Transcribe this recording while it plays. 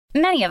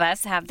Many of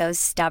us have those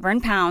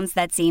stubborn pounds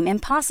that seem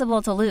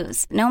impossible to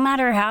lose, no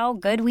matter how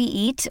good we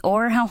eat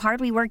or how hard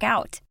we work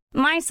out.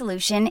 My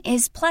solution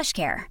is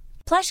PlushCare.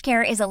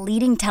 PlushCare is a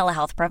leading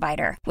telehealth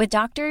provider with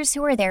doctors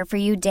who are there for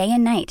you day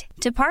and night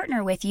to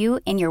partner with you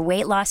in your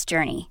weight loss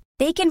journey.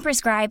 They can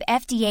prescribe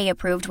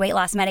FDA-approved weight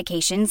loss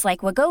medications like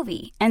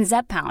Wegovy and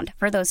Zepbound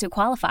for those who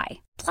qualify.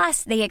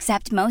 Plus, they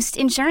accept most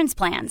insurance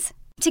plans.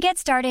 To get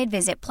started,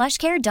 visit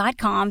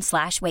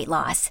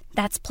plushcare.com/weightloss.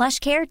 That's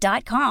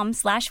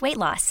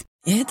plushcare.com/weightloss.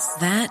 It's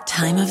that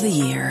time of the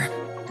year.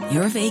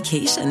 Your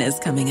vacation is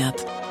coming up.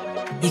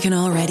 You can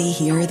already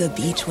hear the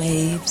beach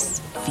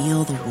waves,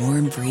 feel the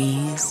warm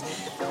breeze,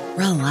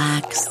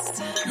 relax,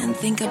 and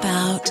think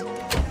about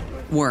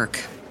work.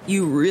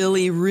 You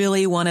really,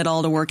 really want it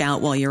all to work out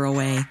while you're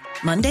away.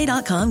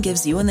 Monday.com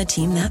gives you and the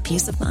team that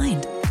peace of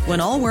mind. When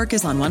all work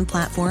is on one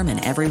platform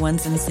and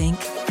everyone's in sync,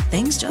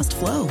 things just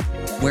flow.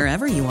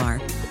 Wherever you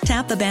are,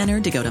 tap the banner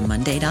to go to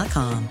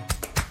Monday.com.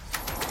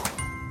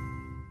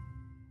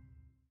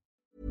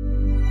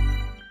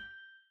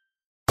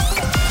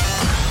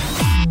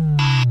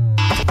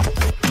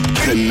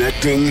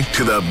 Connecting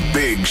to the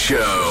big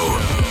show.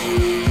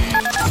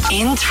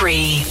 In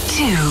 3,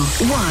 2,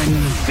 1.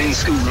 In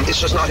school,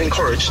 it's just not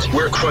encouraged.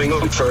 We're crying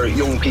out for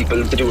young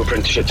people to do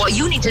apprenticeships. What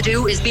you need to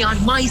do is be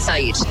on my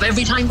side.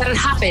 Every time that it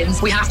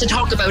happens, we have to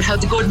talk about how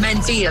the good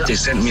men feel. They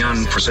sent me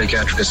on for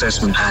psychiatric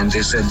assessment and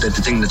they said that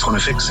the thing that's going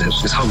to fix it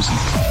is housing.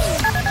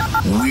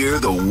 We're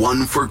the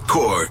one for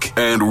Cork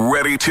and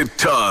ready to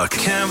talk.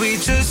 Can we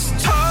just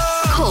talk?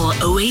 Call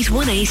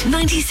 0818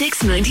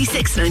 96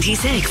 96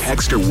 96.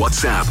 Text or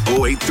WhatsApp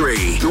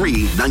 083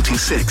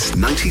 396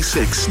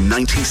 96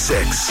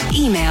 96.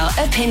 Email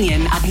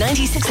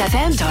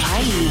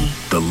opinion@96fm.ie.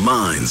 The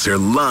lines are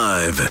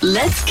live.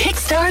 Let's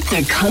kickstart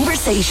the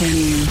conversation.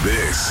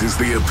 This is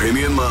the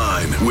Opinion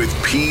Line with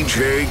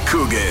PJ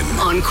Coogan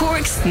On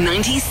Cork's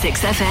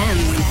 96 FM.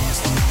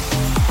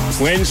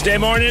 Wednesday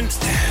morning,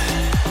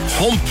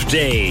 Hump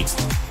Day,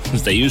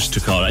 as they used to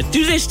call it.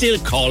 Do they still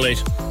call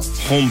it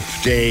Hump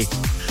Day?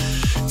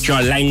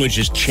 Our language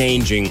is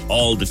changing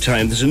all the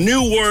time. There's a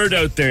new word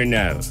out there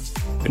now.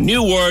 A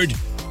new word,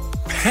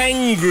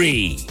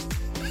 pangry.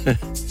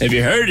 Have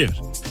you heard of it?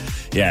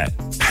 Yeah,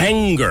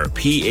 panger,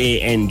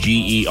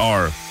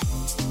 P-A-N-G-E-R.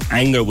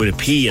 Anger with a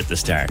P at the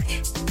start.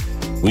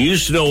 We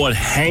used to know what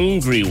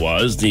hangry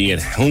was. You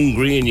get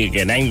hungry and you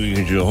get angry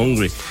because you're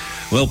hungry.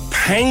 Well,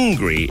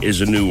 pangry is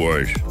a new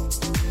word.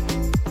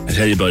 I'll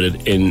tell you about it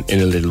in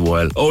a little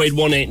while.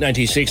 0818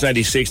 96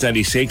 96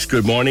 96.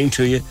 Good morning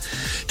to you.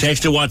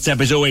 Text to WhatsApp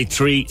is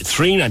 083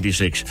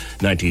 396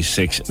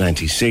 96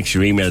 96.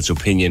 Your email is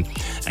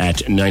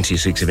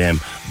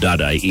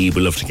opinion@96fm.ie.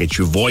 We'd love to get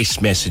your voice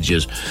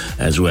messages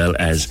as well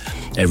as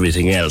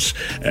everything else.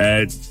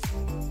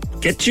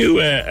 Get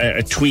you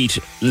a tweet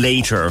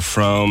later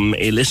from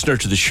a listener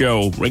to the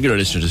show, regular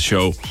listener to the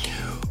show,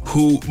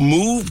 who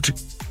moved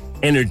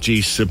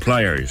energy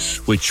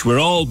suppliers, which we're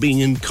all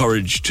being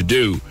encouraged to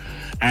do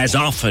as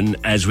often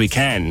as we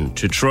can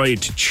to try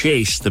to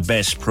chase the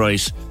best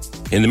price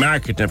in the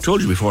market. And I've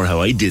told you before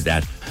how I did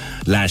that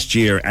last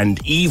year, and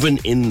even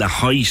in the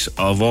height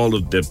of all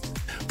of the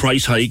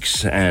price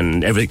hikes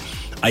and everything,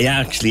 I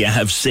actually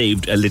have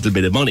saved a little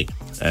bit of money.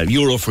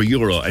 Euro for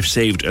euro, I've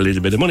saved a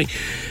little bit of money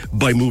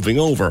by moving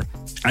over.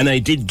 And I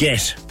did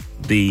get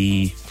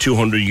the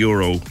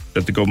 €200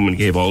 that the government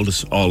gave all of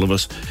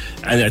us,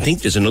 and I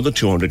think there's another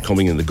 200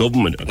 coming in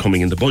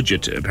the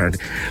budget apparently.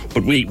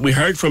 But we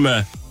heard from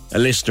a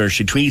listener.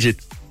 She tweeted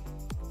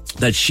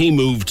that she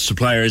moved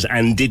suppliers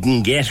and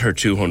didn't get her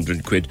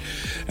 200 quid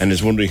and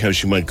is wondering how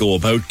she might go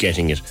about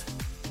getting it.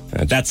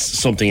 That's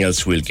something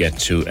else we'll get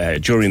to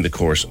during the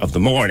course of the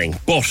morning.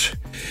 But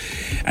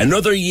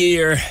another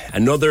year,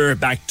 another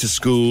back to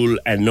school,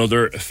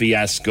 another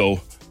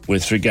fiasco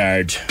with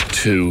regard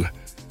to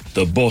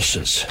the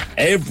buses.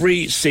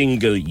 Every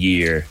single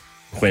year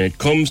when it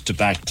comes to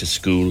back to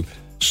school,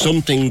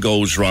 something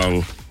goes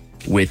wrong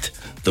with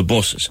the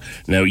buses.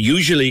 Now,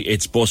 usually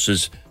it's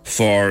buses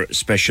for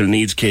special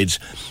needs kids,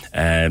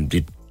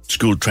 the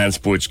school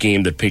transport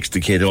scheme that picks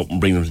the kid up and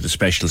brings them to the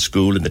special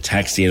school and the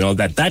taxi and all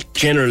that. That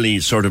generally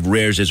sort of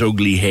rears its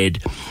ugly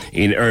head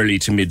in early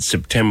to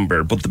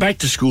mid-September. But the back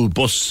to school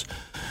bus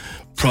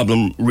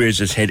problem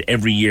rears its head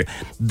every year.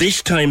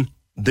 This time,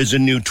 there's a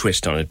new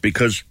twist on it,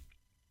 because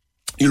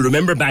you'll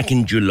remember back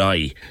in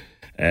July,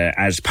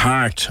 as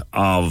part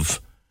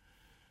of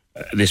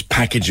this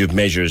package of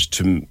measures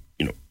to,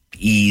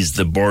 ease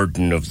the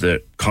burden of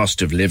the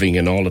cost of living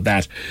and all of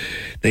that,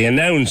 they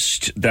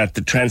announced that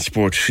the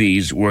transport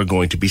fees were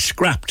going to be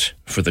scrapped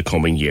for the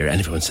coming year. And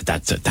everyone said,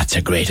 that's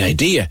a great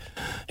idea.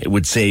 It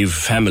would save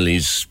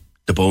families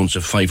the bones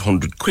of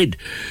 500 quid.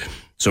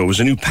 So it was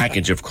a new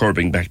package of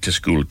curbing back to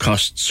school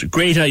costs.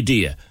 Great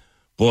idea.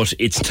 But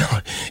it's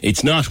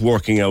not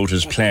working out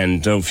as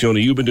planned. Now, Fiona,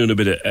 you've been doing a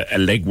bit of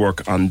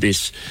legwork on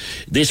this.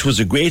 This was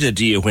a great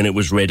idea when it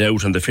was read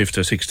out on the 5th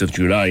or 6th of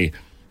July,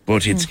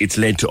 but it's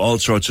led to all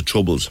sorts of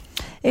troubles.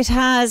 It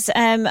has.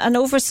 An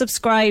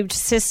oversubscribed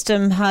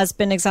system has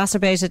been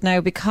exacerbated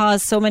now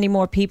because so many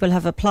more people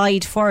have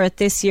applied for it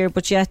this year,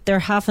 but yet there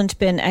haven't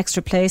been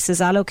extra places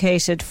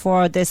allocated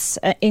for this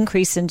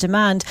increase in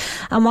demand.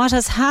 And what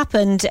has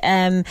happened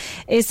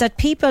is that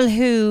people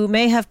who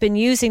may have been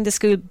using the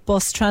school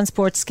bus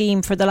transport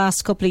scheme for the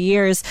last couple of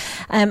years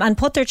and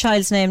put their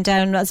child's name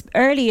down as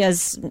early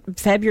as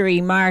February,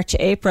 March,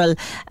 April,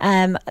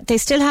 they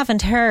still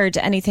haven't heard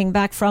anything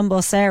back from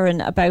Bus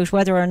Éireann about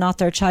whether or not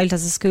their child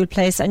has a school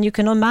place. And you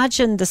can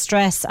imagine the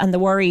stress and the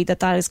worry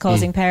that is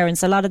causing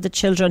parents. A lot of the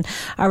children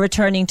are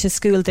returning to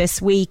school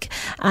this week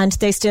and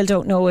they still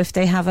don't know if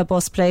they have a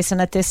bus place,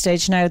 and at this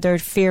stage now they're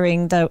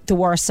fearing the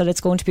worst, that it's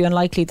going to be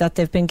unlikely that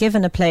they've been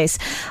given a place.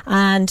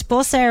 And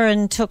Bus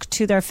Éireann took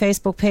to their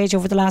Facebook page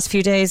over the last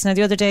few days. Now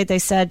the other day they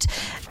said,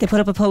 they put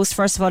up a post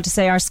first of all to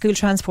say, our school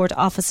transport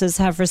offices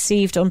have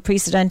received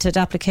unprecedented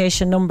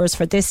application numbers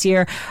for this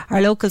year.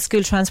 Our local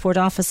school transport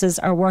offices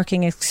are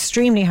working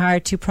extremely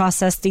hard to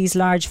process these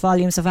large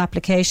volumes of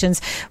applications.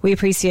 We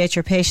appreciate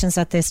your patience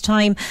at this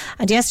time.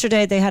 And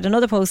yesterday they had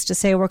another post to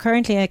say, we're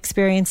currently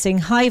experiencing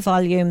high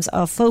volumes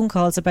of phone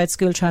calls about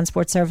school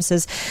transport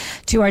services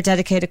to our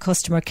dedicated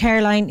customer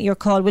care line. Your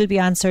call will be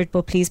answered,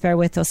 but please bear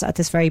with us at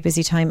this very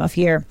busy time of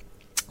year.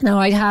 Now,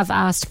 I have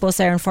asked Bus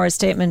Éireann for a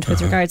statement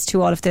with regards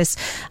to all of this,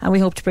 and we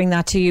hope to bring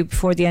that to you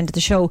before the end of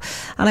the show.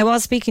 And I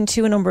was speaking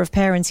to a number of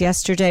parents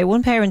yesterday.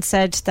 One parent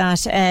said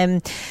that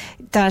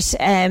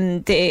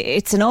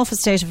it's an awful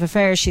state of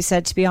affairs, she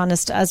said, to be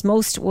honest, as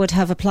most would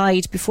have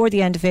applied before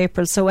the end of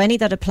April. So any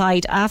that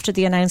applied after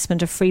the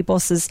announcement of free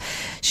buses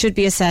should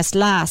be assessed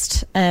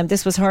last.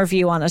 This was her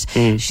view on it.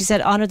 She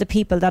said, honour the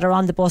people that are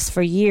on the bus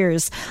for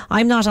years.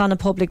 I'm not on a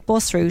public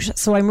bus route,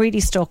 so I'm really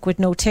stuck with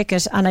no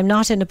ticket, and I'm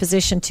not in a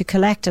position to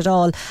collect at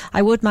all.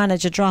 I would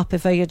manage a drop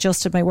if I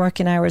adjusted my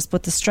working hours,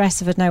 but the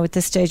stress of it now at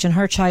this stage, and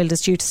her child is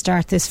due to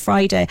start this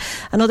Friday.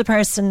 Another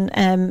person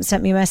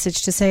sent me a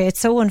message to say it's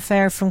so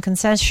unfair from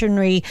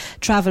concessionary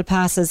travel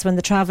passes, when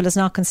the travel is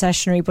not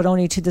concessionary but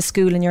only to the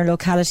school in your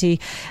locality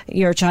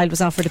your child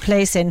was offered a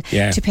place in,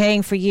 to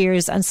paying for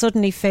years and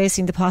suddenly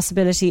facing the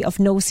possibility of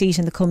no seat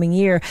in the coming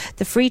year.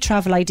 The free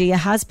travel idea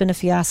has been a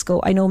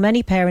fiasco. I know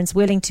many parents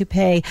willing to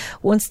pay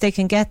once they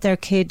can get their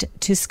kid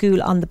to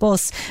school on the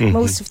bus.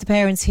 Most of the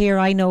parents here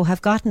I know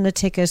have gotten a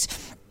ticket.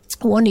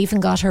 One even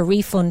got her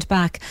refund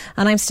back,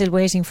 and I'm still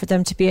waiting for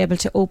them to be able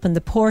to open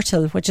the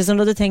portal, which is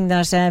another thing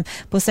that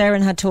Bus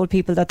Éireann had told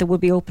people that they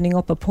would be opening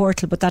up a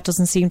portal, but that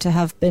doesn't seem to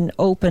have been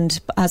opened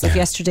as of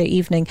yesterday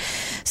evening.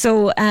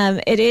 So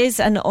it is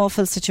an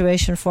awful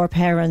situation for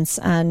parents,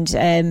 and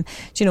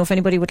you know, if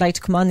anybody would like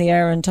to come on the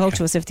air and talk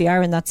to us if they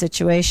are in that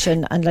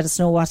situation and let us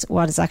know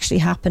what is actually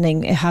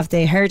happening, have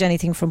they heard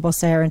anything from Bus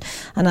Éireann?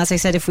 And as I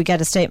said, if we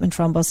get a statement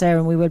from Bus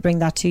Éireann, we will bring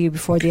that to you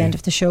before the end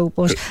of the show.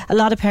 But a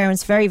lot of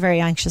parents very,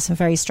 very anxious and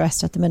very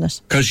stressed at the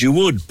minute. Because you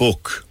would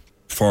book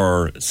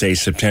for, say,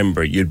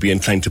 September, you'd be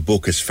inclined to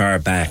book as far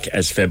back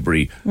as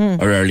February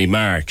or early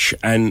March.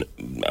 And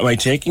am I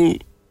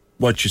taking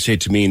what you say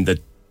to mean that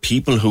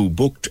people who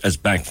booked as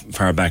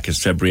far back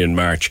as February and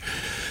March,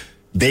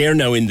 they are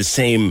now in the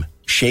same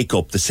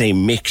shake-up, the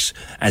same mix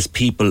as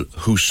people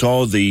who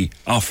saw the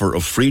offer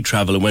of free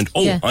travel and went,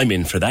 I'm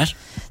in for that?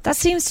 That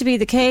seems to be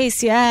the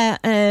case, yeah.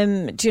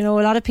 Do you know,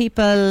 a lot of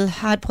people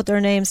had put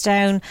their names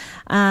down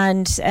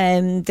and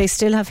they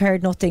still have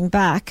heard nothing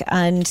back,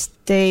 and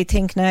they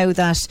think now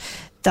that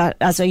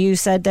as you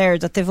said there,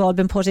 that they've all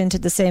been put into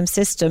the same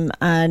system,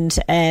 and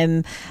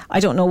I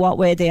don't know what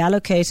way they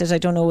allocate it. I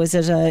don't know, is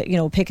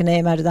it pick a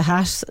name out of the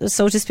hat,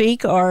 so to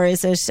speak, or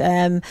is it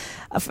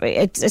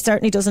it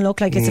certainly doesn't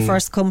look like it's a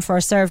first come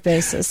first served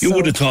basis. You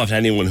would have thought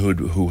anyone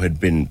who had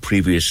been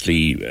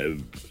previously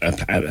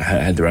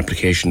had their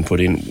application put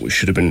in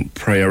should have been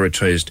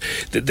prioritised.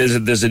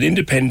 There's an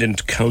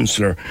independent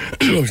councillor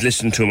I was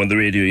listening to him on the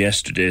radio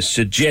yesterday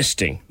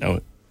suggesting, now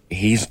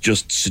he's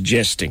just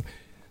suggesting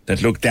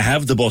that, look, they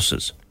have the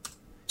buses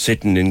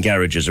sitting in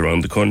garages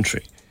around the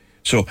country.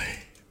 So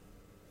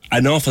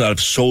an awful lot of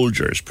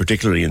soldiers,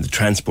 particularly in the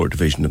transport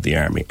division of the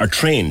army, are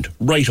trained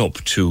right up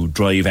to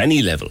drive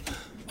any level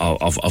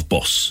of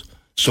bus.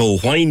 So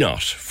why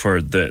not,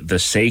 for the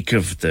sake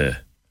of the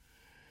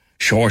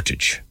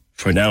shortage,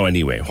 for now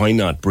anyway, why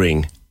not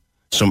bring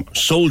some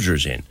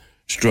soldiers in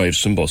to drive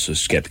some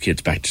buses to get the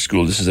kids back to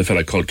school? This is a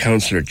fellow called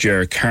Councillor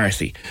Ger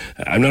Carthy.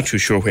 I'm not too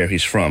sure where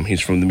he's from.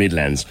 He's from the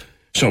Midlands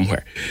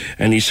somewhere.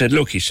 And he said,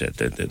 look,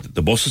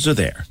 the buses are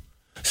there,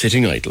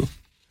 sitting idle.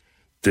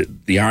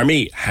 The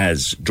army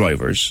has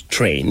drivers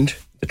trained,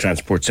 the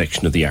transport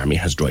section of the army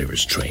has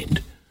drivers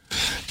trained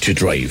to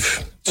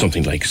drive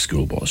something like a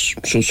school bus.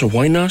 So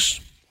why not?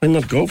 Why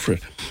not go for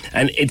it?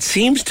 And it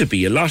seems to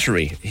be a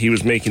lottery. He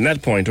was making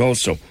that point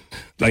also,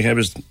 like I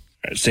was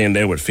saying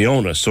there with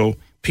Fiona. So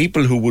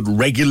people who would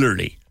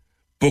regularly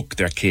book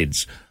their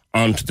kids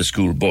onto the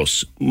school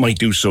bus might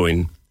do so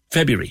in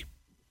February,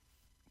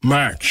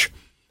 March,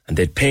 and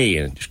they'd pay,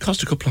 and it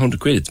cost a couple of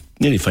 £100, it's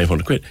nearly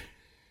 £500.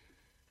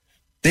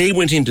 They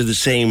went into the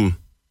same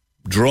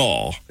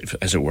draw,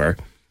 as it were,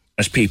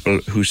 as people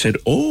who said,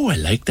 oh, I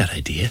like that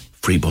idea,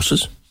 free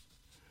buses.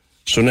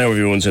 So now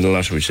everyone's in a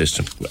lottery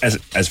system.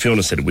 As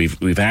Fiona said,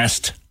 we've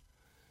asked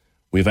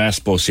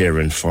Bus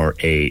Éireann for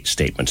a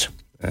statement,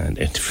 and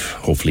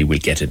hopefully we'll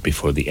get it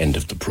before the end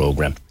of the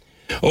programme.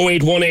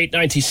 0818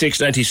 96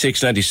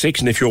 96 96,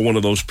 and if you're one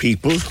of those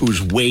people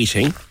who's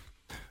waiting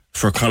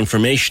for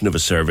confirmation of a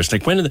service,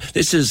 like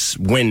this is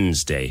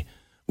Wednesday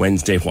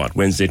what?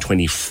 Wednesday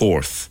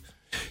 24th.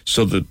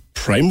 So the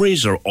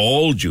primaries are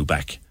all due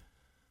back.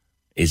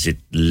 Is it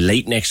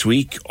late next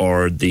week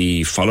or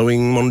the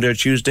following Monday or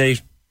Tuesday?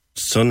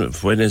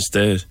 When is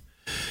the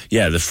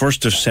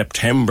 1st of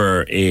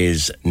September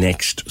is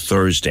next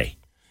Thursday.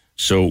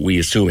 So we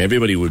assume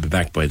everybody will be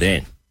back by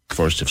then,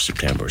 1st of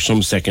September.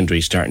 Some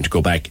secondary starting to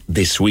go back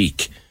this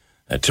week.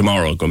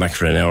 Tomorrow, go back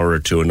for an hour or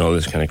two and all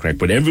this kind of crap.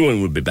 But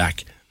everyone will be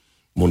back,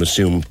 one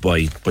assume,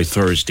 by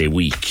Thursday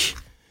week.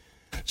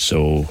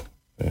 So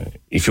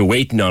if you're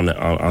waiting on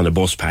a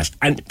bus pass,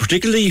 and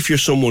particularly if you're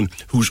someone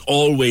who's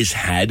always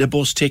had a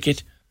bus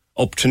ticket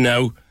up to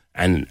now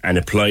and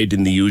applied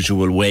in the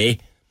usual way,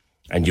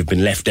 and you've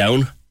been left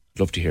down, I'd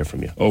love to hear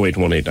from you.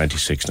 0818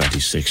 96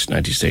 96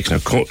 96. Now,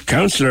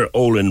 Councillor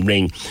Olin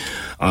Ring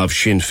of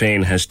Sinn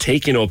Féin has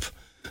taken up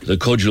the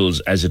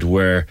cudgels, as it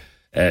were,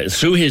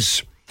 through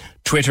his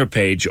Twitter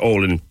page,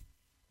 Olin,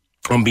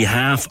 on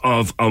behalf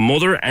of a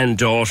mother and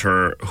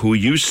daughter who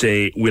you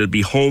say will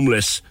be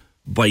homeless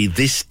by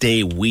this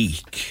day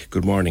week.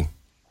 Good morning.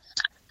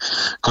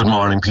 Good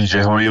morning,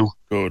 PJ. How are you?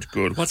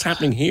 Good. What's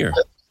happening here?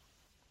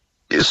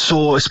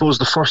 So I suppose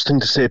the first thing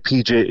to say,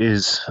 PJ,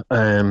 is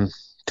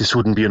this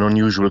wouldn't be an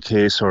unusual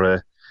case,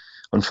 or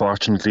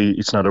unfortunately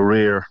it's not a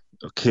rare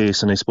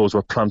case, and I suppose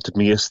what prompted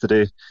me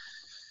yesterday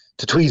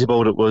to tweet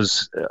about it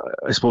was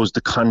I suppose the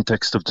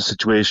context of the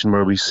situation,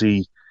 where we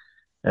see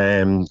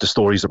the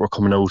stories that were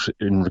coming out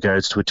in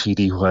regards to a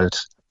TD who had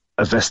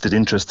a vested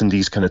interest in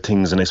these kind of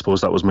things, and I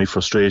suppose that was my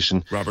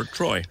frustration. Robert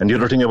Troy. And the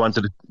other thing I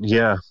wanted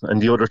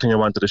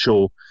to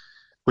show,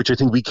 which I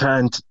think we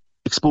can't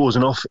expose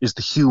enough, is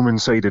the human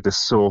side of this.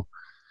 So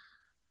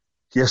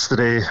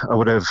yesterday I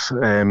would have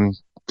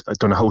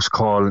done a house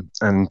call,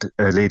 and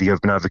a lady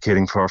I've been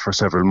advocating for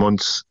several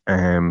months.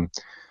 Her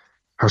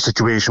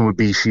situation would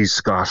be she's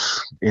got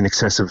in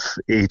excess of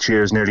 8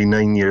 years, nearly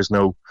 9 years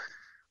now,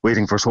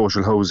 waiting for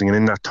social housing, and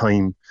in that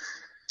time,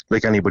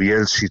 like anybody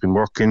else, she's been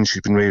working,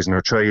 she's been raising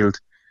her child,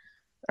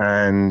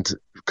 and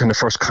kind of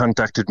first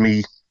contacted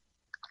me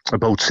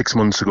about 6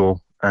 months ago.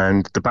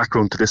 And the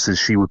background to this is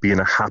she would be in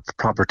a HAP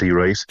property,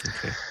 right?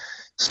 Okay.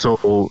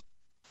 So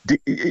the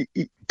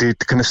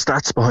kind of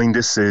stats behind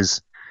this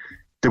is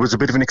there was a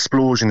bit of an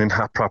explosion in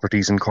HAP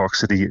properties in Cork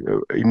City.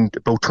 In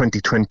about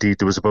 2020,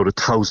 there was about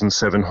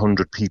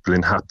 1,700 people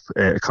in HAP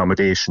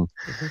accommodation.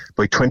 Mm-hmm.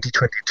 By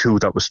 2022,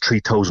 that was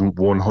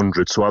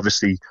 3,100. So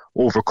obviously,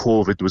 over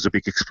COVID, there was a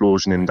big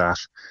explosion in that.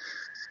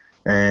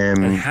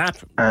 And HAP,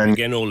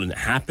 again, Olin,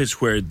 HAP is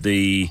where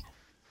the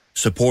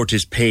support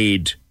is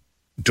paid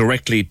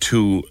directly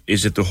to,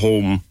 is it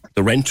the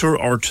renter,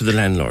 or to the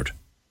landlord?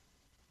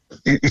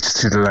 It's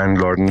to the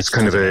landlord, and it's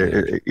kind of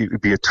it would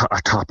be a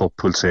top-up,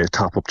 we'll say, a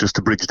top-up, just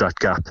to bridge that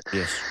gap.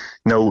 Yes.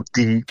 Now,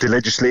 the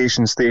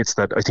legislation states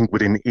that I think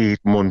within 8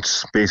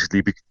 months,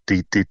 basically,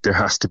 there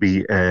has to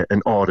be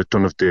an audit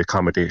done of the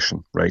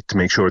accommodation, right, to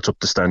make sure it's up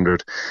to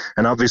standard.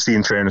 And obviously,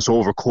 in fairness,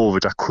 over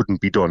COVID, that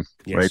couldn't be done,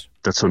 yes. Right?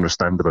 That's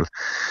understandable.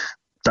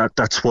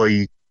 That's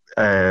why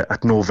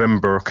at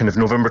November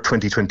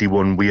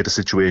 2021, we had a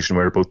situation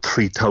where about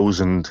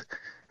 3,000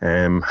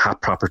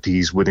 HAP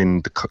properties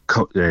within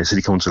the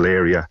City Council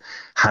area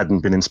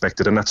hadn't been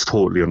inspected, and that's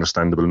totally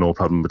understandable, no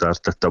problem with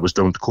that. That was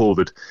down to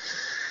COVID.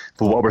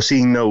 But what we're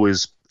seeing now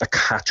is a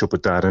catch-up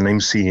with that, and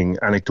I'm seeing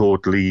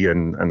anecdotally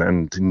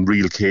and in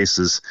real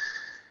cases,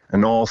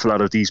 an awful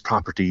lot of these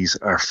properties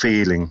are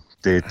failing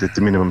the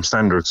minimum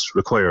standards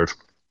required.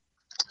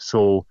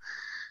 So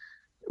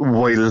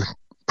while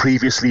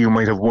previously you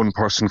might have one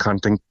person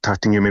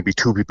contacting you, maybe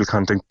two people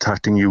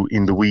contacting you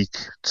in the week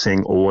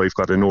saying, oh, I've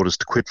got a notice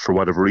to quit for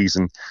whatever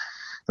reason.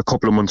 A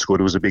couple of months ago,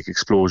 there was a big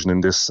explosion in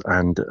this,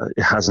 and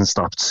it hasn't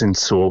stopped since.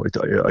 So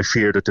I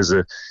fear that there's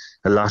a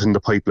lot in the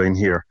pipeline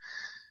here.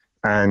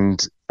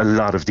 And a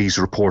lot of these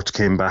reports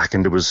came back,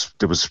 and there was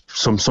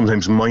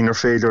sometimes minor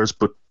failures,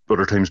 but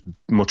other times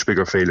much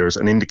bigger failures.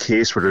 And in the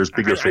case where there's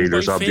bigger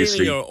failures,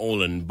 obviously... Failure,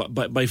 Olin,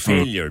 by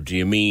failure, do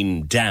you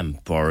mean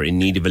damp, or in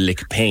need of a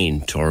lick of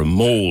paint, or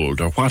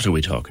mould, or what are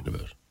we talking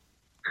about?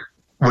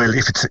 Well,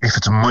 if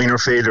it's a minor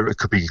failure, it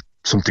could be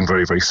something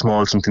very, very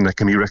small, something that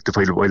can be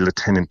rectified while the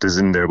tenant is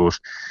in there. But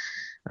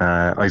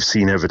I've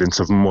seen evidence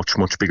of much,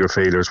 much bigger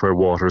failures where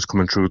water is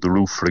coming through the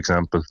roof, for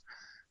example.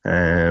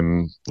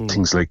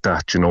 Things like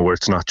that, where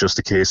it's not just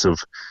a case of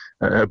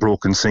a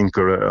broken sink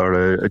or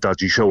a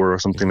dodgy shower or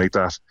something like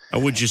that.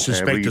 And would you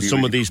suspect that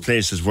some of these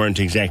places weren't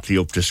exactly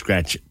up to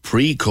scratch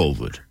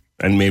pre-COVID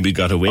and maybe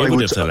got away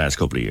with it for the last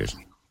couple of years?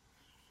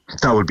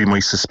 That would be my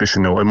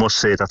suspicion now. I must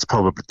say that's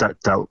probably that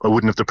I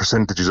wouldn't have the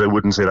percentages. I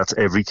wouldn't say that's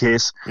every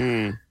case,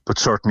 but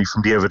certainly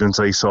from the evidence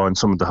I saw in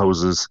some of the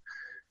houses,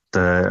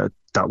 that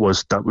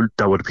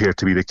would appear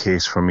to be the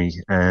case for me.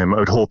 I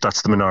would hope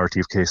that's the minority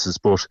of cases,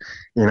 but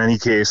in any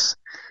case,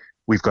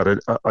 we've got,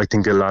 I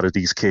think, a lot of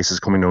these cases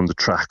coming down the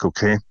track,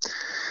 okay?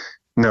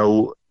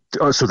 Now,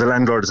 so the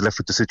landlord is left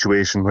with the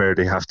situation where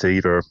they have to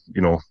either,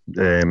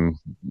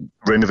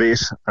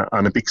 renovate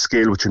on a big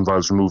scale, which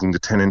involves removing the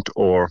tenant,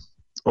 or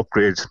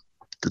upgrade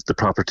the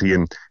property,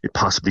 and it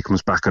possibly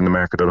comes back on the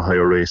market at a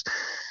higher rate.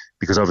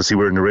 Because obviously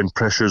we're in the rent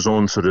pressure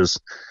zone, so there's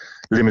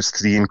limits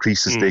to the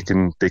increases they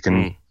can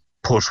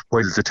put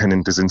while the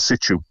tenant is in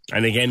situ.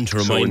 And again, to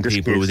remind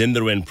people, within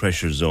the rent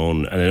pressure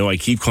zone, and I know I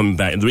keep coming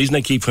back, and the reason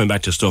I keep coming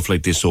back to stuff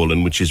like this,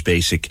 Olin, which is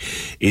basic,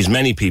 is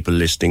many people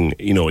listening,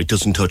 it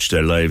doesn't touch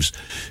their lives.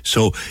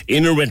 So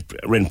in a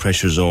rent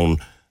pressure zone,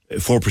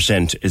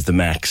 4% is the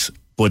max.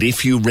 But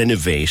if you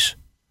renovate,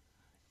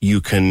 you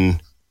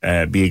can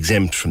be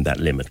exempt from that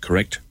limit,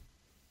 correct?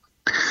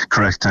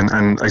 Correct.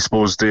 And I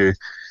suppose you're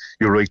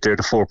right there,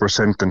 the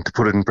 4%, and to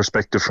put it in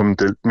perspective from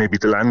maybe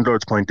the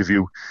landlord's point of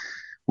view,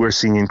 we're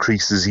seeing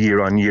increases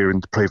year on year in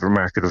the private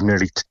market of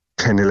nearly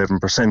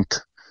 10-11%.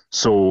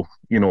 So,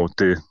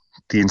 the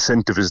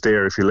incentive is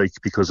there, if you like,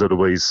 because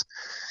otherwise,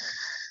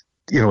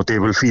 they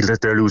will feel that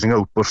they're losing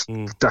out. But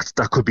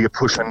that could be a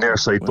push on their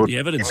side. Well, but the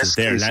evidence is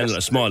there.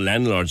 Small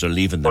landlords are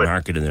leaving the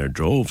market in their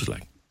droves.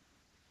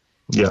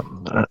 Yeah,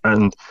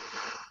 and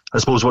I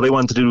suppose what I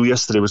wanted to do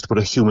yesterday was to put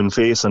a human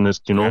face on it,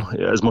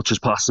 as much as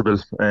possible,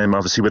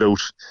 obviously without...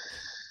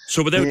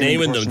 So without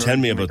naming them, tell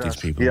me about these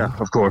people. Yeah,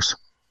 of course.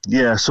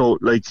 Yeah, so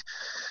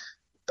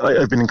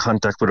I've been in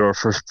contact with her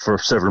for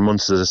several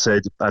months, as I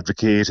said,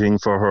 advocating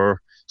for her.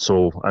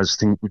 So as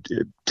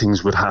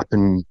things would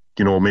happen,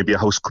 maybe a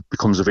house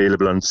becomes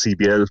available on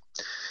CBL,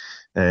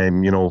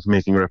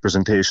 making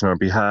representation on her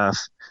behalf.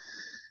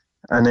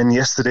 And then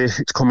yesterday,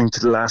 it's coming to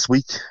the last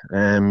week,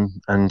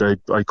 and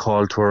I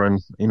called her, and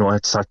I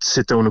had to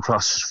sit down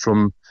across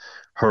from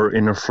her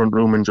in her front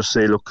room and just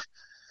say, look,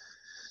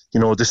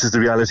 this is the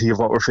reality of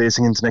what we're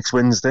facing into next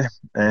Wednesday,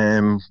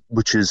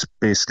 which is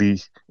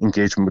basically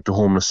engagement with the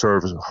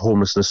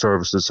homelessness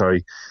services,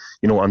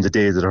 on the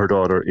day that her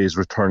daughter is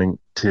returning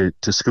to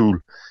school.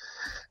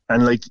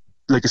 And like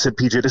I said,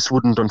 PJ, this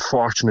wouldn't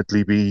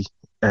unfortunately be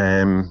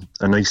an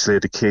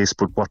isolated case,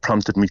 but what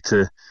prompted me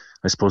to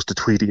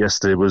tweet it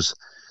yesterday was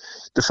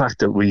the fact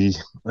that we're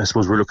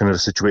looking at a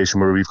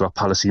situation where we've got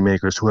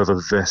policymakers who have a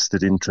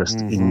vested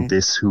interest in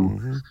this, who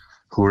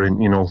are in,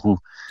 who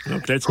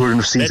are in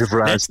receipt of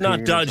RAS. Let's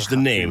not dodge the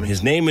name.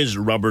 His name is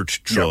Robert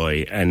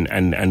Troy, and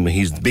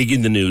he's big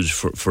in the news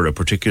for a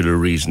particular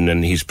reason,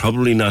 and he's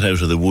probably not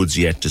out of the woods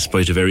yet,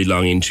 despite a very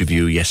long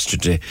interview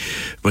yesterday.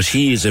 But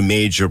he is a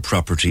major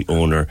property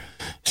owner,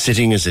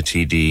 sitting as a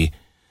TD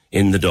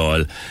in the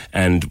Dáil,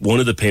 and one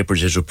of the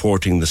papers is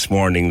reporting this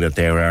morning that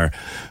there are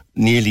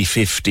nearly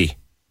 50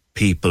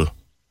 people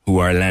who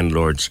are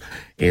landlords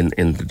in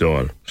the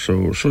Dáil.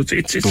 So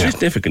it's a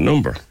significant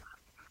number.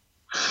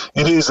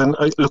 It is, and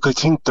I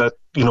think that,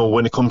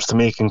 when it comes to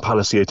making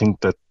policy, I think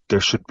that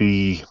there should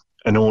be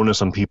an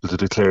onus on people to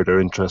declare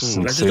their interests.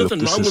 And there's say,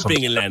 nothing wrong with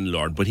being a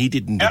landlord, but he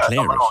didn't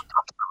declare it.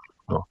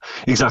 No,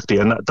 exactly,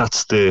 and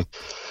that's I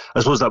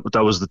suppose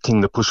that was the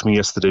thing that pushed me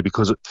yesterday,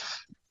 because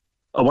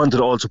I wanted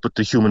to also put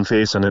the human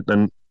face on it,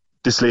 and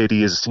this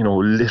lady is,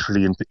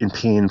 literally in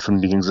pain from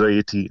the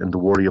anxiety and the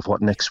worry of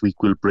what next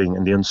week will bring,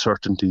 and the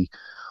uncertainty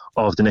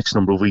of the next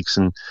number of weeks.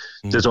 And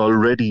there's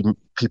already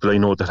people I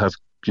know that have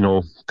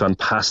gone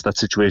past that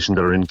situation,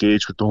 that are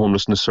engaged with the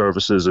homelessness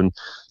services and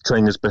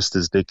trying as best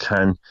as they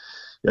can.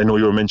 I know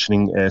you were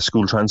mentioning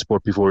school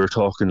transport before you're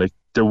talking.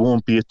 There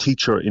won't be a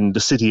teacher in the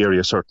city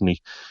area,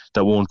 certainly,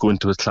 that won't go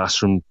into a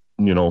classroom,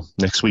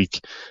 next week,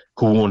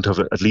 who won't have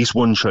at least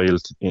one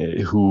child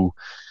who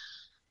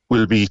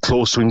will be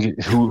close to,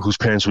 whose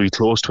parents will be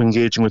close to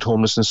engaging with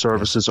homelessness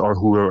services, or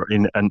who are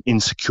in an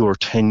insecure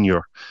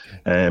tenure.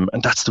 And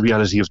that's the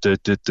reality of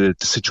the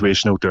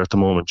situation out there at the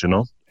moment,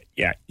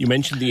 Yeah, you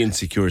mentioned the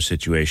insecure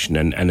situation,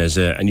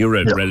 and you're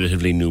a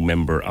relatively new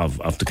member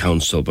of the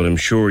council, but I'm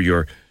sure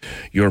your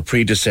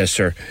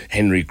predecessor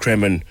Henry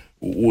Cremin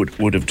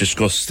would have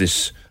discussed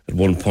this at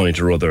one point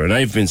or other. And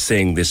I've been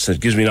saying this, and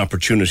it gives me an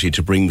opportunity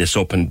to bring this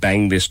up and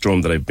bang this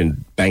drum that I've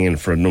been banging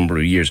for a number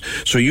of years.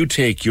 So you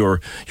take your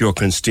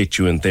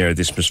constituent there,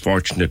 this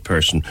misfortunate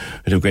person,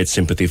 and have great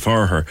sympathy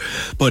for her,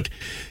 but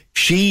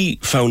she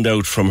found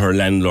out from her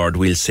landlord,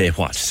 we'll say,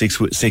 what, 6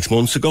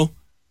 months ago?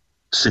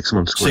 6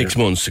 months ago. 6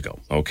 months ago,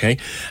 okay.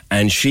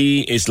 And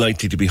she is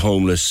likely to be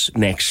homeless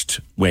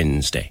next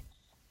Wednesday,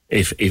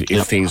 if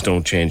things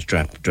don't change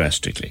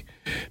drastically.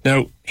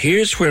 Now,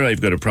 here's where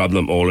I've got a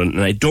problem, Olin,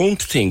 and I don't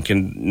think,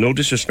 and no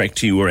disrespect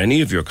to you or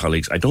any of your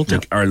colleagues, I don't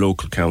think our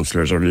local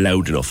councillors are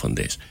loud enough on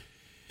this.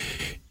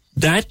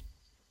 That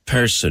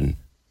person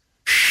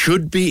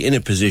should be in a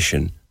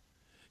position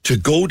to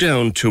go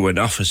down to an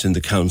office in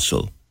the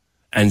council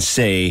and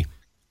say,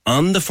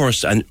 on the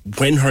 1st, and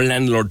when her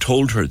landlord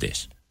told her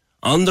this,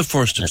 on the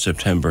 1st of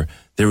September,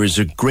 there is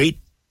a great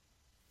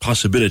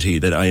possibility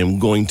that I am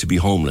going to be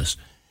homeless.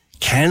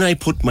 Can I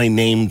put my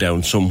name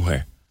down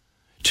somewhere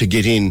to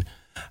get in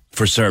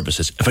for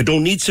services? If I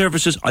don't need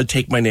services, I'll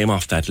take my name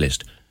off that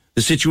list.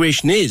 The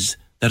situation is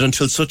that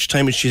until such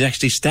time as she's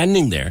actually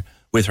standing there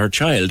with her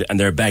child and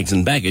their bags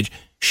and baggage,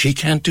 She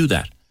can't do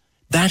that.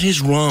 That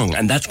is wrong,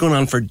 and that's going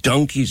on for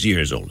donkey's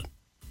years, Olin.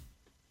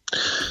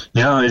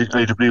 Yeah,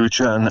 I'd agree with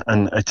you,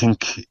 and I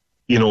think,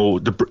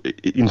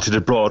 into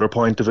the broader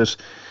point of it,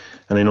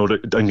 and I know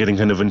that I'm getting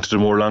kind of into the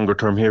more longer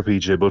term here,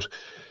 PJ, but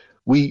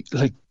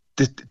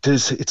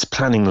it's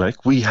planning.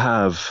 Like we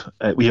have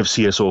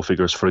CSO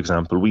figures, for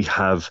example. We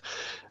have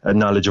a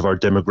knowledge of our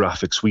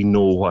demographics. We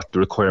know what the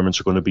requirements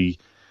are going to be,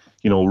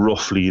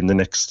 roughly in the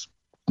next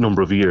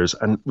number of years,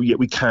 and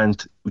we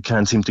can't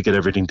seem to get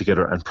everything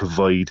together and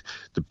provide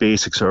the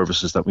basic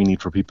services that we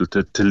need for people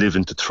to live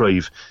and to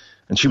thrive.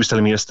 And she was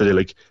telling me yesterday,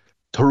 like,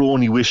 her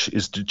only wish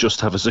is to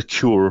just have a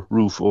secure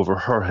roof over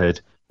her head.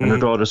 And her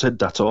daughter said,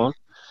 that's all.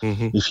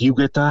 If you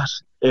get that,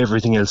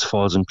 everything else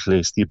falls in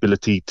place. The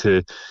ability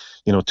to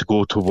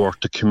go to work,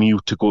 to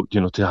commute, to go,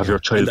 to have your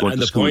child going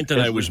to school. And the point that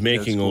I was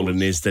making,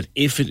 Olin, is that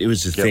if it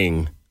was a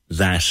thing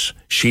that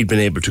she'd been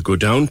able to go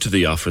down to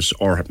the office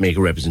or make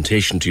a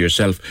representation to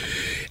yourself,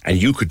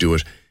 and you could do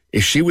it,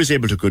 if she was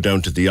able to go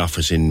down to the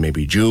office in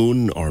maybe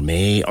June or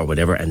May or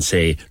whatever and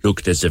say,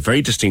 look, there's a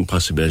very distinct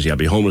possibility I'll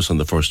be homeless on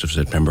the 1st of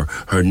September,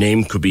 her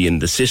name could be in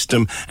the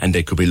system and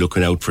they could be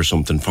looking out for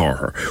something for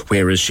her.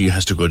 Whereas she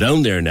has to go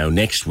down there now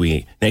next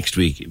week,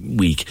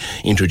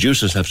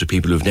 introduce herself to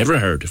people who've never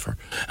heard of her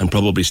and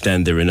probably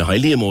stand there in a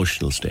highly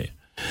emotional state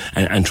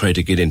and try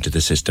to get into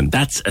the system.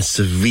 That's a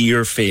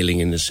severe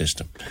failing in the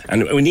system.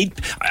 And we need,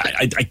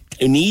 I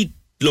need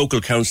local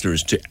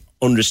councillors to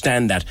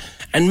understand that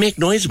and make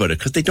noise about it,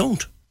 because they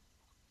don't.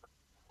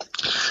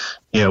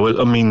 Yeah, well,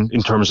 I mean,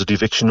 in terms of the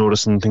eviction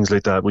notice and things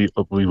like that, we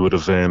would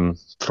have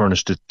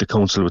furnished the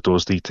council with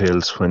those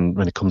details when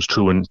it comes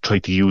through, and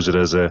tried to use it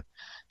as an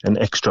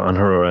extra on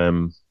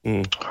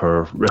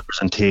her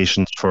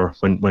representations for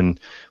when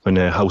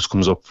a house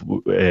comes up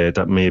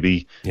that may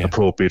be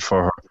appropriate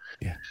for her.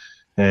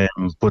 Yeah.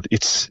 But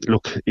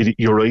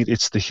you're right.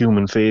 It's the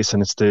human face,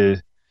 and it's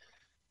the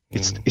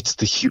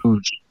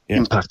huge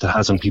impact it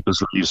has on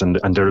people's lives and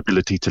their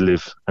ability to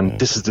live. And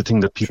this is the thing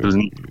that people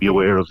need to be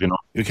aware of,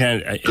 You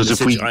can't,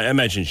 because I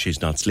imagine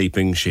she's not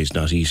sleeping, she's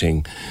not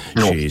eating,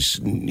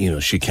 she's,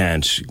 she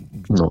can't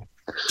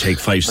take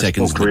 5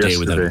 seconds of the day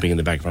without it being in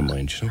the back of her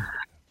mind,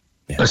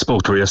 Yeah. I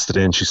spoke to her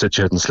yesterday and she said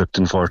she hadn't slept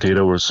in 48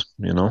 hours,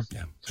 And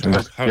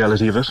that's the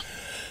reality of it.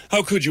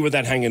 How could you with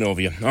that hanging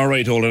over you? All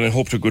right, Olin, I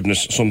hope to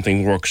goodness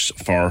something works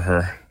for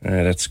her.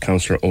 That's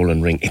Councillor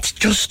Olin Ring. It's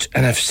just,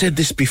 and I've said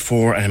this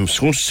before, and I'm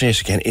going to say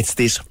it again, it's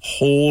this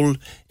hole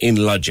in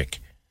logic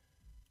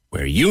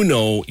where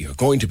you're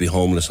going to be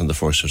homeless on the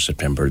 1st of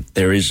September.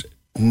 There is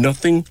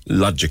nothing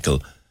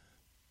logical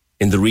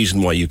in the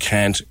reason why you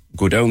can't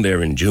go down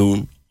there in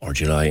June or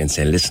July and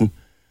say, listen,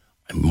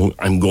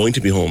 I'm going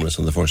to be homeless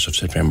on the 1st of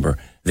September.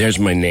 There's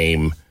my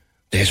name.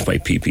 There's my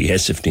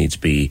PPS if needs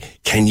be.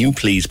 Can you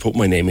please put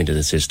my name into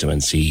the system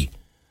and see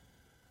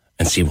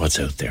what's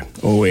out there?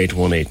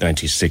 0818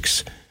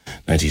 96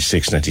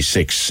 96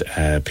 96.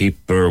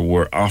 People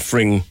were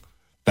offering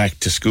back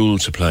to school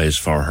supplies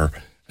for her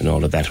and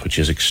all of that, which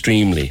is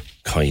extremely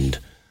kind.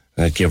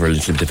 Give her a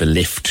little bit of a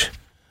lift.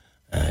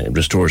 It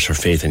restores her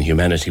faith in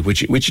humanity,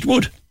 which it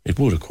would. It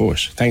would, of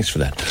course. Thanks for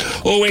that.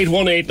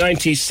 0818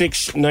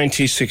 96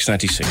 96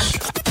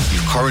 96.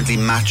 Currently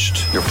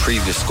matched your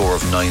previous score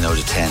of 9 out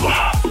of 10.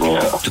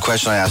 The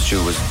question I asked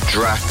you was,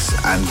 Drax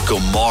and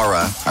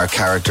Gamora are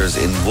characters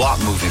in what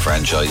movie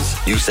franchise?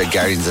 You said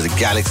Guardians of the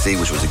Galaxy,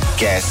 which was a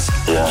guess.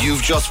 Yeah.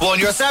 You've just won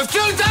yourself €2,000!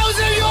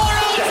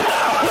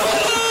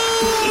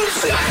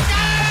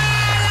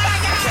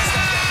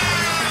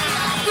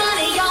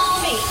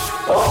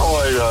 Oh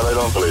my God, I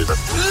don't believe it.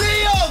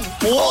 Liam!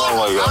 What? Oh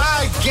my God.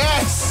 I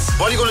guess.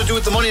 What are you going to do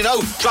with the money now?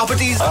 Drop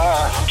it easy?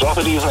 Drop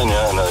it easy,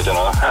 yeah, no, I don't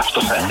know. Have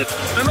to send it.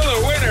 Another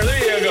winner,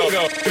 there you go.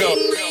 The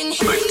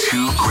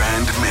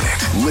 $2,000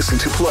 minute. Listen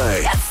to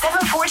play at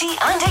 7:40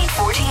 and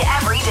 8:40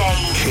 every day.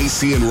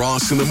 Casey and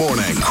Ross in the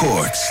morning.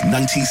 Cork's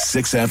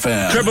 96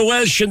 FM. Trevor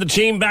Welsh and the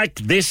team back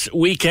this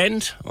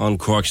weekend on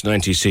Cork's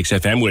 96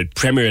 FM with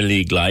Premier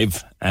League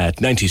Live at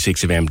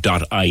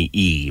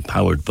 96fm.ie,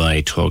 powered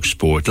by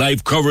TalkSport.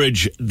 Live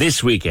coverage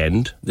this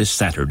weekend, this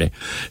Saturday.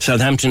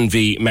 Southampton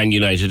v Man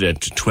United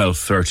at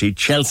 12:30,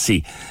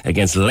 Chelsea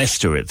against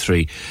Leicester at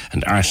 3,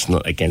 and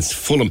Arsenal against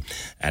Fulham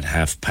at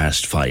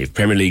 5:30.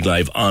 Premier League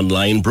Live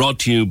online, brought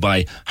to you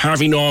by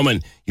Harvey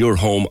Norman, your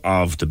home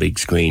of the big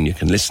screen. You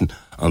can listen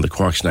on the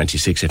Cork's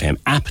 96 FM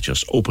app.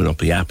 Just open up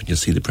the app and you'll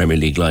see the Premier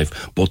League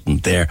Live button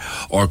there,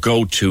 or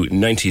go to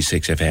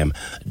 96fm.ie.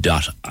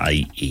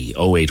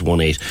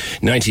 0818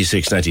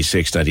 96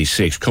 96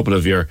 96. Couple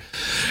of your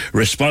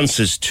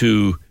responses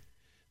to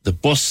the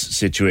bus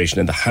situation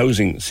and the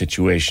housing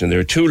situation. There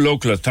are 2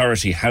 local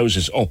authority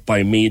houses up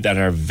by me that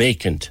are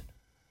vacant.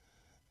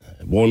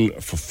 One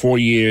for 4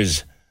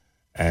 years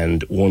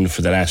and one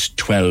for the last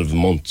 12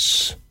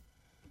 months.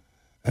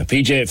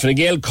 PJ, Fine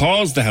Gael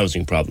caused the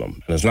housing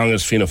problem, and as long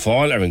as Fianna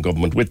Fáil are in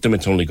government with them,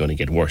 it's only going to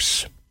get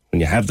worse. When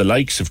you have the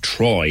likes of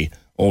Troy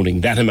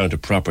owning that amount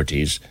of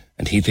properties,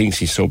 and he thinks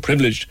he's so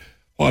privileged,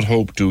 what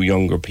hope do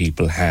younger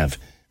people have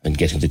in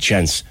getting the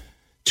chance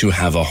to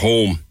have a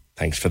home?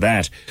 Thanks for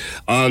that.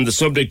 On the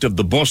subject of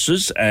the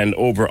buses and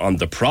over on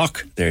the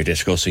Proc, they're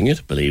discussing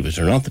it. Believe it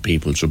or not, the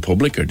People's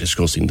Republic are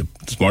discussing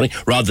this morning,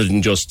 rather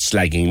than just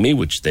slagging me,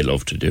 which they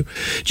love to do.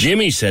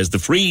 Jimmy says the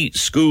free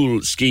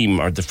school scheme,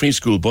 or the free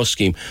school bus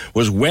scheme,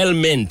 was well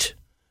meant,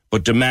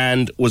 but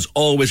demand was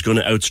always going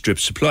to outstrip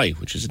supply,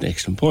 which is an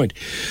excellent point.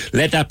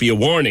 Let that be a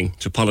warning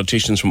to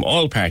politicians from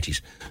all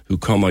parties who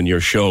come on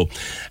your show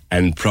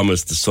and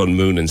promise the sun,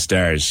 moon and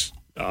stars.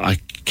 I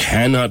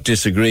cannot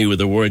disagree with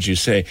the words you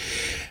say.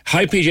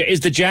 Hi, PJ.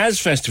 Is the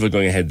Jazz Festival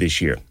going ahead this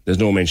year? There's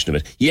no mention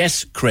of it.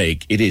 Yes,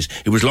 Craig, it is.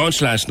 It was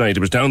launched last night. It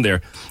was down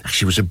there.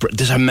 Actually,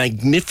 there's a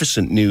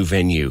magnificent new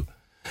venue.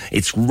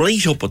 It's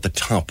right up at the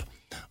top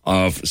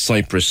of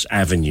Cypress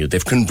Avenue.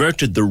 They've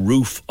converted the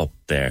roof up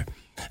there,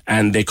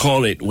 and they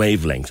call it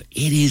Wavelength.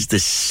 It is the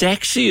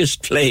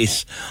sexiest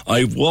place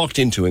I've walked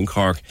into in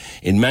Cork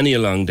in many a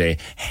long day.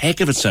 Heck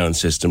of a sound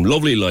system,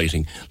 lovely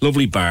lighting,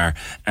 lovely bar,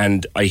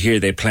 and I hear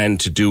they plan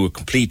to do a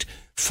complete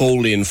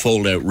fold-in,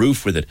 fold-out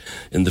roof with it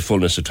in the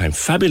fullness of time.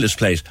 Fabulous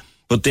place.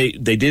 But they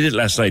did it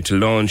last night to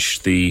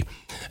launch the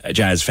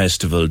Jazz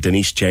Festival.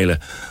 Denise Chela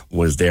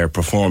was there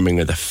performing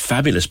with a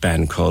fabulous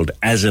band called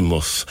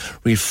Azimuth.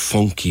 Real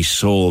funky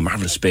soul,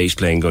 marvellous bass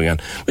playing going on.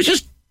 Which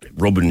just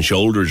rubbing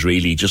shoulders,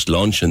 really, just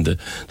launching the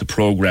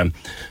programme.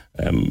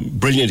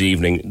 Brilliant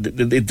evening.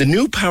 The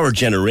New Power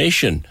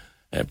Generation,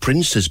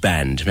 Prince's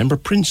band, remember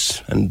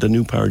Prince and the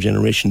New Power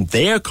Generation?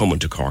 They're coming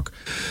to Cork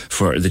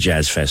for the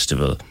Jazz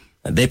Festival.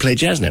 They play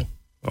jazz now,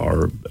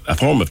 or a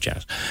form of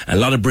jazz. And a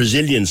lot of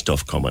Brazilian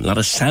stuff coming, a lot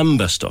of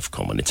samba stuff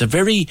coming. It's a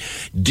very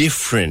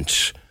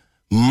different,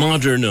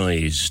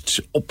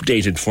 modernised,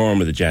 updated form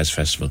of the Jazz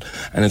Festival.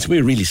 And it's going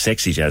to be a really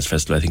sexy Jazz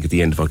Festival, I think, at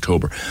the end of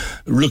October.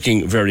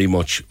 Looking very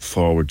much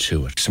forward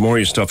to it. Some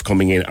more stuff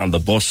coming in on the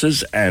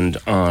buses and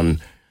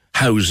on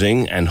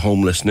housing and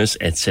homelessness,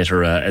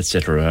 etc.,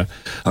 etc.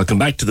 I'll come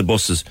back to the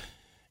buses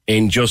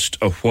in just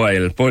a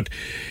while, but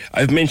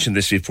I've mentioned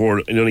this before.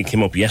 It only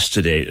came up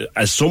yesterday.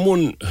 As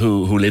someone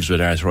who lives with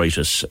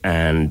arthritis,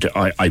 and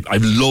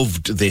I've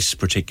loved this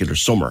particular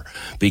summer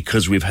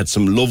because we've had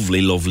some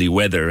lovely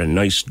weather and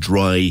nice,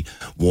 dry,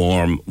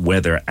 warm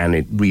weather, and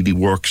it really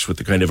works with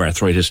the kind of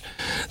arthritis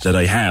that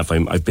I have.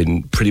 I've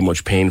been pretty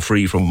much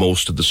pain-free from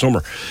most of the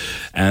summer.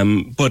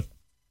 But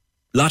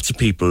lots of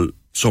people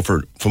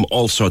suffer from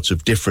all sorts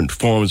of different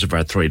forms of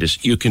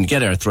arthritis. You can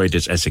get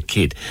arthritis as a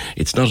kid.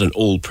 It's not an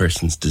old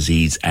person's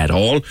disease at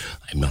all.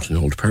 I'm not an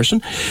old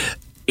person.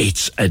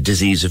 It's a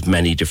disease of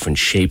many different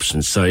shapes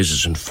and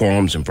sizes and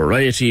forms and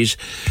varieties.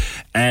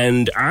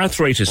 And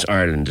Arthritis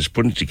Ireland is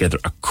putting together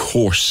a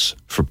course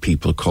for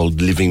people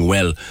called Living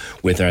Well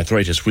with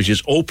Arthritis, which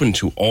is open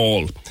to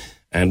all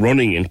and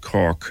running in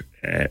Cork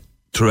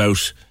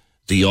throughout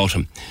the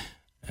autumn.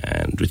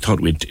 And we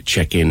thought we'd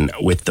check in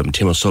with them.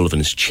 Tim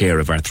O'Sullivan is chair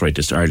of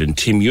Arthritis Ireland.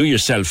 Tim, you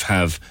yourself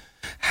have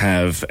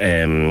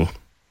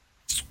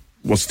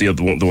what's the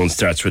other one? The one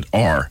starts with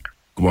R.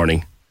 Good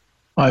morning.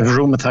 I have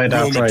rheumatoid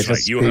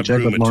arthritis. You have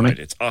rheumatoid.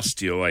 It's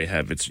osteo. I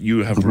have.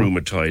 You have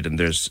rheumatoid, and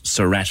there's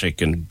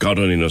psoriatic, and God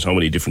only knows how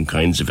many different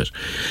kinds of it.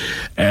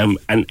 And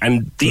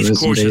these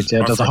courses.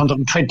 There's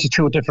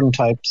 122 different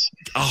types.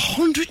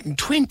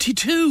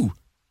 122.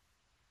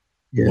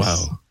 Yes.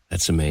 Wow,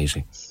 that's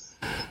amazing.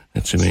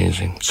 That's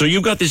amazing. So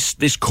you've got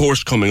this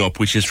course coming up,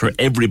 which is for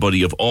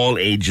everybody of all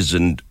ages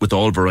and with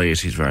all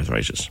varieties of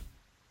arthritis.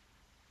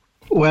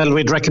 Well,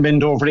 we'd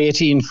recommend over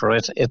 18 for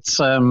it. It's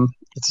a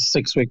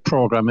 6-week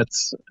program.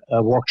 It's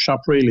a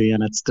workshop, really,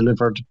 and it's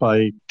delivered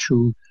by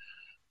two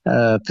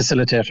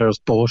facilitators,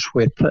 both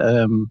with,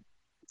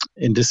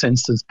 in this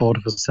instance, both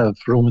of us have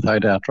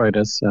rheumatoid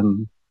arthritis,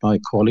 and my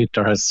colleague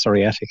there has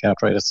psoriatic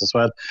arthritis as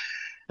well.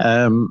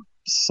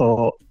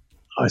 So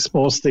I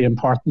suppose the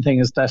important thing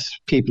is that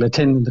people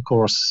attending the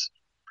course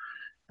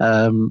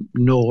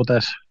know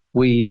that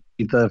we,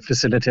 the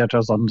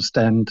facilitators,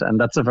 understand, and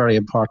that's a very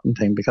important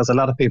thing, because a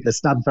lot of people,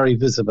 it's not very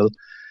visible,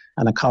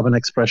 and a common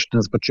expression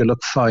is, but you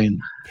look fine.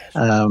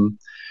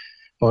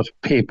 But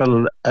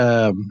people,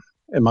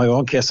 in my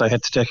own case, I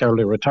had to take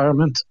early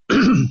retirement,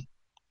 and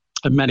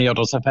many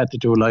others have had to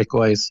do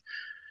likewise.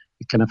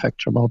 It can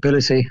affect your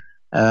mobility,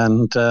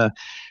 and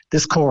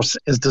this course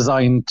is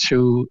designed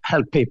to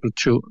help people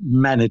to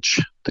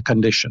manage the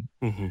condition.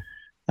 Mm-hmm.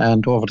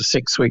 And over the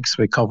 6 weeks,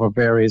 we cover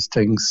various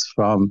things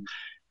from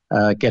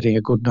getting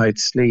a good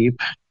night's sleep,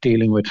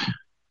 dealing with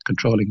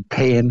controlling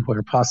pain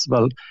where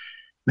possible,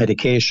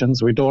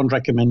 medications. We don't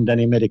recommend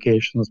any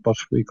medications, but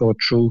we go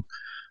through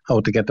how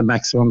to get the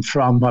maximum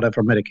from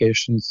whatever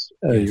medications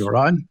you're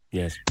on.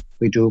 Yes.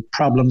 We do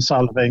problem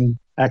solving,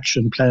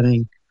 action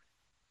planning.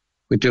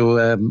 We do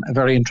a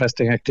very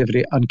interesting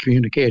activity on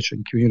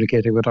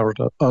communicating with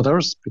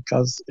others,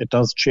 because it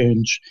does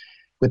change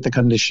with the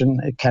condition.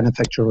 It can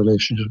affect your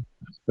relationship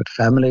with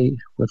family,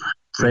 with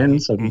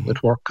friends, and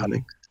with work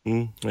colleagues.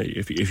 Mm-hmm.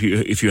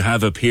 If you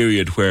have a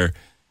period where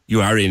you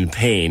are in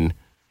pain,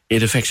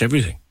 it affects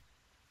everything.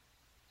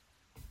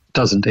 It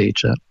does indeed,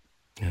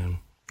 yeah.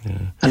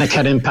 And it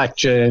can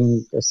impact you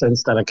in the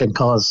sense that it can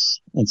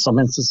cause, in some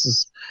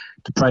instances,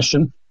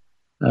 depression.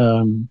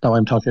 Now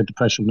I'm talking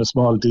depression with a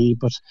small d,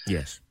 but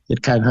yes,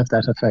 it can have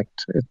that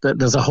effect.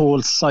 There's a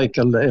whole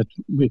cycle.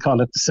 We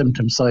call it the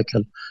symptom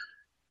cycle.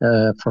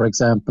 For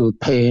example,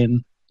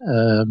 pain,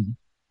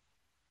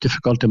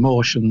 difficult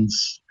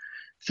emotions,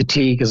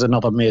 fatigue is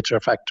another major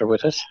factor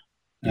with it.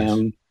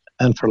 Yes.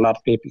 And for a lot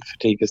of people,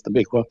 fatigue is the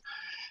big one.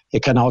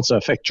 It can also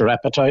affect your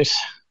appetite.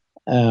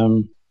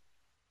 So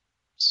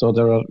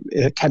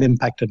it can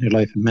impact on your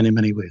life in many,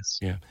 many ways.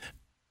 Yeah.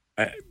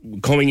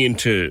 Coming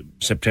into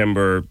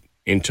September,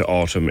 into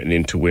autumn and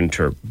into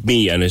winter,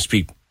 me, and I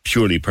speak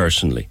purely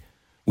personally,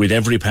 with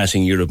every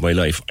passing year of my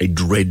life, I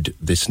dread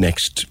this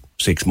next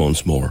 6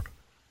 months more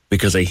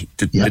because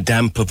the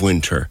damp of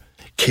winter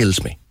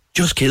kills me,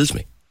 just kills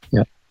me.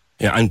 Yeah.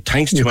 Yeah, and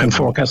thanks to you can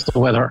forecast the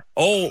weather.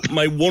 Oh,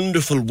 my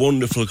wonderful,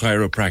 wonderful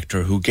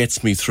chiropractor who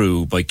gets me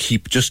through by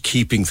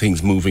keeping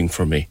things moving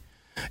for me,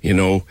 you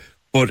know.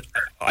 But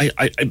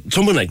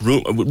someone like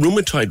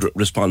rheumatoid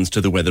responds to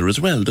the weather as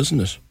well,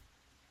 doesn't it?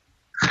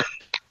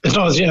 It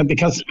does, yeah,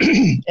 because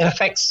it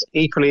affects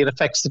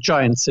the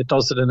joints. It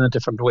does it in a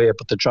different way,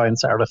 but the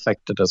joints are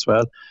affected as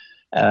well.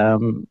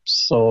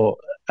 So,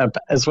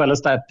 as well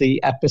as that,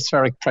 the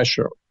atmospheric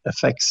pressure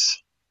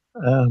affects,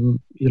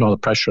 the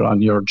pressure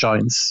on your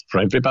joints for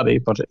everybody,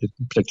 but in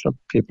particular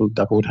people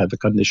that would have a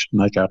condition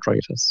like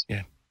arthritis.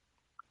 Yeah.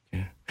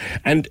 Yeah.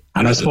 And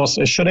I suppose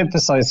I should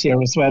emphasize here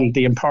as well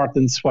the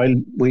importance, while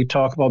we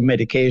talk about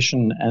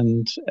medication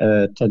and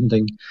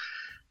attending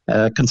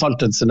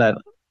consultants and that,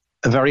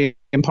 a very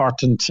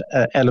important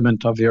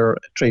element of your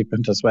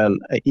treatment as well,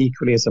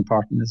 equally as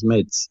important as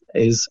meds,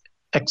 is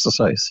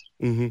exercise.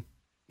 Mm-hmm.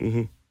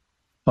 Mm-hmm.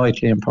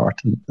 Vitally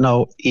important.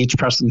 Now, each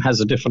person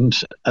has a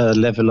different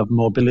level of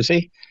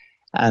mobility,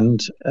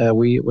 and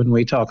when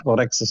we talk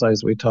about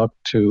exercise, we talk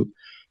to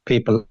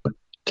people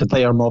to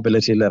their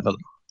mobility level.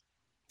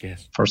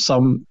 Yes. For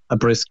some, a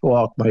brisk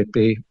walk might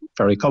be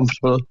very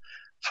comfortable.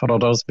 For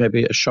others,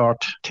 maybe a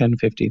short 10,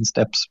 15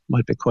 steps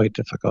might be quite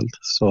difficult.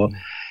 So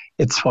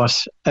it's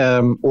what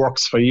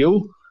works for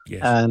you.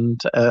 Yes. And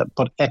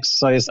but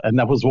exercise, and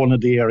that was one of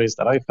the areas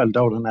that I fell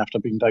down on after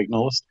being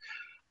diagnosed,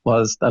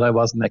 was that I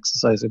wasn't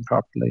exercising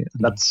properly.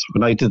 And that's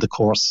when I did the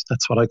course.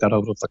 That's what I got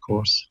out of the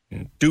course.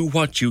 Yeah. Do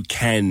what you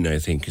can, I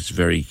think, is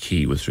very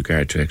key with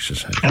regard to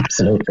exercise.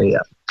 Absolutely,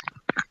 yeah.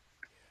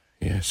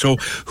 Yeah. So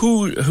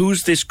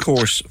who's this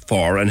course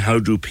for, and how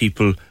do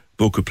people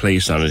book a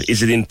place on it?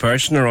 Is it in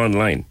person or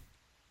online?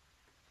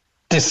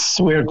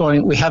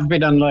 We have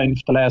been online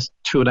for the last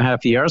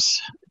 2.5 years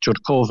due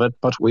to COVID,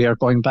 but we are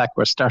going back.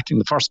 We're starting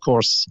the first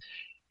course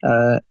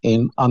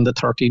on the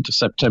 13th of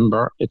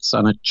September. It's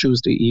on a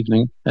Tuesday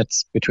evening.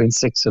 It's between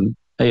 6 and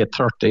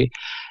 8:30.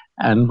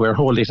 And we're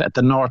holding it at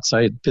the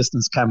Northside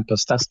Business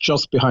Campus. That's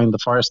just behind the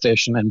fire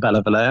station in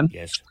Ballyvolane.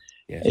 Yes.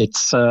 Yes.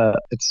 It's a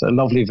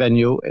lovely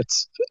venue.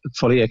 It's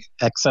fully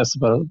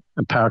accessible,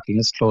 and parking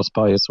is close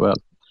by as well.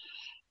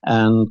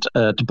 And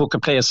to book a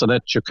place on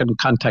it, you can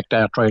contact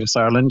Arthritis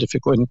Ireland. If you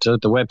go into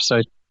the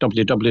website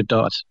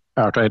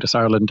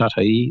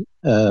www.arthrititsireland.ie,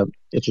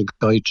 it'll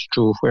guide you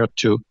through where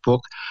to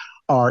book.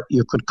 Or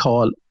you could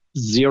call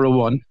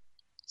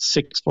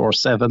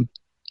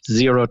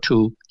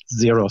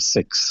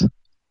 01-647-0206.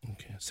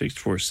 Okay,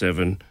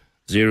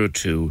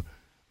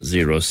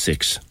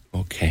 647-0206.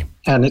 Okay.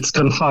 And it's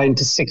confined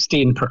to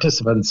 16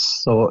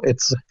 participants, so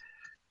it's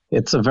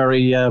a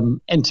very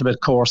intimate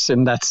course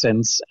in that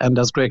sense, and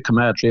there's great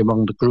camaraderie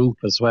among the group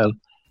as well.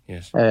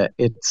 Yes.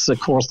 It's a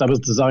course that was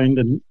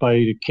designed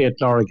by Kate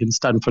Lorig in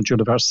Stanford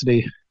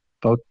University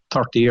about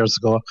 30 years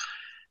ago,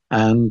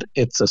 and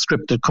it's a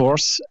scripted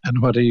course,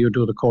 and whether you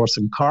do the course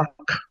in Cork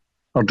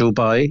or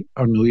Dubai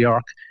or New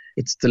York,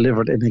 it's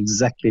delivered in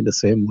exactly the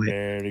same way.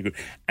 Very good.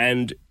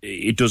 And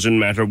it doesn't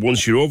matter,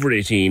 once you're over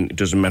 18, it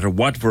doesn't matter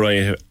what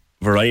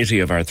variety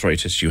of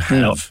arthritis you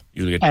have,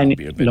 you'll get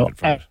benefit from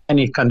it.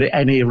 Any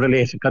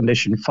related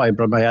condition,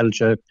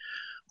 fibromyalgia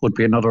would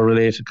be another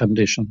related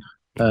condition.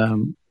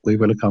 We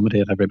will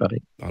accommodate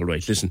everybody. All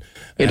right, listen.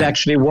 It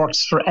actually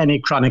works for any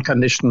chronic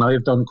condition.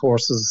 I've done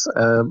courses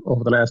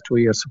over the last 2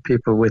 years for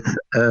people with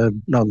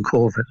long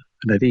COVID,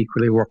 and it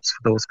equally works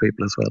for those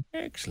people as well.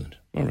 Excellent.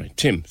 All right,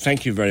 Tim,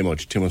 thank you very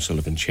much. Tim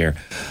O'Sullivan, Chair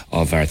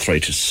of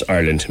Arthritis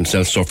Ireland,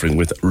 himself suffering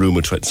with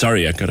rheumatoid.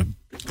 Sorry, I got a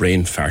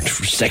brain fart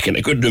for a second.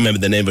 I couldn't remember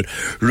the name, but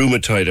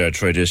rheumatoid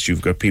arthritis.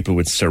 You've got people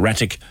with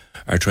psoriatic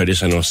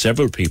arthritis. I know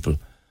several people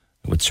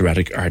with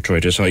psoriatic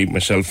arthritis. I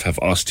myself have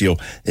osteo.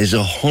 There's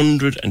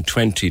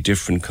 120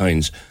 different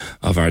kinds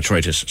of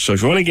arthritis. So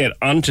if you want to get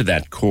onto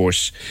that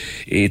course,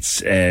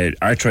 it's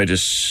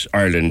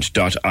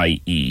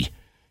arthritisireland.ie.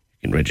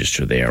 You can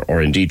register there,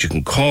 or indeed you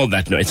can call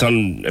that. It's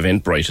on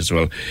Eventbrite as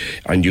well,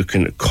 and you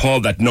can call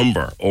that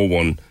number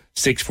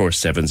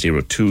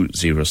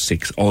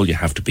 016470206. All you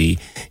have to be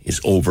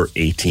is over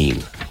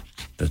 18.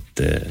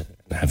 That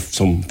have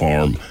some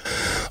form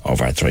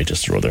of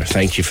arthritis or other.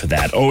 Thank you for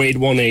that.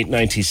 0818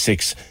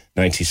 96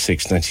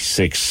 96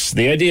 96.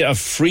 The idea of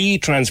free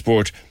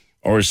transport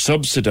or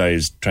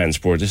subsidised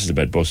transport, this is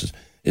about buses,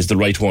 is the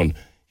right one.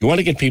 You want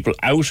to get people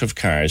out of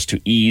cars to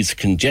ease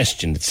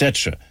congestion,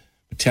 etc.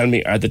 Tell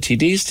me, are the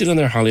TDs still on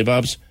their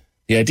hollybobs?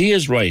 The idea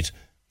is right,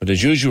 but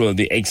as usual,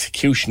 the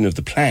execution of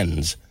the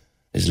plans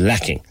is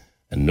lacking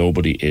and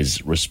nobody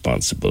is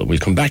responsible. We'll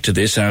come back to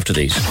this after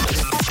these.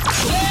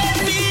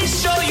 Let me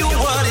show you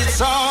what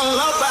it's all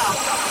about.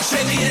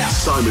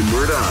 Simon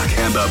Murdoch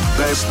and the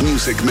best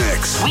music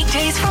mix.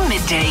 Weekdays from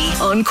midday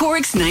on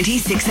Cork's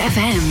 96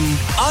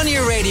 FM. On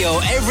your radio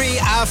every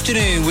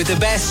afternoon with the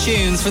best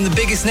tunes from the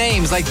biggest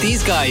names like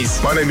these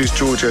guys. My name is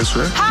George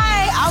Ezra.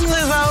 Hi, I'm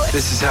Lizzo.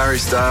 This is Harry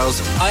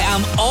Styles. I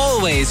am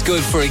always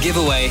good for a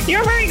giveaway.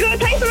 You're very good,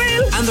 thanks a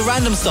million. And the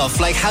random stuff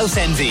like house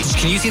envy.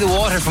 Can you see the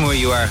water from where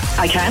you are?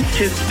 I can.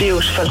 It's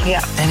beautiful,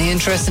 yeah. Any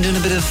interest in doing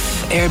a bit of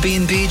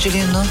Airbnb,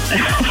 Gillian? No?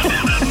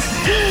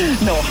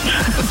 No.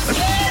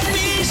 Let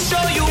me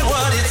show you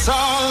what it's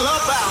all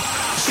about.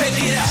 Check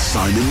it out.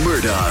 Simon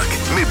Murdoch,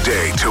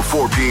 midday to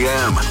 4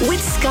 p.m.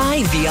 With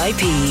Sky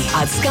VIP.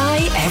 At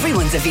Sky,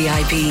 everyone's a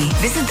VIP.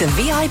 Visit the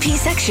VIP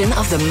section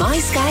of the My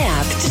Sky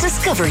app to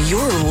discover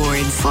your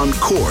rewards. On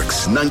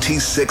Cork's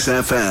 96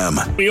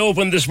 FM. We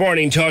opened this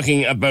morning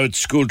talking about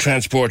school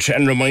transport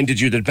and reminded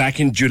you that back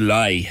in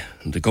July,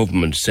 the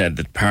government said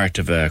that part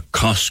of a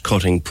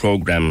cost-cutting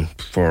programme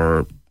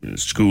for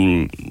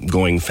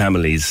school-going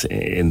families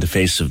in the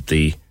face of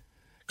the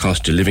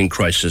cost of living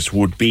crisis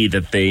would be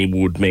that they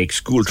would make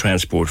school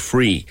transport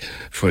free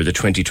for the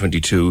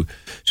 2022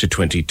 to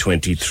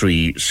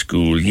 2023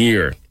 school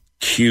year.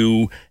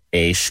 Cue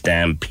a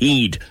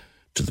stampede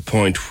to the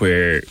point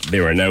where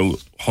there are now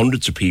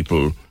hundreds of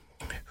people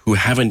who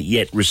haven't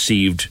yet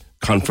received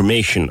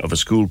confirmation of a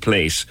school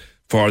place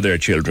for their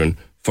children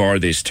for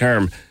this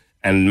term.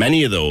 And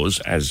many of those,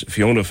 as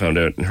Fiona found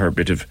out in her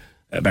bit of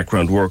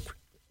background work,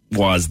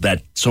 was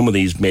that some of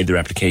these made their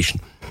application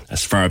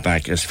as far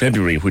back as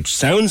February, which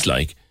sounds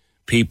like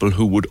people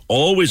who would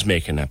always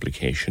make an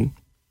application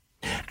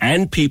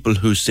and people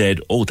who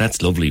said, oh,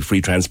 that's lovely, free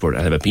transport,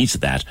 I'll have a piece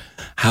of that,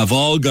 have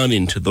all gone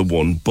into the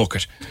one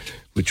bucket,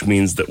 which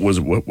means that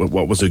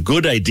what was a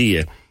good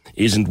idea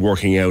isn't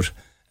working out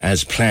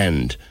as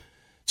planned.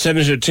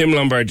 Senator Tim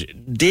Lombard,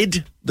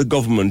 did the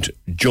government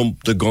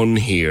jump the gun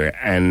here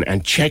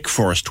and check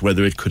first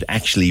whether it could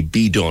actually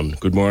be done?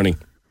 Good morning.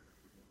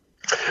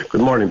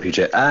 Good morning,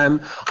 PJ.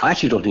 I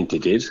actually don't think they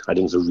did. I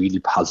think it's a really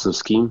positive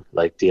scheme.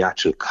 Like, the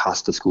actual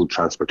cost of school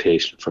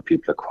transportation for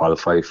people that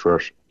qualify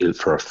for it,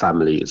 for a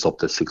family, is up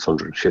to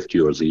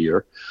 €650 a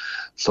year.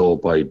 So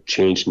by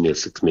changing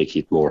this, it's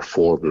making it more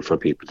affordable for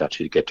people to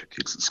actually get their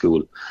kids to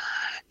school.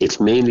 It's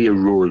mainly a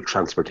rural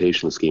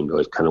transportation scheme, though.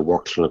 It kind of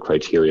works on a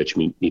criteria that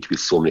you need to be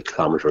so many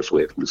kilometres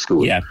away from the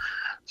school. Yeah.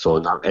 So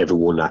not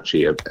everyone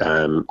actually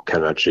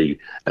can actually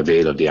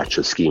avail of the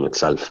actual scheme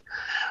itself.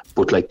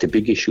 But like, the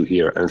big issue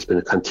here, and it's been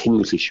a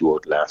continuous issue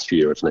over the last few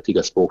years, and I think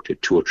I spoke to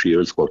 2 or 3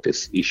 years about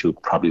this issue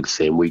probably the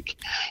same week,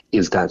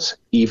 is that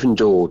even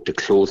though the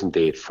closing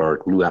date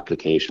for new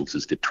applications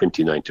is the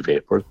 29th of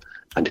April,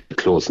 and the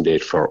closing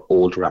date for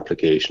older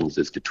applications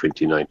is the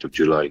 29th of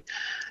July,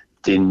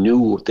 they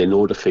know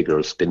the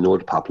figures, they know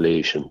the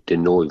population, they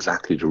know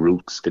exactly the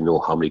routes, they know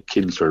how many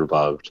kids are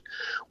involved.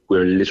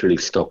 We're literally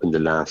stuck in the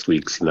last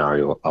week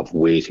scenario of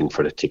waiting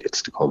for the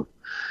tickets to come.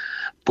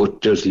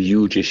 But there's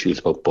huge issues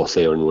about Bus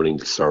Éireann running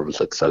the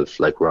service itself.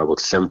 Like, we're about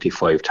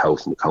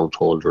 75,000 account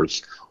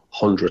holders,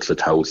 hundreds of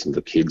thousands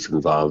of kids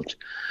involved.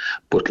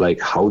 But like,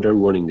 how they're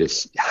running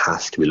this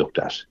has to be looked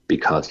at,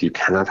 because you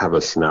cannot have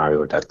a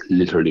scenario that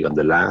literally on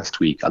the last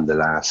week, on the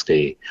last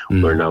day,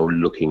 we're now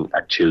looking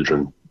at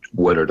children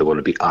whether they're going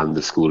to be on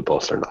the school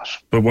bus or not.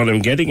 But what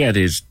I'm getting at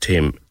is,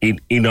 Tim,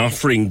 in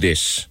offering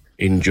this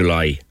in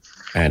July,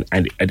 and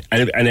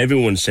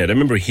everyone said, I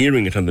remember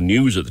hearing it on the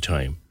news at the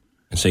time,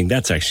 and saying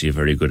that's actually a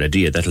very good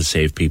idea. That'll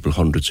save people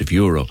hundreds of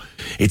euro.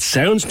 It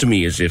sounds to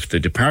me as if the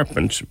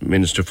department,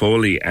 Minister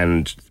Foley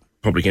and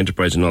Public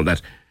Enterprise and all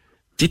that,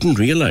 didn't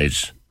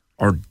realise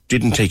or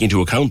didn't take into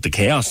account the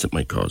chaos it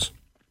might cause.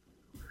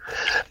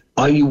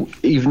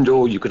 Even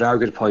though you could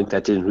argue the point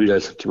that they didn't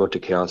realise too much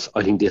of chaos,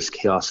 I think this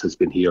chaos has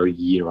been here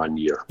year on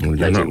year. Well,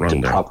 you're not wrong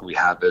there. The problem we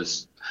have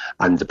is,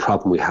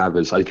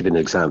 I'll give you an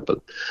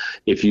example.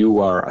 If you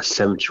are a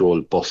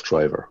 70-year-old bus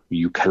driver,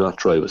 you cannot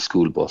drive a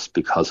school bus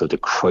because of the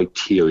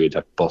criteria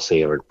that Bus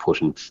Éireann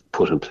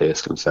put in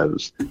place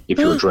themselves. If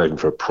you were driving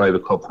for a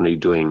private company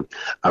doing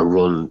a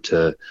run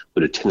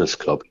with a tennis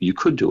club, you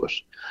could do it.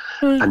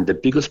 And the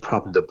biggest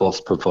problem the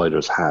bus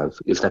providers have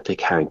is that they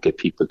can't get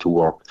people to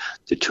work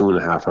the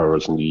 2.5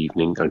 hours in the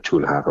evening and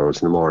 2.5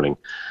 hours in the morning.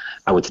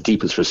 And with the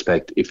deepest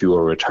respect, if you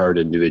are a retired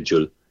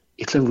individual,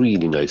 it's a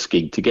really nice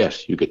gig to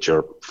get. You get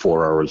your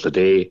 4 hours a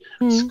day,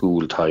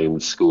 school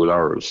times, school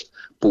hours.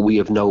 But we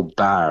have now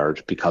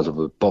barred, because of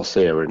a Bus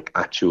Éireann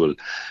actual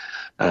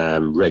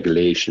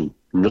regulation,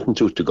 nothing to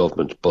do with the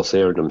government. Bus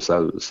Éireann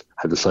themselves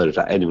have decided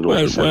that anyone...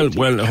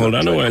 Well, hold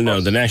on a while now.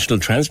 The National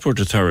Transport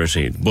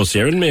Authority, Bus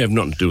Éireann may have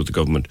nothing to do with the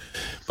government,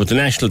 but the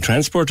National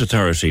Transport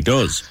Authority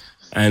does.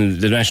 And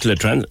the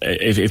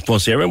if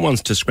Bus Éireann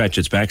wants to scratch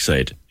its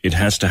backside, it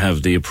has to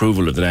have the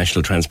approval of the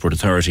National Transport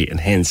Authority and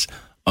hence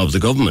of the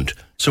government.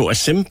 So a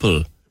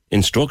simple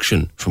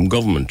instruction from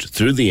government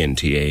through the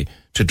NTA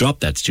to drop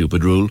that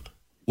stupid rule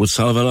would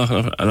solve a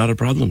lot of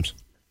problems.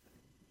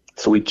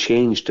 So we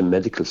changed the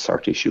medical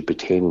cert issue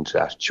pertaining to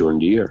that during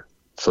the year.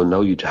 So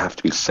now you'd have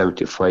to be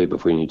 75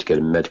 before you need to get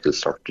a medical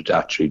cert to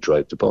actually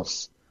drive the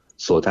bus.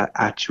 So that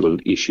actual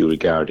issue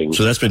regarding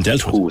that's been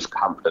dealt with. Who was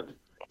competent,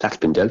 that's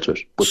been dealt with.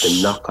 But the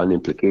knock-on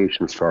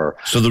implications for...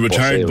 So the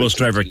retired bus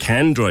driver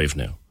can drive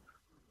now?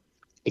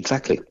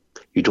 Exactly.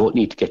 You don't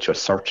need to get your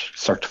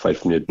certified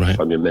from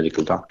your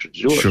medical doctor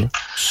to do it. Sure.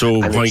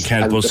 So why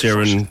can't Bus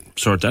Éireann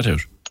sort that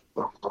out?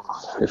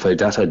 If I had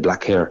that, I had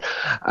black hair.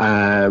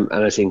 And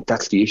I think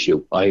that's the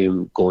issue. I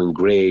am going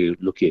grey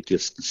looking at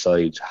this to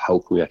decide how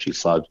can we actually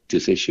solve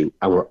this issue.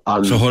 And we're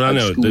on... So hold on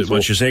now.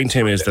 What you're saying,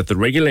 Tim, is that the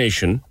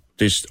regulation,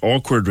 this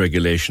awkward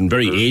regulation,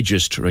 very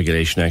ageist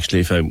regulation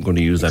actually, if I'm going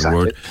to use that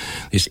word,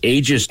 this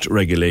ageist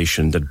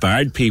regulation that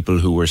barred people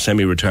who were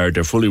semi-retired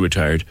or fully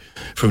retired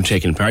from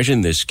taking part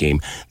in this scheme,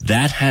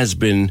 that has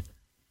been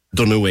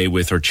done away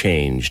with or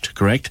changed,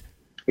 correct?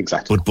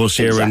 Exactly. But Bus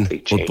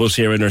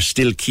Éireann are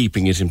still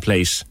keeping it in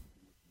place,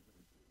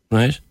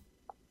 right?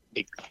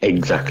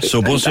 Exactly.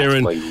 So Bus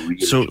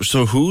Éireann,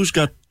 so who's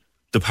got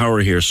the power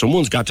here?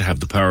 Someone's got to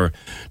have the power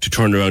to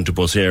turn around to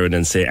Bus Éireann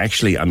and say,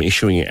 actually, I'm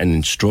issuing an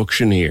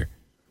instruction here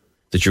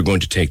that you're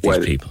going to take these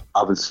people.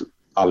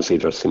 Obviously,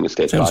 there's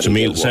semi-state sounds to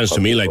me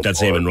like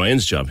that's Eamon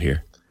Ryan's job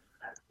here.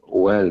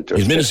 Well,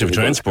 he's Minister of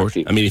Transport.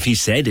 I mean, if he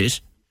said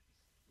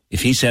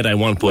I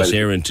want Bus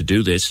Éireann to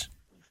do this.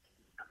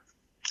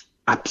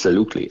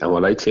 Absolutely. And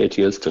what I'd say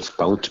to you is there's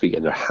bound to be,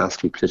 and there has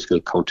to be political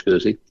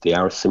accountability. They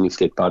are a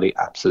semi-state body,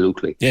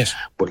 absolutely. Yes.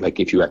 But like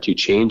if you actually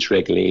change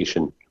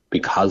regulation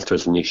because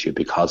there's an issue,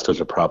 because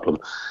there's a problem,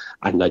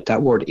 and like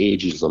that word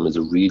ageism is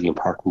a really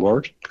important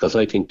word, because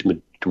I think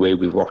the way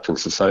we've worked in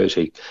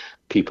society,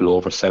 people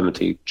over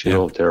 70, you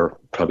know, they're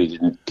probably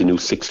the new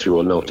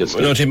 60-year-old now.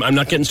 No, Tim, I'm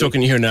not getting stuck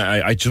in here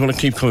now. I just want to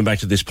keep coming back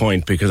to this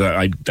point because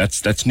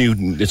that's new.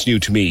 It's new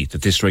to me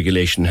that this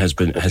regulation has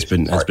been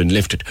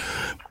lifted.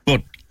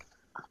 But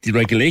the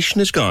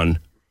regulation is gone,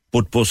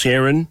 but Bus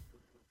Éireann,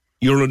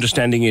 your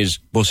understanding is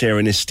Bus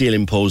Éireann is still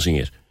imposing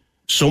it.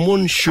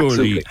 Someone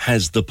surely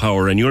has the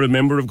power, and you're a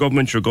member of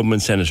government, you're a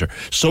government senator.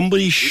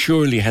 Somebody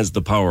surely has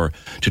the power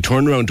to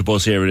turn around to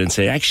Bus Éireann and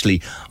say,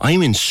 actually,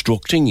 I'm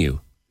instructing you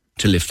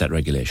to lift that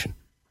regulation.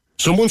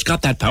 Someone's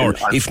got that power.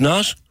 If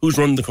not, who's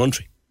running the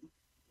country?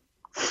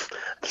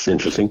 That's an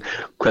interesting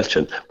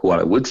question. What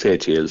I would say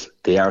to you is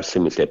they are a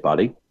semi-state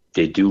body.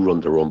 They do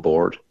run their own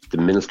board. The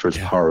minister's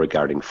power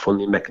regarding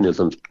funding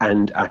mechanisms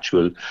and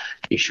actual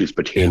issues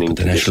pertaining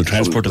to the National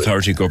Transport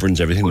Authority governs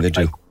everything they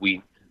do.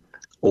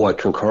 I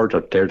concur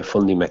that they're the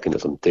funding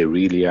mechanism. They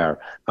really are.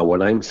 And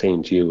what I'm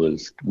saying to you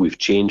is we've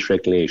changed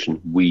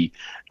regulation. We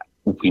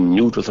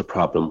knew there was a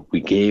problem. We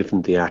gave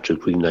them the actual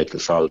green light to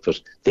solve it.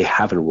 They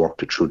haven't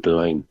worked it through the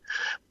line.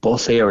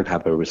 Bus Éireann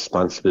have a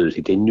responsibility.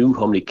 They knew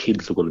how many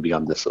kids are going to be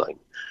on this line.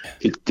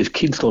 The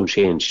kids don't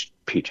change,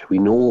 Peter. We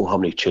know how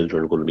many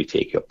children are going to be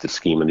taking up the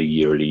scheme on a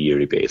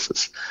yearly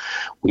basis.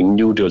 We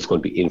knew there was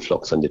going to be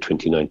influx on the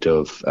 29th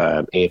of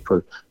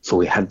April, so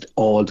we had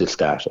all this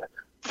data.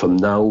 From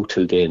now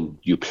till then,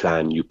 you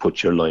plan, you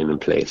put your line in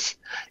place.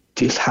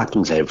 This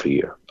happens every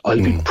year.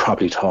 I'll be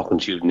probably talking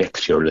to you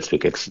next year unless we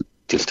get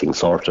this thing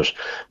sorted,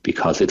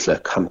 because it's a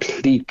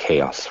complete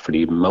chaos for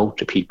the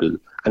amount of people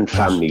and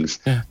families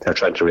that are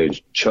trying to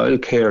arrange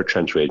childcare,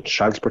 trying to arrange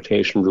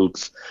transportation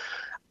routes.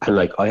 And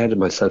like I had it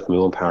myself in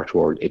my own part of the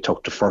world, it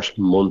took the first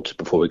month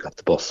before we got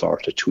the bus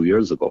sorted 2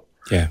 years ago.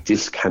 Yeah,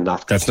 this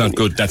cannot. That's not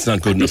good. That's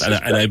not good enough.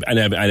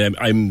 And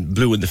I'm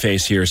blue in the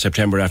face here,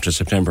 September after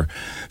September,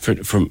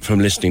 from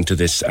listening to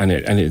this, and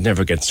it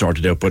never gets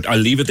sorted out. But I'll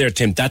leave it there,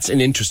 Tim. That's an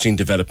interesting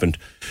development.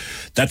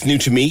 That's new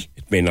to me.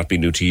 It may not be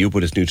new to you,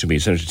 but it's new to me.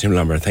 Senator Tim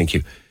Lombard, thank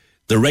you.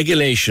 The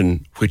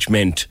regulation which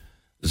meant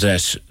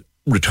that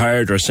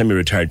retired or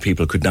semi-retired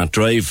people could not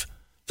drive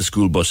the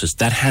school buses,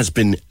 that has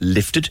been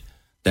lifted.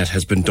 That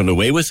has been done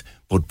away with.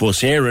 But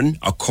Bus Éireann,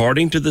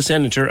 according to the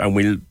Senator, and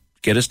we'll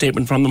get a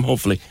statement from them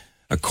hopefully,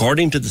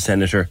 according to the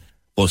Senator,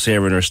 Bus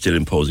Éireann are still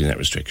imposing that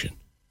restriction.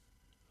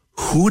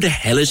 Who the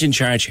hell is in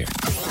charge here?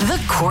 The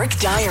Cork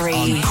Diary.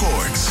 On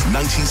Cork's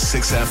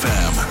 96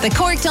 FM. The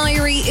Cork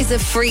Diary is a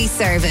free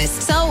service.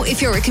 So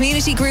if you're a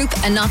community group,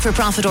 a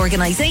not-for-profit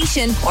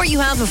organisation, or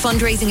you have a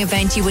fundraising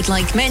event you would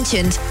like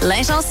mentioned,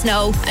 let us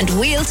know and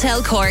we'll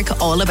tell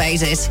Cork all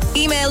about it.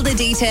 Email the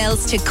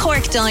details to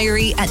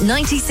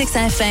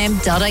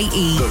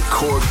corkdiary@96fm.ie. The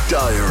Cork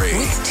Diary.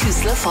 With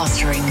Tusla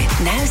Fostering,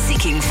 now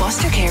seeking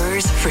foster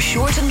carers for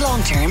short and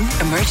long-term,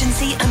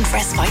 emergency and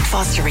respite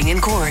fostering in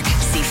Cork.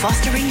 See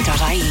fostering.ie.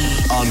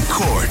 On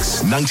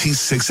Cork's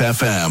 96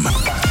 FM.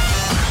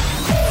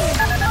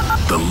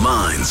 The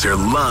lines are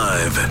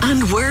live.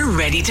 And we're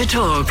ready to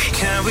talk.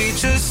 Can we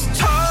just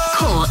talk?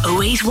 Call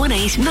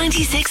 0818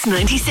 96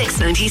 96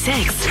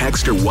 96.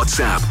 Text or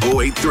WhatsApp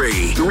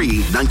 083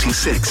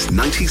 396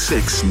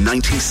 96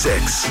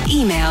 96.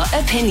 Email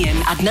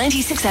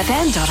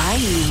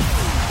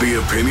opinion@96fm.ie. The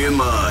Opinion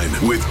Line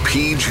with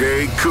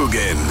PJ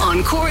Coogan.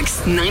 On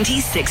Cork's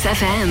 96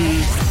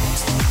 FM.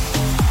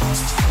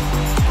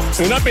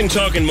 We've not been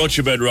talking much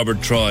about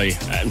Robert Troy.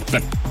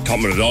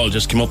 problem at all.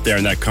 Just came up there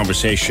in that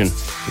conversation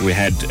we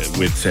had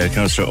with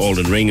Councillor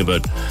Alden Ring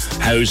about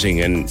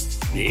housing, and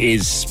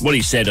is what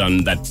he said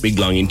on that big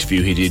long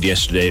interview he did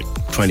yesterday,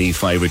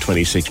 25 or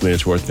 26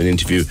 minutes worth of an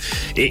interview.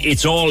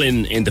 It's all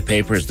in the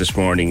papers this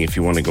morning if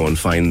you want to go and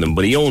find them.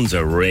 But he owns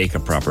a rake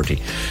of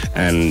property,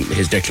 and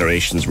his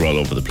declarations were all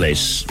over the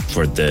place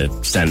for the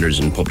standards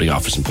in public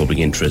office and public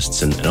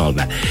interests and all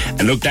that.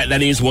 And look,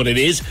 that is what it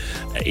is.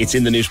 It's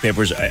in the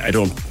newspapers. I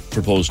don't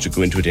propose to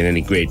go into it in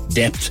any great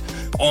depth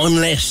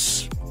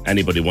unless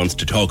anybody wants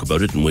to talk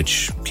about it, in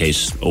which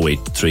case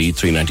 083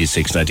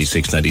 396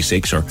 96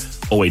 96 or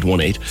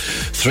 0818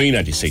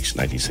 396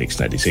 96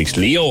 96.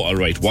 Leo, all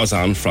right, was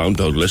on from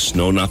Douglas.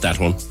 No, not that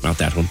one,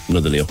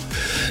 another Leo.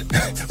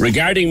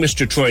 Regarding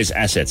Mr. Troy's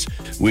assets,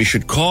 we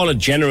should call a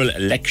general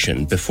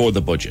election before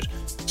the budget.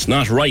 It's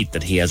not right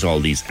that he has all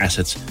these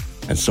assets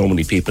and so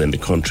many people in the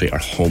country are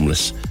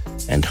homeless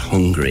and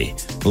hungry.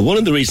 Well, one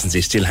of the reasons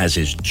he still has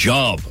his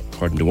job,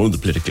 according to one of the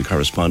political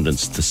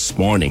correspondents this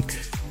morning,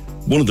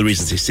 one of the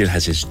reasons he still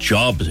has his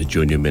job as a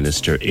junior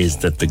minister is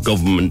that the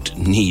government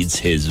needs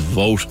his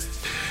vote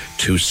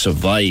to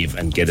survive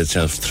and get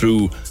itself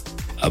through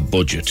a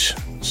budget.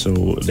 So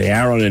they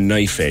are on a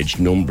knife edge,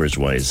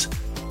 numbers-wise,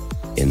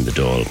 in the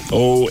Dáil.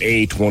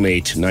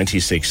 0818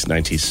 96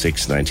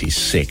 96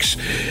 96.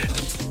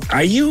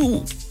 Are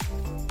you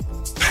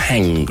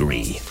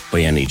hangry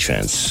by any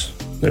chance?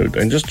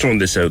 I'm just throwing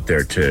this out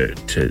there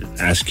to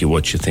ask you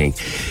what you think.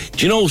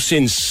 Do you know,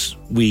 since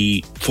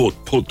we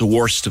put the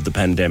worst of the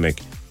pandemic,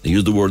 I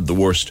use the word the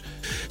worst,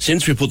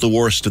 since we put the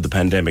worst of the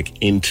pandemic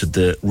into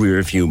the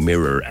rear-view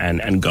mirror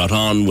and got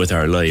on with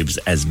our lives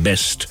as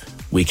best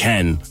we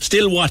can,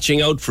 still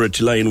watching out for it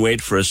to lie in wait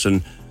for us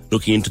and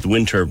looking into the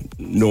winter,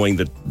 knowing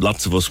that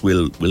lots of us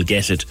will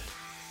get it,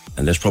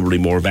 and there's probably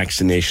more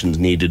vaccinations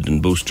needed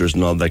and boosters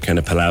and all that kind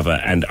of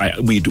palaver, and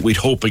we'd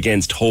hope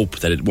against hope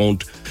that it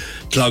won't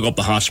clog up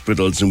the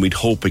hospitals, and we'd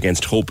hope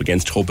against hope again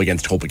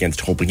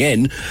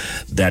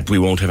that we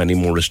won't have any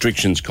more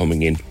restrictions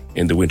coming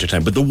in the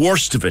wintertime. But the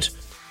worst of it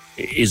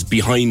is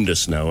behind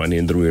us now and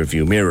in the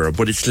rearview mirror,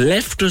 but it's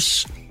left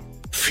us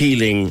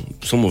feeling,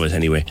 some of us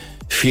anyway,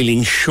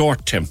 feeling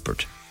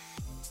short-tempered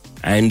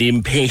and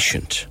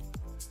impatient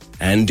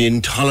and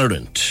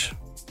intolerant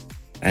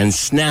and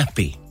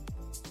snappy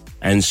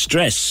and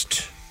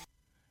stressed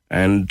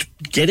and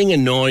getting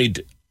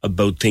annoyed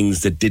about things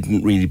that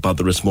didn't really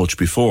bother us much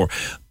before.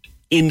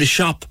 In the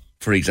shop,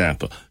 for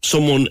example,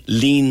 someone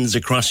leans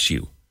across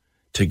you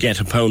to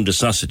get a pound of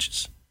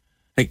sausages.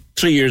 Like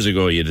 3 years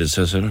ago, you just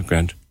said, oh,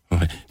 grand.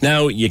 Okay.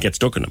 Now you get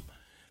stuck in them.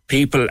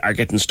 People are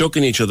getting stuck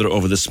in each other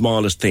over the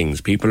smallest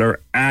things. People are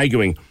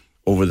arguing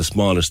over the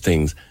smallest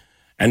things.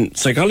 And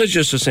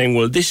psychologists are saying,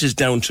 well, this is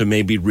down to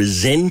maybe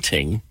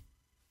resenting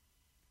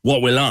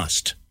what we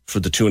lost for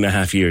the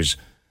 2.5 years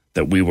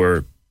that we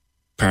were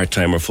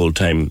part-time or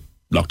full-time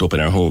locked up in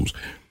our homes.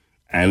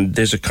 And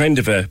there's a kind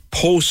of a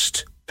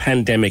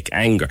post-pandemic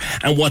anger.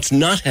 And what's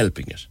not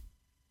helping it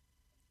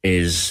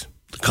is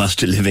the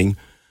cost of living,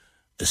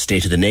 the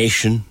state of the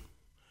nation,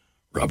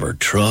 Robert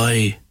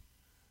Troy,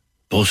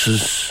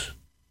 buses.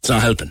 It's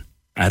not helping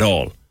at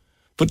all.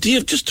 But do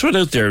you just throw it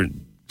out there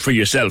for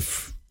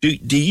yourself?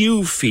 Do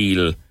you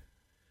feel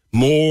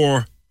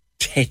more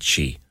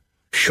tetchy,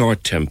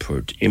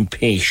 short-tempered,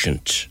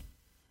 impatient,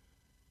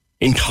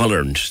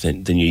 intolerant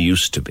than you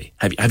used to be?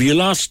 Have you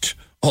lost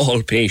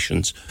all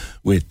patience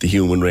with the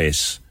human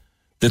race?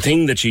 The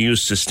thing that you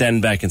used to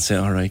stand back and say,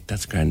 all right,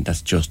 that's grand,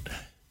 that's just...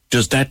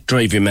 Does that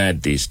drive you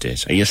mad these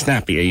days? Are you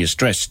snappy? Are you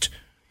stressed?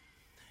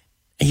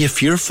 Are you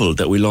fearful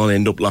that we'll all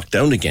end up locked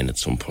down again at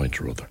some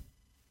point or other?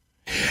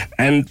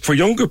 And for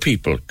younger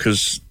people,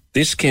 because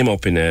this came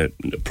up in a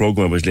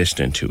program I was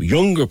listening to,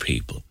 younger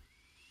people,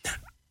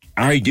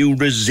 are you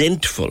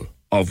resentful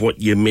of what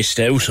you missed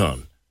out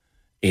on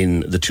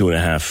in the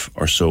 2.5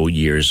 or so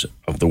years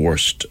of the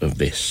worst of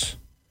this?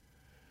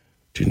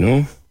 Do you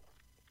know?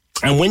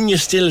 And when you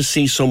still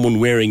see someone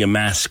wearing a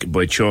mask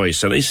by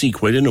choice, and I see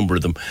quite a number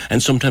of them,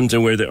 and sometimes I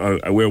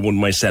wear one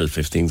myself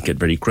if things get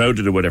very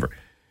crowded or whatever.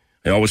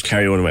 I always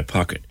carry one in my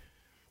pocket.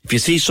 If you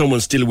see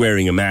someone still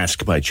wearing a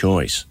mask by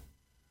choice,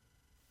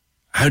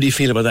 how do you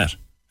feel about that?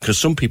 Because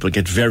some people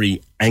get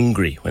very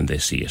angry when they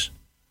see it,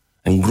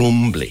 and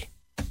grumbly.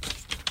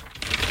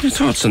 Your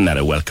thoughts on that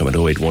are welcome at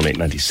 0818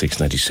 96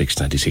 96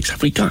 96.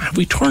 Have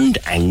we turned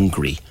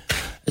angry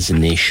as a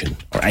nation,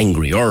 or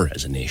angrier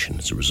as a nation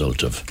as a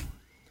result of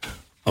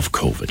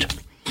COVID?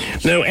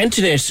 Now,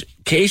 Antoinette,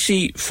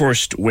 Casey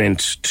first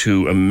went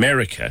to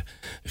America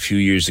a few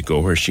years ago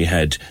where she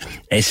had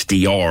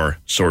SDR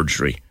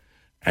surgery,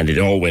 and it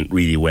all went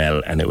really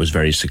well and it was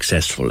very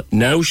successful.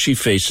 Now she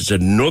faces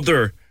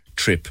another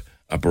trip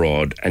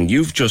abroad, and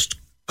you've just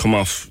come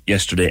off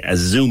yesterday a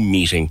Zoom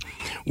meeting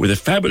with a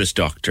fabulous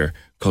doctor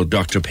called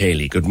Dr.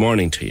 Paley. Good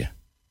morning to you.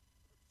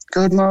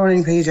 Good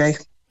morning,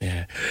 PJ.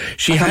 Yeah,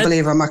 I can't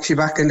believe I'm actually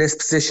back in this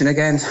position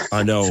again.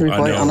 I know.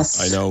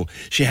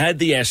 She had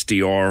the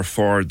SDR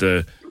for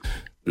the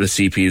the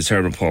CP, the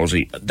cerebral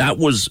palsy. That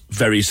was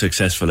very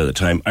successful at the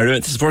time. I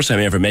remember this is the first time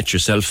I ever met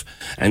yourself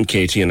and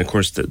Katie, and of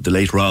course the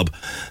late Rob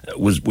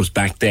was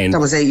back then. That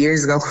was 8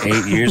 years ago.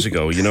 8 years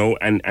ago, you know,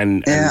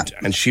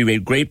 and she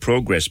made great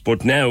progress,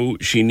 but now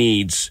she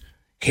needs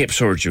hip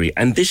surgery,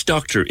 and this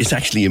doctor is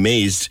actually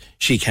amazed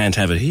she can't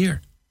have it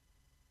here.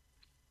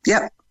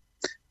 Yep.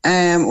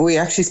 We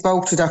actually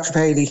spoke to Dr.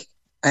 Paley.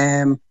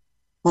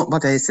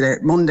 What day is today?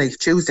 Monday,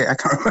 Tuesday. I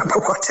can't remember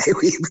what day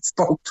we even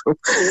spoke to.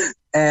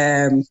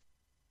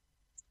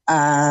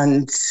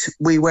 And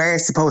we were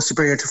supposed to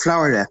bring her to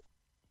Florida.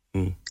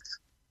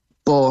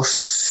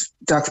 But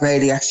Dr.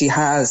 Bailey actually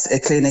has a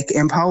clinic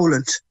in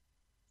Poland.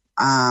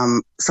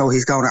 So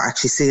he's going to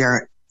actually see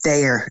her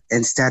there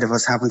instead of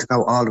us having to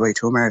go all the way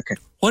to America.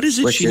 What is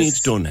it she needs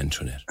done,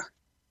 Antoinette?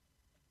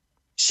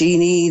 She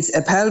needs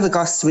a pelvic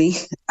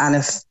ostomy and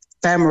a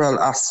femoral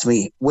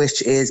ostomy,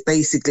 which is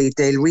basically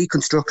they'll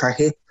reconstruct her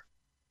hip,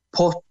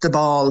 put the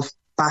ball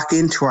back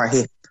into her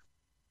hip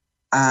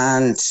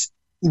and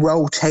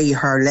rotate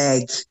her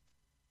leg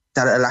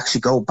that it'll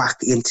actually go back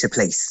into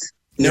place.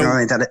 You know what I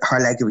mean? That her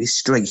leg will be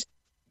straight.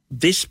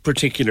 This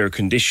particular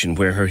condition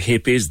where her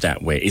hip is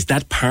that way, is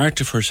that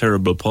part of her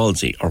cerebral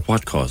palsy, or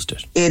what caused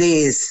it? It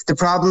is. The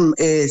problem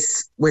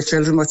is with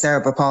children with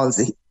cerebral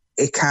palsy,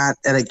 it can't,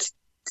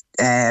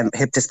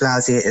 hip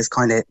dysplasia is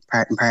kind of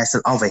part and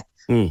parcel of it.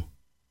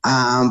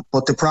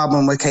 But the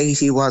problem with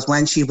Katie was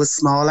when she was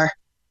smaller,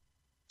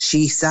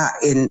 she sat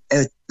in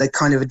a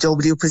kind of a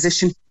W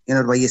position, you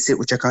know, the way you sit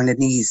with your kind of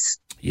knees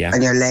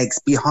and your legs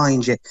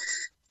behind you,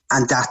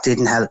 and that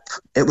didn't help.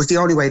 It was the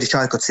only way the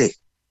child could sit.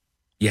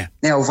 Yeah.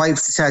 Now, if I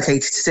was to tell Katie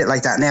to sit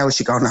like that now,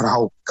 she'd go, not a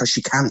hope, because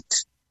she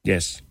can't.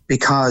 Yes.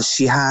 Because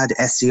she had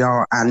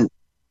SDR and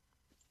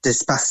the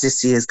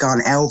spasticity has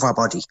gone out of her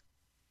body.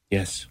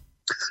 Yes.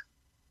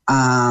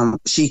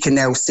 She can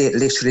now sit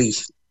literally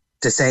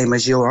the same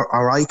as you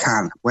or I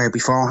can, where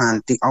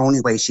beforehand the only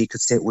way she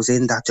could sit was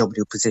in that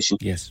W position.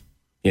 Yes.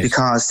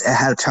 Because it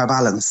helped her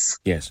balance.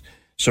 Yes.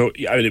 So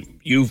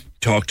you've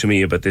talked to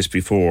me about this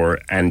before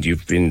and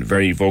you've been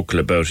very vocal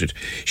about it.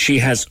 She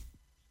has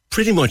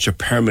pretty much a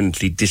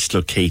permanently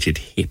dislocated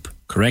hip,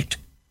 correct?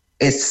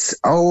 It's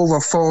over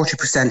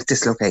 40%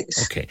 dislocated.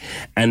 Okay.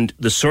 And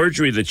the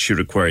surgery that she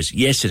requires,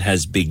 yes, it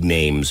has big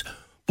names,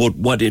 but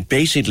what it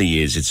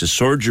basically is, it's a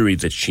surgery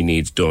that she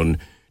needs done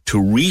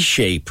to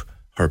reshape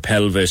her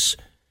pelvis,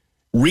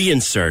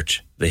 reinsert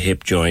the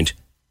hip joint,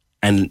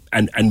 and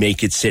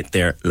make it sit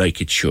there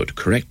like it should,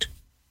 correct?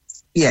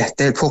 Yeah,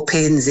 they'll put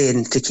pins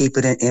in to keep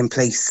it in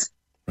place.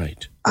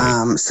 Right.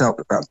 So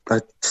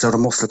the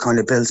muscle kind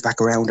of builds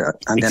back around it,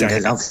 and then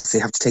they'll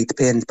obviously have to take the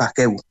pins back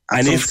out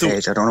at some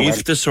stage. I don't know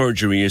if the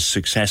surgery is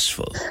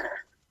successful,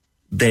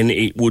 then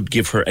it would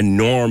give her a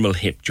normal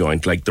hip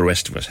joint like the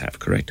rest of us have,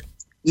 correct?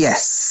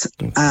 Yes.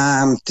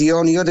 The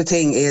only other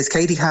thing is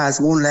Katie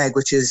has one leg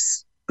which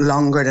is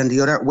longer than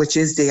the other, which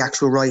is the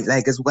actual right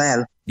leg as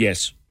well.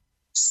 Yes.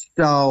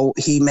 So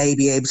he may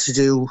be able to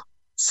do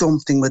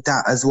something with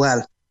that as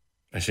well.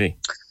 I see.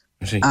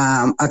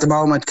 At the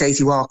moment,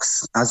 Katie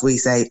walks, as we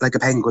say, like a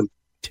penguin.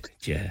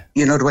 Yeah.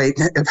 You know the way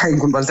a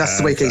penguin, well, that's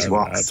the way Katie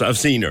walks. I've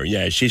seen her,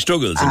 yeah. She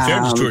struggles. In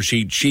fairness to her,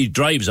 she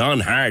drives on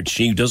hard.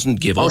 She doesn't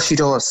give up. Oh, she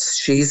does.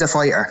 She's a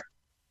fighter.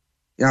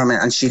 You know what I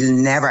mean? And she'll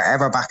never,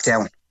 ever back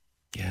down.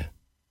 Yeah.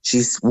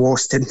 She's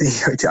worse than me.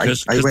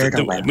 I wear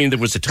that well. I mean, there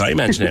was a time,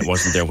 Antoinette,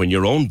 wasn't there, when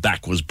your own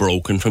back was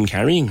broken from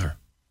carrying her?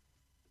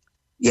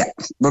 Yeah.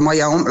 But my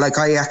own, like,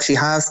 I actually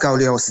have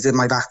scoliosis in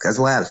my back as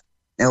well.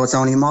 Now it's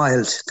only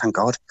mild, thank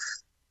God.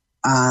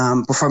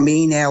 But for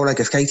me now, like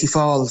if Katie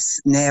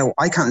falls now,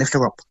 I can't lift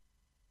her up.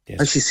 Yes.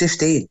 Like she's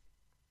 15.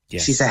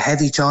 Yes. She's a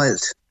heavy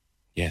child.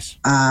 Yes.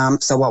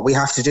 So what we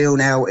have to do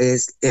now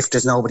is, if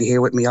there's nobody here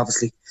with me,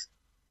 obviously,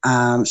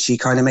 she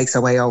kind of makes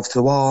her way over to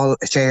the wall,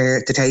 a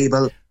chair, the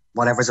table,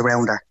 whatever's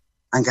around her,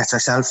 and gets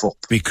herself up.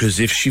 Because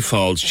if she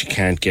falls, she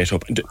can't get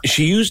up.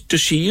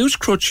 Does she use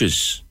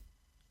crutches?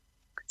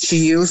 She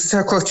uses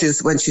her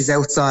crutches when she's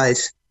outside.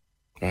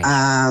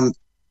 Right.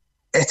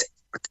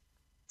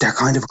 They're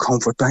kind of a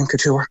comfort blanket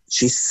to her.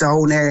 She's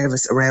so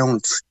nervous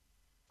around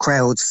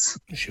crowds.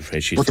 She's afraid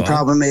she's But the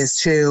problem is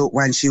too,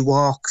 when she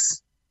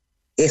walks,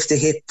 if the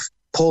hip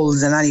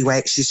pulls in any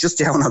way, she's just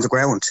down on the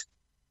ground.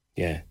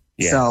 Yeah.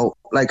 So,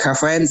 like her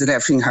friends and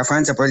everything, her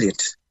friends are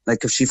brilliant.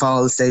 Like if she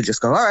falls, they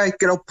just go, all right,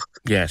 get up.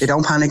 Yes. They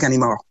don't panic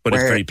anymore. But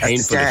it's very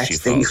painful if she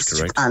falls,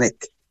 correct?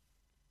 Panic.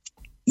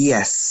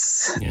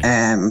 Yes.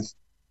 Yeah.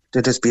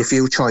 There'll just be a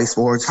few choice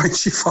words when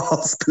she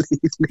falls,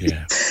 believe me.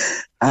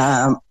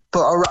 Yeah.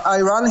 But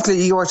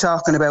ironically, you were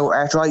talking about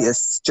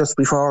arthritis just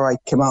before I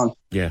came on.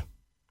 Yeah.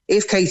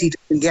 If Katie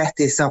didn't get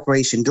this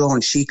operation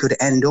done, she could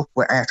end up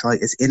with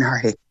arthritis in her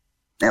hip.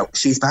 Now,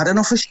 she's bad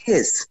enough as she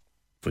is.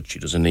 But she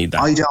doesn't need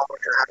that. I don't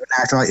want her having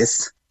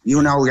arthritis.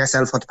 You know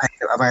yourself what the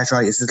pain of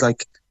arthritis is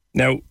like.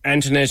 Now,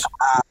 Antoinette,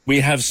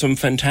 we have some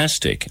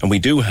fantastic, and we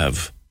do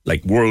have,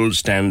 like, world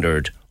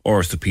standard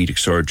orthopaedic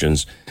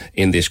surgeons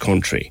in this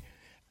country.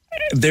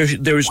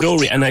 There is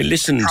no, and I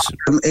listened.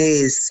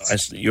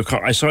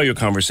 I saw your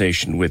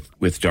conversation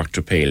with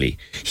Dr. Paley.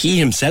 He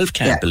himself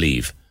can't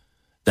believe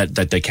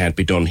that they can't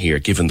be done here,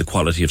 given the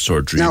quality of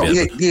surgery. No,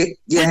 you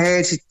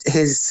heard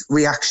his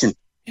reaction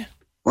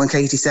when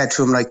Katie said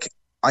to him, like,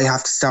 I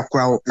have to stop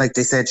growing. Like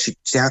they said, she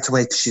had to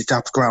wait till she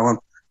stops growing.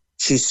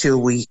 She's too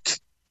weak.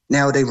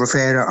 Now they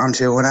referred her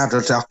onto an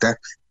adult doctor,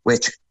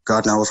 which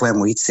God knows when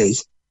we'd see.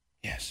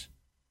 Yes.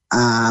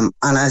 And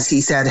as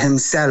he said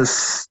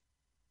himself,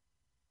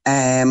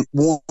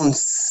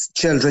 once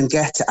children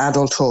get to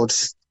adulthood,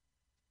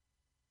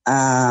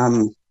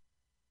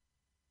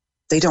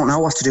 they don't know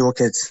what to do with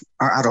kids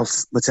or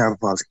adults with cerebral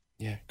palsy.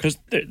 Yeah, because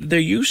there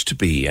used to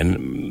be,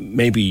 and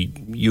maybe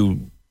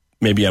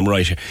I'm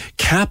right here,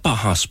 Kappa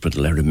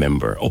Hospital, I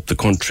remember, up the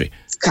country.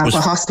 Kappa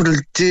Hospital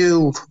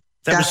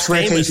that's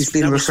where Katie's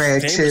been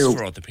referred to. That was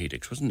for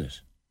orthopaedics, wasn't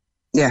it?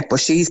 Yeah, but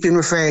she's been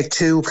referred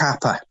to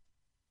Kappa.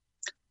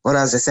 But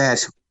as I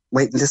said,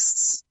 waiting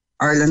lists,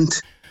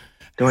 Ireland.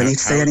 Do I need to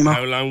say any more?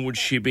 How long would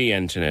she be,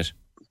 Antoinette?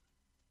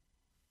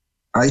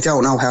 I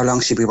don't know how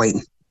long she'd be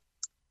waiting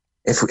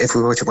if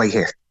we were to wait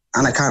here.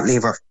 And I can't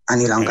leave her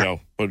any longer. I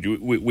know, but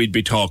we'd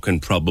be talking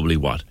probably,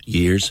 what,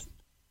 years?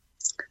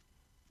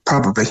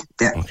 Probably,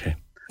 yeah. Okay.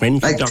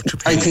 When can Dr.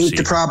 Pale I think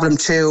the problem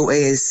too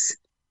is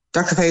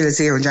Dr. Pale is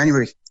here in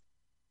January.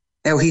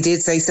 Now, he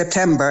did say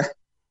September,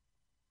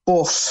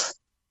 but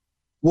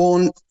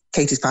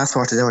Katie's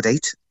passport is out of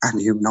date,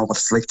 and you know what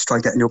it's like to try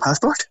and get a new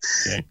passport.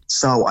 Okay.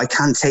 So I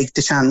can't take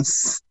the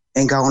chance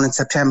in going in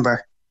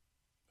September.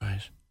 Right.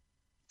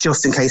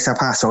 Just in case her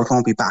passport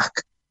won't be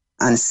back.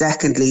 And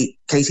secondly,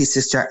 Katie's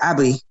sister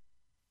Abby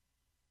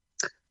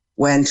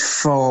went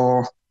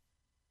for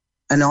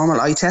a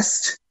normal eye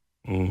test,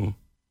 and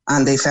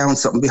they found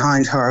something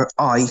behind her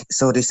eye,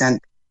 so they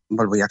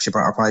we actually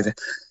brought her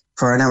private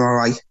for an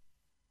MRI.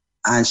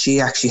 And she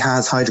actually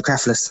has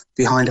hydrocephalus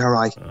behind her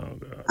eye. Oh,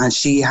 God. And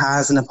she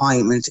has an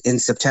appointment in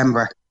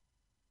September.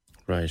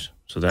 Right.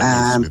 So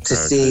that needs to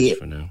see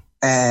for now.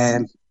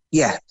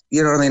 Yeah,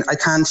 you know what I mean? I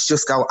can't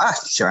just go,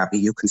 sure, Abby,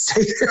 you can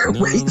stay here.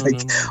 No.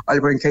 I'll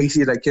bring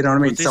Katie, like, you know what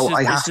I mean? So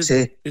I have to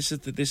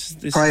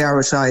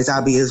prioritise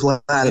Abby as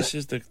well. This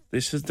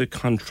is the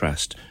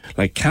contrast.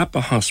 Like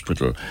Kappa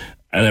Hospital,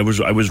 and I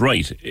was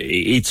right.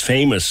 It's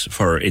famous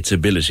for its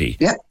ability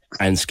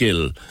and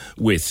skill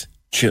with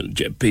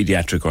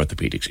pediatric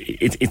orthopaedics.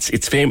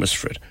 It's famous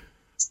for it,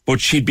 but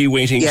she'd be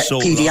waiting so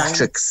long.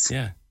 Pediatrics.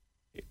 Yeah,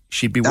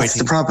 she'd be waiting. That's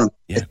the problem.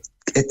 Yeah,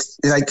 it's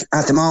like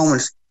at the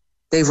moment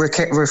they've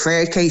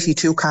referred Katie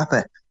to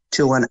Kappa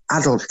to an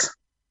adult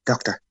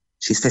doctor.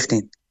 She's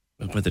 15.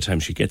 Well, by the time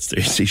she gets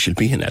there, she'll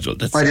be an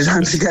adult. By the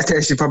time she gets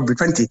there, she'll probably be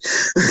 20.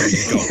 There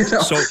you go. You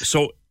know?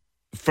 So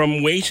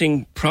from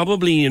waiting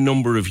probably a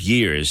number of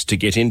years to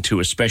get into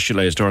a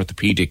specialised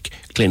orthopaedic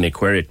clinic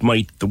where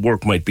the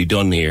work might be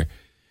done here,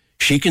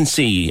 she can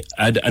see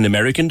an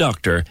American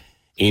doctor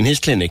in his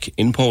clinic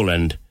in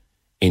Poland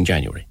in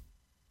January.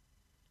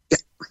 Yeah.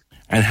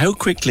 And how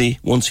quickly,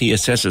 once he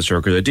assesses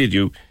her, because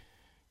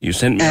you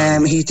sent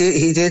me... He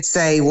did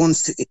say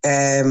once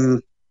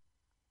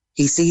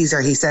he sees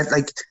her, he said,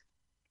 like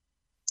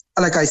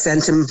I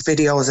sent him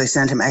videos, I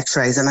sent him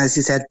x-rays, and as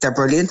he said, they're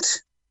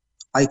brilliant.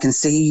 I can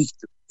see,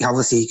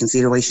 obviously you can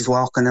see the way she's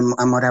walking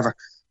and whatever.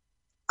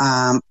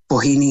 But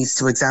he needs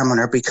to examine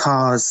her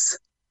because...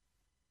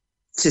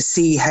 to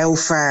see how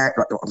far,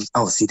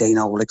 obviously they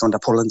know, like when they're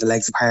pulling the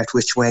legs apart,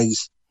 which way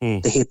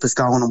the hip is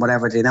going and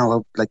whatever, they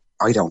know, like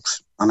I don't,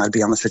 and I'll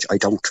be honest with you, I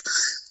don't.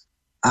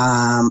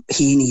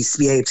 He needs to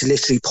be able to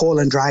literally pull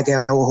and drag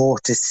out her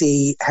to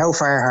see how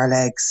far her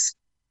legs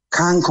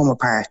can come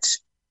apart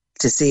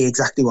to see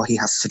exactly what he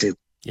has to do.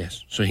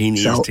 Yes, so he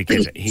needs to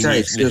get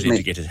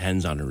to get his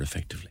hands on her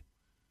effectively.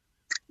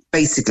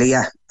 Basically,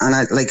 yeah. And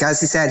as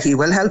he said, he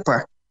will help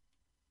her,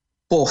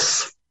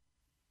 but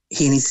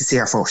he needs to see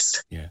her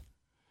first. Yeah.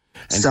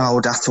 So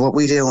that's what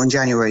we do in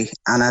January.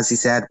 And as he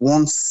said,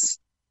 once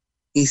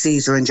he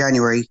sees her in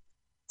January,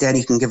 then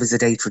he can give us a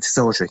date for the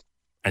surgery.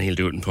 And he'll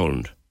do it in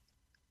Poland.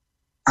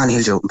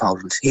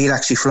 He'll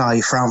actually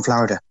fly from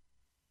Florida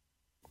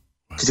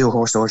to do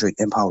her surgery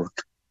in Poland.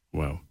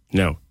 Wow.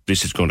 Now,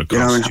 this is going to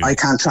cost you. I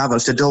can't travel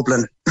to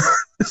Dublin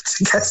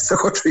to get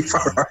surgery for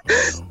her.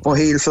 But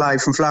he'll fly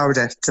from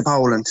Florida to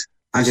Poland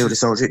and do the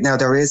surgery. Now,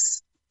 there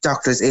is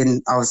doctors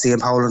obviously in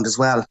Poland as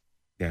well.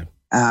 Yeah.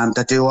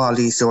 That do all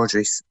these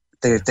surgeries.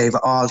 They've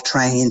all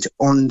trained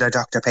under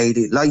Dr.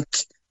 Paley,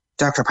 like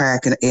Dr.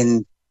 Park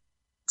in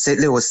St.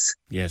 Louis.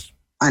 Yes.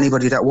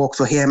 Anybody that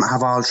works with him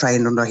have all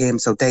trained under him,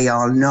 so they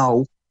all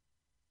know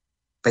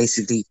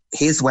basically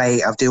his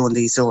way of doing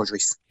these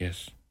surgeries.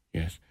 Yes,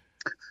 yes.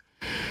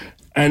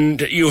 And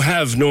you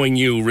have, knowing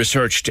you,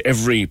 researched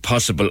every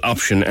possible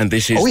option, and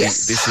this is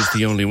this is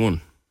the only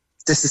one.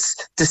 This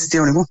is the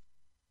only one.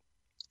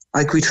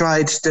 Like, we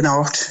tried the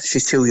North.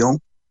 She's too young.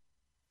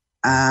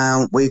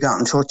 We got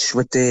in touch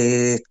with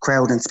the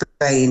crowd in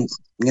Spain.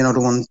 You know, the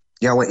one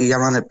you're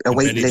on a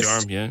waiting list.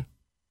 Arm, yeah.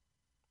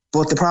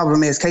 But the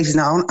problem is, Katie's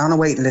not on a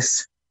waiting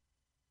list.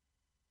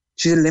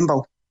 She's in limbo.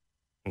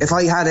 Mm-hmm. If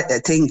I had a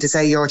thing to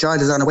say your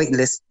child is on a waiting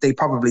list, they'd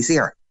probably see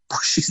her.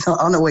 But she's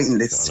not on a waiting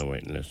list. On a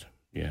waiting list,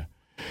 yeah.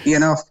 You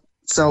know,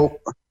 so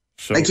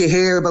So, like you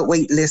hear about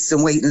waiting lists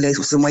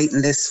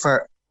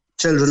for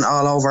children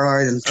all over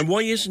Ireland. And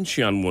why isn't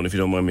she on one, if you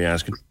don't mind me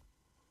asking?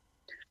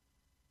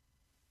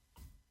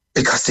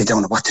 Because they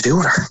don't know what to do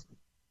with her.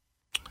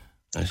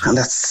 And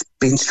that's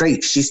being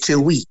straight. She's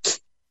too weak.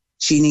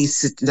 She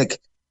needs to,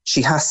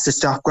 she has to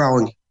stop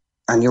growing.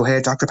 And you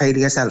hear Dr.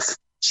 Paley herself.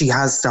 She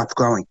has stopped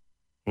growing.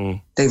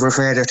 They've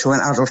referred her to an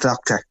adult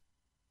doctor.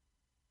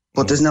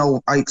 But there's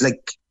no, I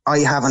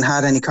haven't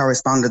had any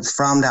correspondence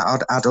from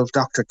that adult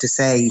doctor to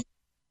say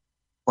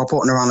we're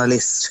putting her on a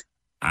list.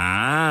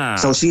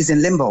 So she's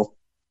in limbo.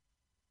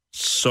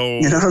 So,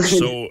 you know what I mean?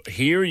 So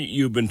here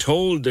you've been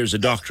told there's a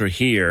doctor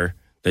here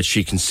that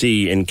she can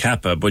see in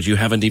Kappa, but you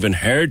haven't even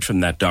heard from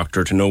that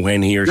doctor to know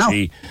when he or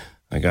she...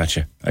 I got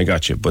you.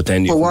 But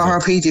then But what her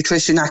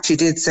paediatrician actually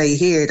did say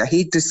here, that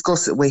he'd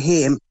discuss it with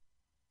him,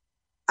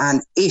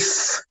 and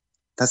if,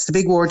 that's the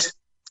big word,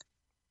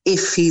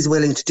 if he's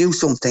willing to do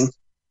something,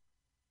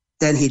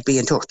 then he'd be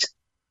in touch.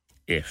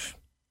 If.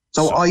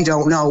 So I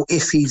don't know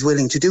if he's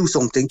willing to do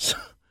something,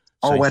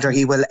 or whether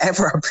he will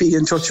ever be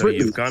in touch with me.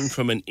 So you've gone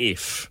from an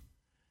if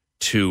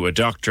to a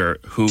doctor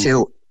who...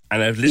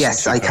 And I've listened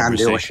yes, to the I can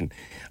do it.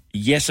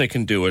 Yes, I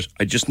can do it.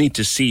 I just need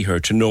to see her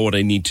to know what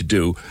I need to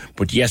do.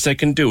 But yes, I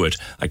can do it.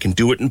 I can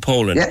do it in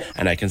Poland,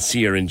 and I can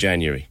see her in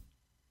January.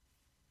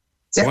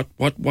 Yeah.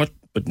 What?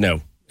 But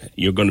no,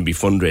 you're going to be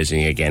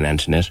fundraising again,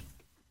 Antoinette.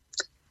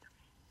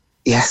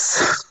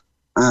 Yes,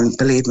 and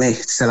believe me,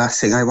 it's the last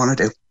thing I want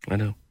to do. I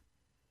know.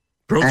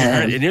 Broke your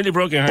heart. It nearly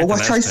broke your heart. But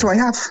what choice do I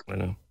have? I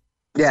know.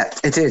 Yeah,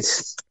 it did.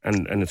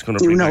 And it's going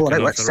to bring back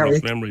lots of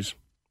rough memories.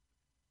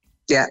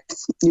 Yeah,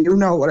 you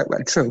know what I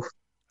went through.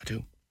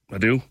 I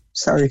do.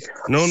 Sorry.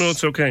 No,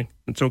 it's okay.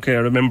 It's okay. I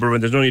remember,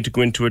 and there's no need to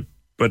go into it,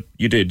 but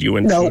you did. You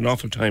went through an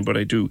awful time, but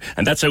I do.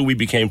 And that's how we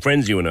became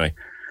friends, you and I.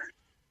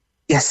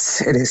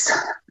 Yes, it is.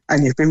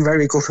 And you've been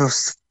very good to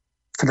us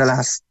for the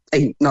last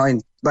 8,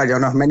 9, well, I don't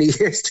know how many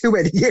years, too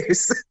many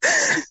years.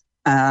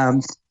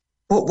 But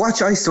what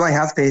choice do I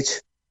have,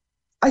 Paige?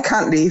 I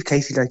can't leave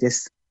Katie like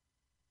this.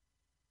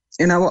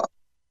 You know what?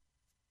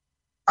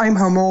 I'm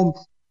her mum.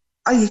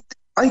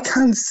 I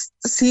can't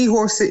see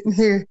her sitting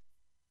here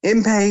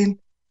in pain,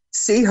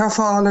 see her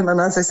falling, and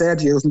as I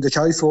said, using the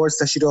choice words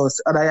that she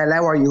does, and I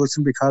allow her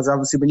using, because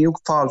obviously when you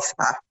fall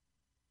flat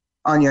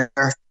on your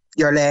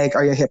leg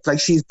or your hip, like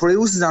she's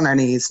bruises on her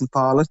knees from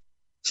falling,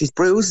 she's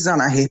bruises on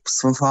her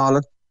hips from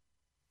falling.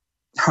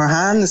 Her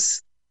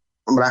hands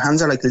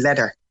are like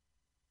leather,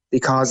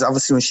 because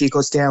obviously when she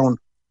goes down,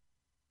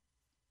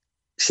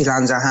 she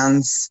lands her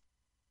hands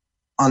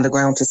on the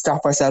ground to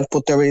stop herself,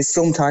 but there is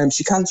sometimes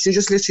she could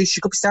be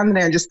standing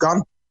there and just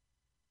gone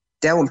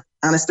down,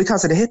 and it's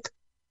because of the hip.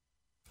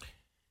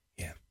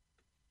 Yeah,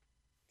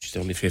 she's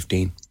only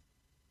 15.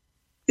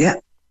 Yeah,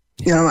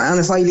 you know, and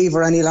if I leave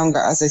her any longer,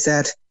 as I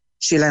said,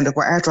 she'll end up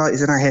with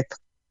arthritis in her hip,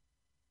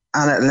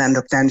 and it'll end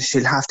up then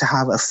she'll have to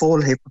have a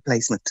full hip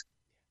replacement.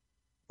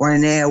 Where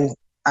now,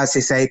 as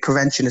they say,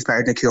 prevention is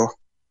better than cure.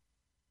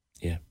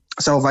 Yeah.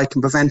 So if I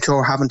can prevent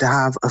her having to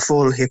have a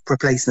full hip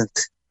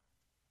replacement,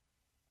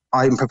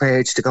 I'm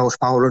prepared to go to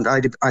Poland.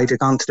 I'd have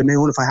gone to the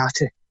moon if I had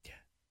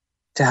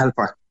to help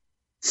her.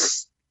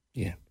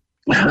 Yeah.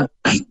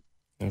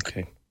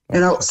 Okay. You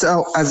know,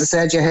 so as I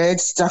said, you heard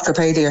Dr.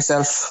 Paley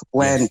herself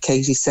when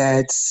Katie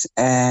said,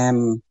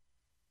 I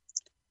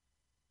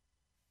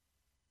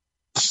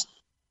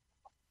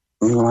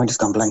just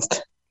gone blank.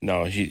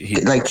 No,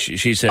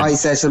 she said... I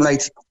said to him,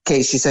 like,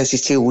 Kate, she says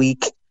she's too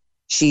weak.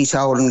 She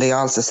told him they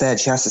also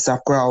said she has to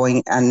stop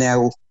growing, and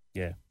now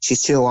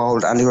she's too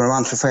old, and they were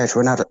on to refer to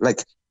another.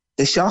 Like,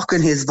 the shock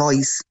in his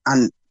voice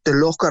and the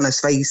look on his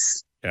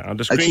face. Yeah, on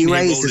the screen, like he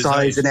raised his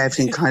eyes and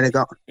everything kind of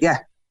got... Yeah.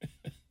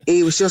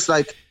 He was just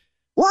like,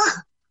 what?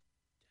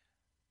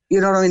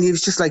 You know what I mean? He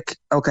was just like,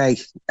 okay, you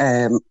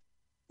know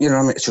what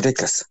I mean? It's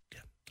ridiculous. Yeah.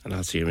 And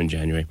I'll see you in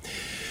January.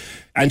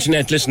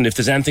 Antoinette, listen, if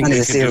there's anything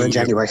we can do,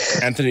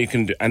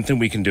 Anthony,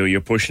 we can do.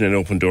 You're pushing an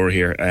open door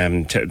here.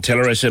 Tell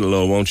her I said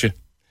hello, won't you?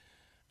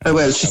 I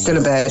will. She's still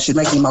in bed. She's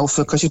making mouth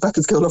because she's back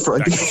in school on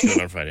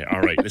Friday. All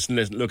right. Listen.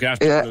 Look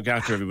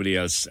after everybody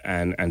else,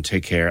 and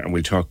take care. And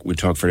we'll talk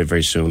very,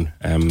 very soon.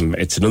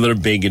 It's another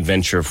big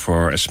adventure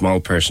for a small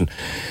person,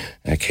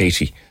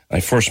 Katie. I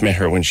first met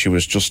her when she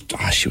was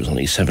she was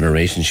only 7 or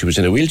 8, and she was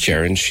in a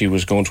wheelchair, and she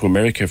was going to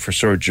America for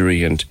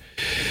surgery, and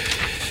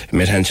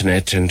met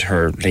Antoinette and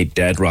her late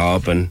dad,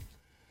 Rob, and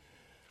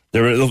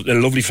they're a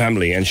lovely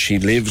family, and she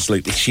lives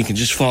like she can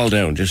just fall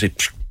down, just say,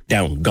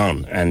 down,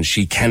 gone, and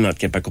she cannot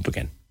get back up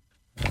again.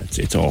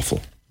 It's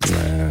awful.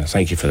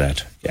 Thank you for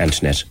that,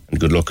 Antoinette, and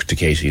good luck to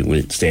Katie.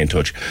 We'll stay in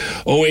touch.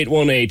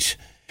 0818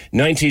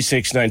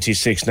 96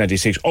 96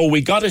 96. Oh,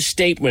 we got a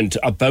statement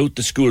about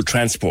the school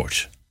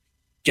transport.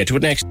 Get to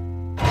it next.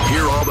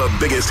 Hear all the the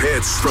biggest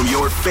hits from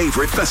your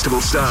favorite festival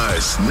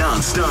stars,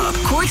 non-stop.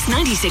 Cork's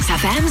 96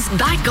 FM's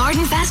Back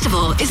Garden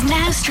Festival is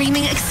now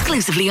streaming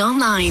exclusively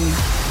online.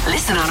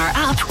 Listen on our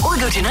app or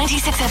go to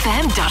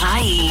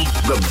 96fm.ie.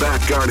 The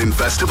Back Garden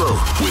Festival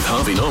with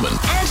Harvey Norman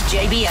and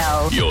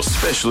JBL. Your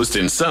specialist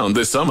in sound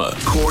this summer.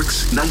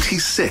 Cork's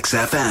 96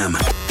 FM.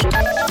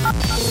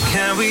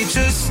 Can we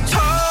just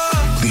talk?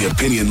 The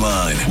Opinion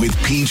Line with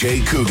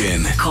PJ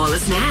Coogan. Call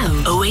us now.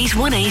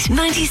 0818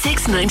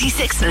 96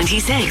 96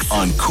 96.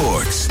 On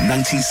Cork's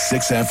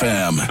 96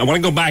 FM. I want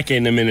to go back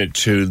in a minute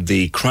to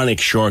the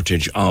chronic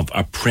shortage of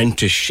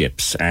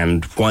apprenticeships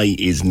and why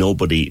is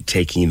nobody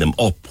taking them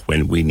up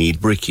when we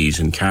need brickies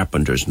and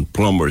carpenters and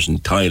plumbers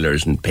and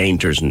tilers and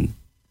painters and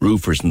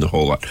roofers and the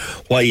whole lot.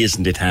 Why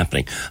isn't it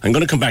happening? I'm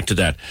going to come back to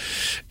that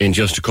in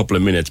just a couple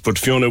of minutes. But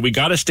Fiona, we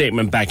got a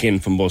statement back in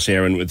from Bus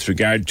Éireann with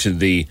regard to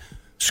the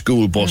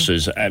school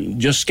buses.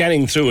 Just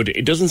scanning through it,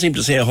 it doesn't seem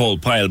to say a whole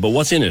pile, but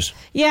what's in it?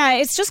 Yeah,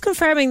 it's just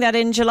confirming that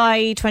in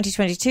July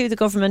 2022 the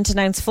government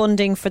announced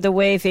funding for the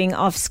waiving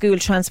of school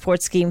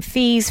transport scheme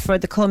fees for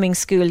the coming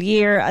school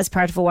year as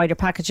part of a wider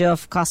package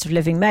of cost of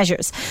living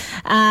measures.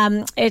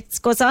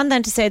 It goes on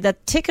then to say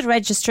that ticket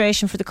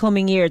registration for the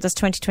coming year, that's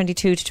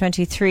 2022 to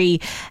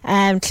 23,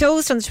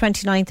 closed on the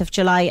 29th of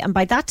July, and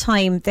by that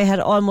time they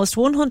had almost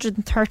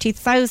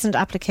 130,000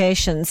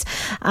 applications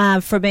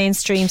for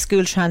mainstream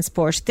school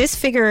transport. This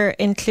figure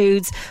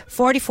includes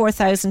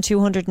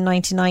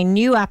 44,299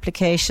 new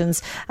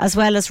applications as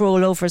well as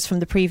rollovers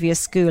from the previous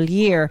school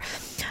year.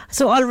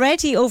 So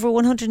already over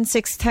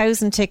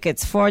 106,000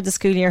 tickets for the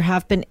school year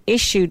have been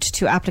issued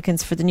to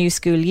applicants for the new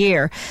school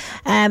year.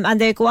 And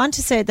they go on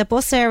to say that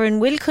Bus Éireann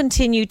will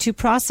continue to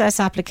process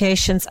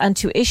applications and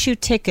to issue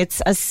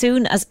tickets as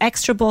soon as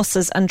extra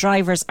buses and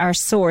drivers are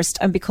sourced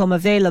and become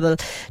available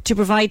to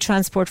provide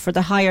transport for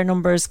the higher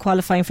numbers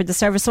qualifying for the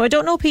service. So I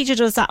don't know, PJ,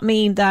 does that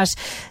mean that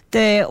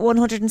the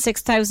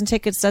 106,000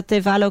 tickets that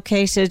they've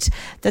allocated,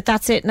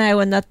 that's it now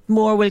and that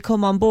more will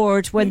come on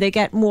board when they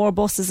get more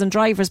buses and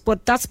drivers?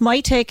 But that's my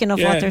taking of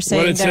what they're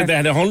saying. Well, it said they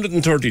had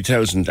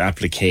 130,000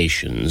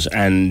 applications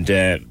and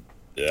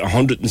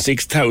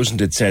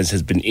 106,000 it says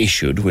has been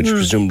issued, which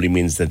presumably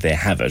means that they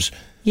have it.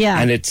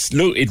 Yeah. And it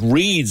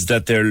reads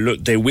that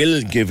they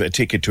will give a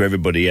ticket to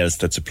everybody else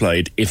that's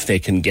applied if they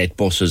can get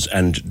buses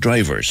and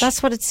drivers.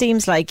 That's what it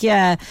seems like,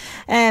 yeah.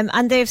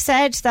 And they've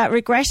said that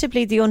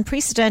regrettably the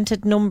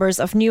unprecedented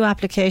numbers of new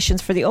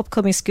applications for the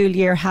upcoming school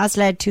year has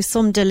led to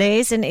some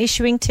delays in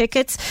issuing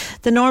tickets.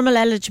 The normal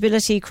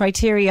eligibility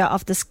criteria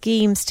of the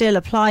scheme still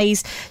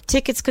applies.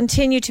 Tickets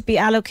continue to be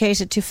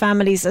allocated to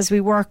families as we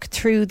work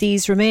through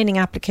these remaining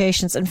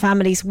applications, and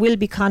families will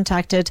be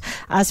contacted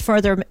as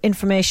further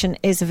information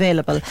is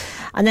available.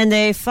 And then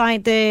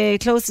they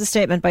close the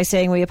statement by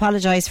saying, we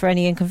apologise for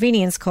any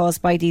inconvenience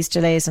caused by these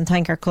delays and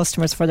thank our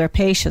customers for their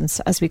patience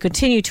as we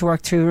continue to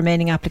work through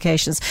remaining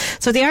applications.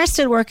 So they are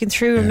still working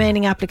through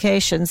remaining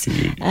applications.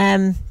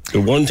 The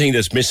one thing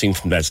that's missing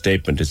from that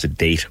statement is a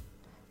date.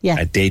 Yeah.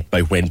 A date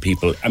by when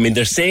people... I mean,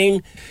 they're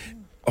saying...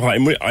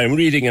 I'm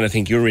reading, and I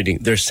think you're reading.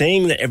 They're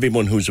saying that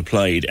everyone who's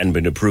applied and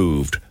been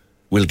approved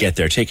will get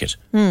their ticket.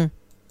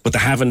 But they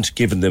haven't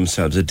given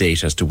themselves a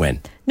date as to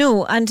when.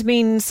 No, and I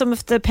mean, some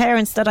of the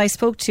parents that I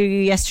spoke to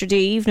yesterday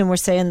evening were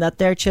saying that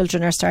their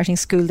children are starting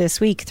school this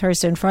week,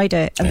 Thursday and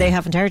Friday, and they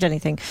haven't heard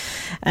anything.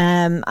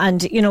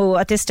 And, you know,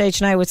 at this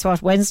stage now it's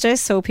Wednesday,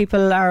 so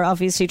people are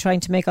obviously trying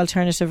to make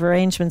alternative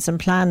arrangements and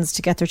plans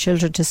to get their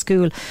children to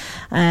school,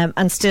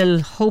 and still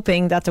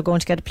hoping that they're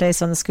going to get a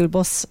place on the school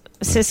bus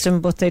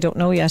system, but they don't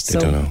know yet. So,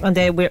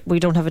 and we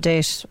don't have a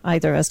date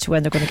either as to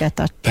when they're going to get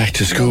that. Back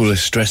to school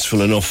is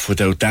stressful enough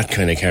without that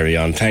kind of carry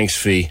on. Thanks,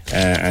 Fee.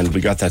 And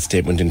we got that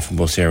statement in from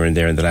Bus Éireann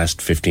there in the last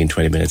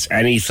 15-20 minutes.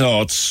 Any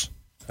thoughts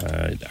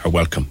are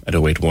welcome at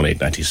 0818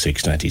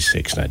 96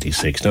 96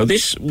 96. Now,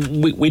 this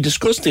we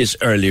discussed this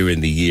earlier in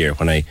the year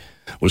when I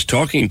was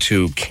talking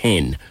to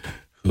Ken,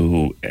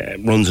 who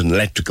runs an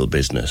electrical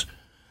business,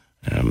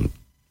 and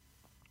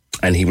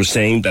he was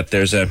saying that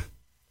there's a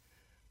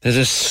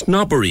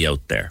snobbery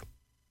out there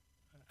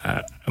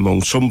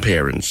among some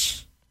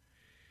parents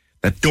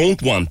that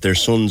don't want their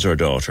sons or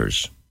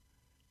daughters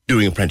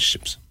doing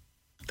apprenticeships.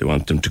 They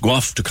want them to go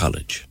off to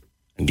college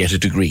and get a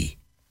degree.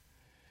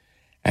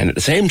 And at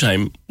the same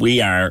time,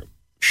 we are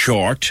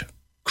short,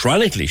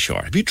 chronically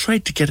short. Have you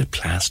tried to get a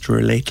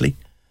plasterer lately?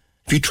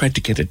 Have you tried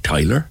to get a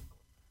tiler?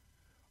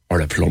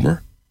 Or a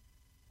plumber?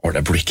 Or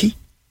a brickie?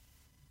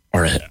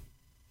 Or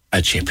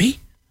a chippy?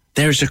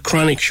 There's a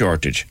chronic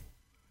shortage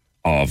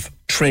of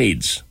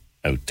trades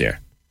out there.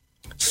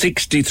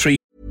 63.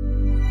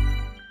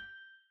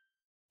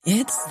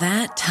 It's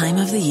that time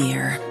of the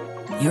year.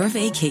 Your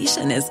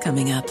vacation is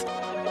coming up.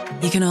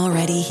 You can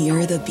already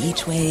hear the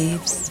beach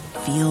waves,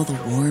 feel the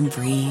warm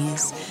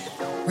breeze,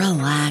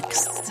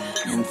 relax,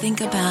 and think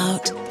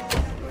about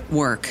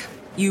work.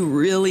 You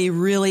really,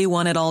 really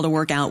want it all to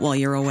work out while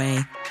you're away.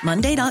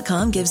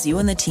 Monday.com gives you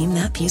and the team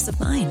that peace of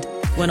mind.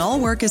 When all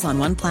work is on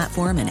one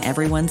platform and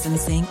everyone's in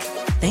sync,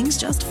 things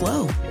just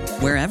flow.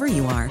 Wherever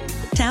you are,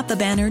 tap the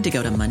banner to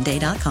go to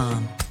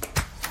Monday.com.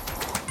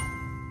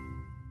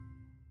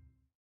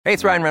 Hey,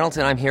 it's Ryan Reynolds,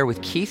 and I'm here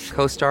with Keith,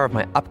 co-star of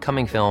my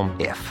upcoming film,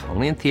 If,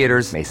 only in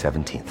theaters May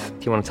 17th.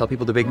 Do you want to tell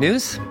people the big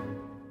news?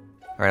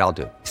 All right, I'll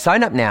do it.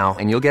 Sign up now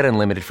and you'll get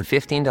unlimited for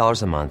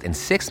 $15 a month and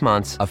 6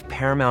 months of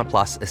Paramount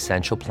Plus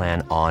Essential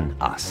Plan on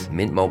us.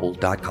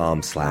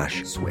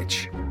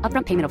 MintMobile.com/switch.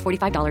 Upfront payment of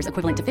 $45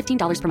 equivalent to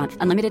 $15 per month.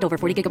 Unlimited over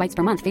 40 gigabytes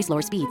per month. Face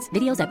lower speeds.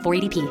 Videos at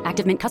 480p.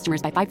 Active Mint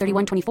customers by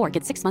 531.24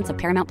 get 6 months of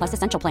Paramount Plus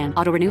Essential Plan.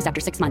 Auto renews after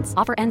 6 months.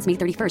 Offer ends May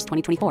 31st,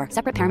 2024.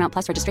 Separate Paramount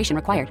Plus registration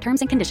required. Terms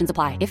and conditions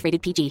apply if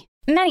rated PG.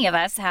 Many of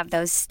us have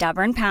those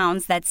stubborn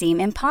pounds that seem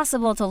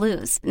impossible to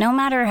lose, no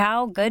matter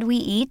how good we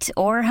eat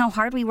or how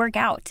hard we work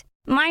out.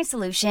 My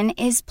solution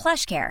is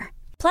PlushCare.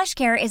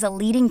 PlushCare is a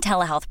leading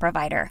telehealth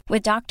provider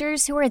with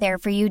doctors who are there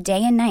for you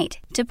day and night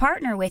to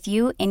partner with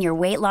you in your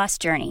weight loss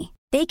journey.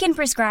 They can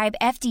prescribe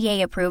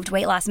FDA-approved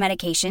weight loss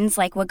medications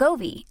like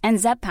Wegovy and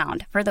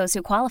Zepbound for those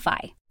who qualify.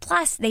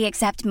 Plus, they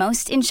accept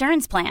most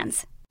insurance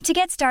plans. To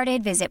get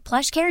started, visit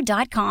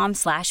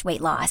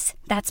plushcare.com/weightloss.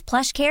 That's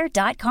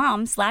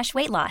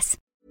plushcare.com/weightloss.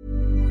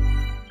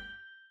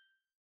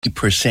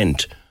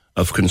 80%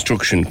 of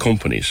construction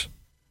companies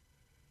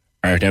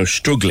are now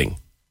struggling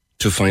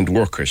to find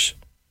workers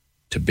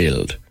to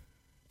build.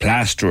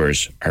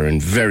 Plasterers are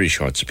in very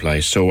short supply,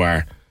 so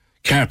are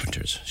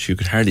carpenters. So you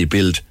could hardly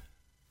build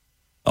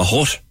a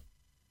hut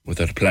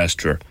without a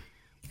plasterer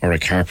or a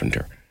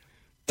carpenter.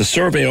 The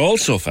survey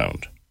also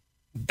found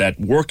that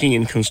working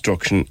in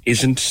construction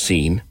isn't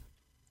seen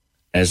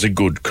as a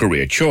good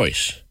career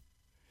choice.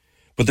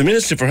 But the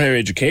Minister for Higher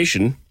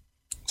Education,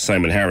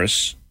 Simon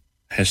Harris,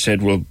 has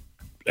said, well,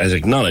 as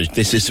acknowledged,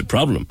 this is a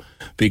problem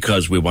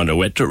because we want to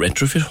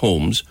retrofit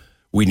homes.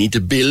 We need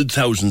to build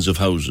thousands of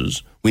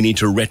houses. We need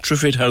to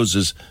retrofit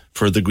houses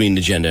for the green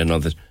agenda and all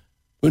that.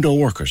 We've no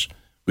workers.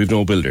 We've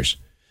no builders.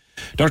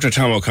 Dr.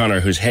 Tom O'Connor,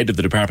 who's head of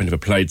the Department of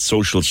Applied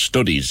Social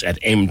Studies at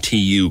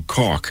MTU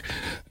Cork.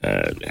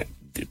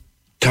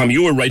 Tom,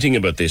 you were writing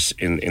about this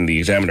in the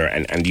Examiner,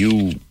 and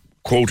you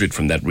quoted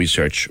from that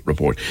research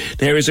report.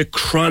 There is a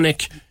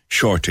chronic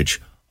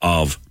shortage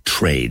of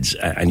trades,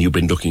 and you've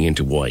been looking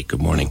into why.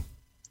 Good morning.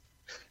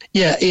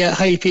 Yeah.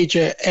 Hi,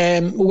 PJ.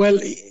 Well,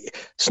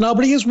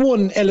 snobbery is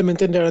one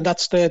element in there, and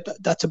that's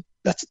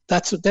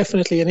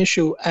definitely an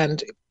issue.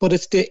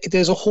 But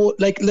there's a whole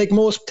like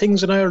most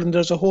things in Ireland.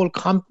 There's a whole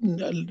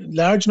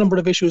large number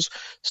of issues,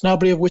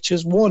 snobbery of which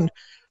is one.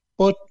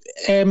 But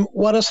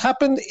what has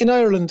happened in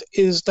Ireland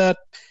is that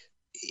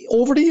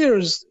over the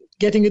years,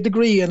 getting a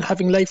degree and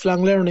having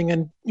lifelong learning,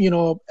 and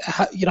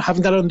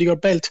having that under your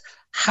belt,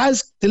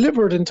 has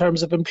delivered in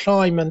terms of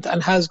employment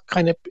and has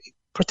kind of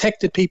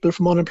protected people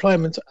from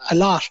unemployment a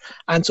lot,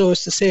 and so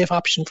it's the safe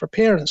option for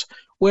parents.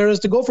 Whereas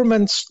the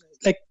government's,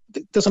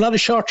 there's a lot of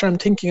short-term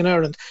thinking in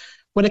Ireland.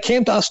 When it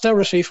came to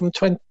austerity from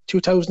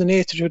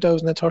 2008 to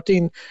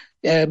 2013,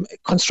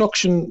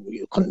 construction,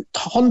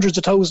 hundreds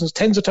of thousands,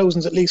 tens of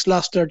thousands at least,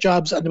 lost their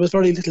jobs, and there was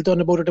very little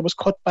done about it. There was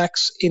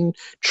cutbacks in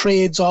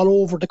trades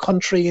all over the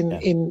country, and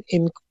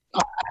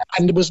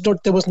it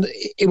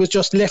was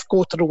just left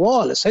go to the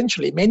wall,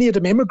 essentially. Many of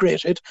them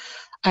emigrated,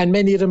 and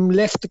many of them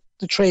left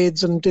the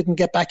trades and didn't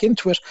get back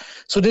into it.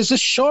 So there's this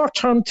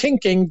short-term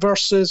thinking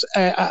versus,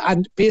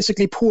 and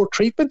basically poor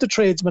treatment of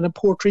tradesmen and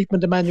poor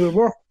treatment of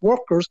manual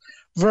workers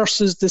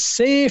versus the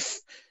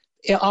safe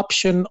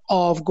option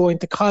of going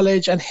to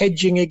college and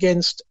hedging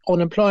against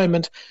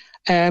unemployment.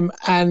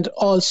 And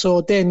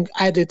also then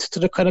added to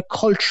the kind of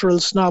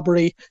cultural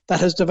snobbery that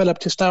has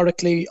developed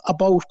historically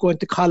about going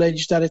to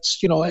college, that it's,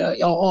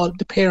 all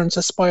the parents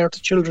aspire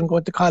to children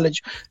going to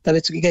college, that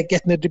it's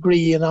getting a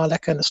degree and all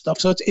that kind of stuff.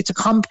 So it's a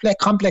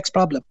complex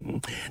problem.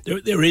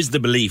 There is the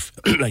belief,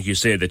 like you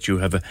say, that you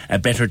have a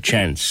better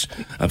chance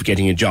of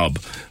getting a job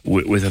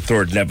with a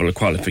third level of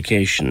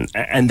qualification.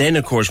 And then,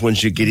 of course,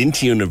 once you get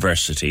into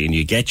university and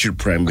you get your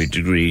primary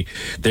degree,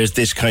 there's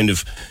this kind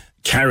of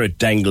carrot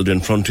dangled in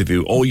front of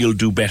you. Oh, you'll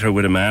do better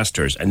with a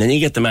master's. And then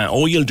you get the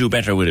oh, you'll do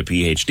better with a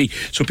PhD.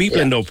 So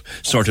people end up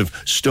sort of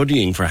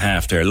studying for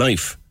half their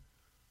life.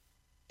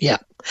 Yeah.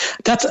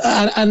 That's,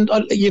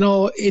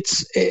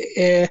 it's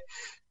the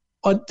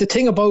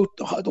thing about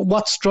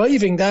what's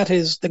driving that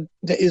is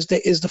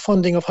the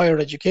funding of higher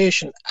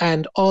education,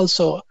 and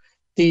also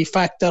the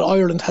fact that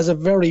Ireland has a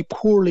very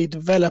poorly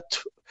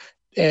developed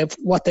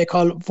what they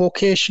call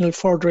vocational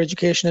further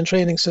education and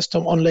training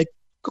system, unlike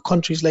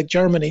countries like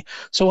Germany.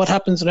 So what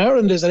happens in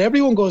Ireland is that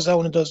everyone goes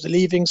down and does the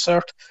Leaving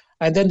Cert,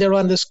 and then they're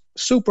on this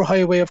super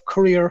highway of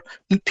career.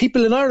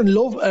 People in Ireland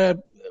love,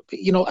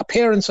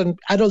 parents and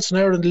adults in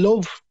Ireland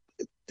love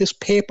this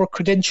paper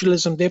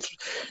credentialism.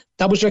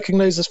 That was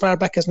recognised as far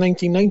back as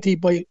 1990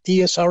 by the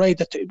ESRI,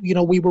 that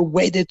we were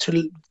wedded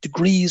to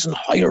degrees and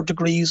higher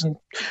degrees and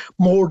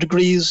more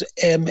degrees.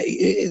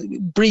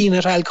 Breen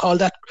et al. Call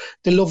that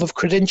the love of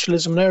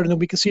credentialism in Ireland,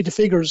 and we can see the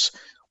figures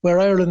where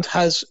Ireland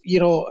has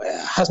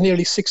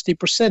nearly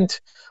 60%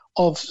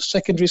 of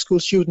secondary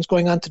school students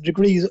going on to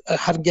degrees,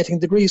 getting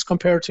degrees,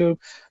 compared to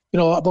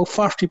about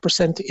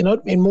 40%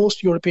 in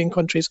most European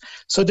countries.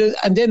 So then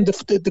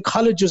the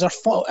colleges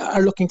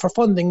are looking for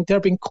funding. They're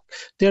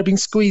being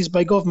squeezed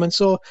by government.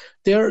 So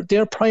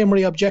their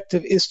primary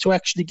objective is to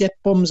actually get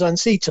bums on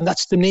seats, and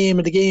that's the name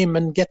of the game.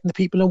 And getting the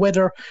people, and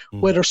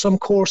whether some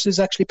course is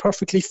actually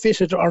perfectly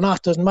fitted or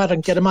not doesn't matter.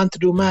 And get them on to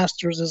do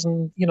masters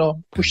and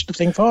push the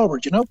thing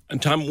forward.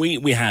 And Tom,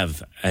 we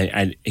have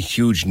a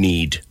huge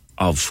need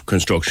of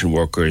construction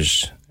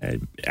workers,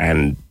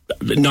 and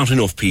not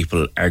enough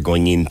people are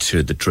going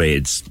into the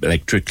trades,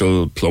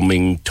 electrical,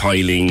 plumbing,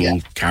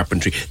 tiling,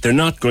 carpentry. They're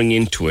not going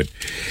into it.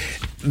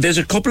 There's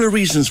a couple of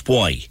reasons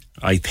why,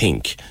 I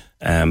think,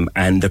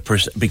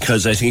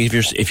 because I think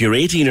if you're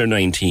 18 or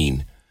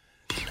 19,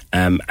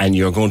 and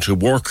you're going to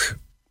work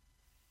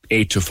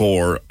 8 to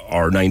 4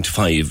 or 9 to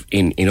 5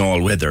 in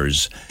all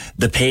weathers,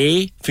 the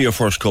pay for your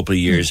first couple of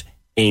years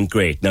ain't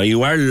great. Now,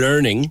 you are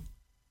learning,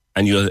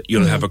 and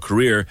you'll have a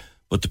career,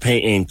 but the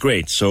pay ain't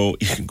great. So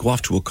you can go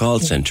off to a call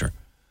centre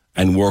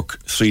and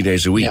work 3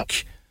 days a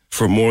week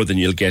for more than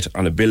you'll get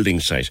on a building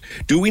site.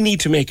 Do we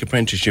need to make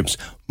apprenticeships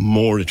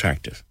more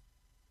attractive?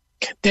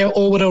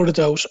 Without a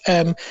doubt.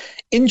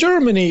 In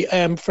Germany,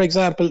 for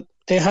example,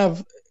 they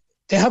have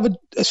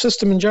a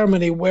system in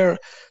Germany where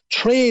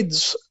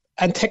trades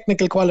and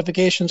technical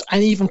qualifications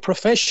and even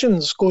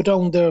professions go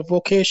down the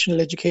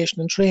vocational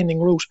education and training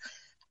route.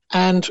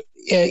 And,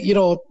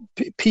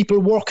 people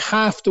work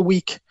half the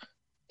week,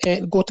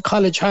 go to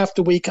college half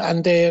the week,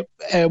 and they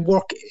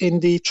work in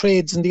the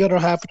trades in the other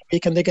half of the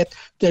week, and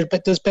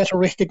there's better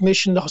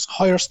recognition, there's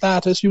higher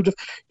status.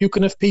 You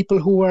can have people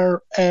who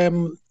are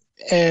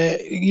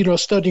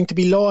studying to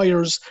be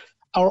lawyers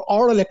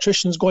or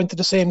electricians going to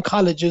the same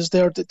colleges.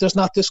 There's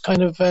not this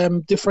kind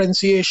of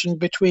differentiation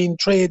between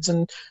trades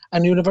and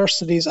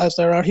universities as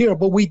there are here.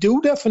 But we do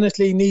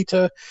definitely need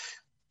to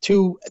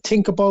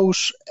think about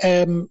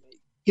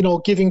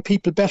giving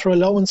people better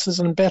allowances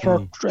and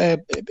better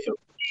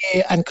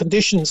and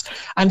conditions.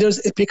 And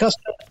because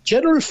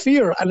general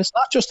fear, and it's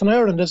not just in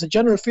Ireland, there's a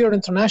general fear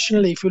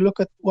internationally. If you look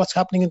at what's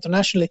happening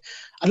internationally,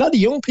 a lot of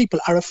young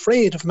people are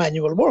afraid of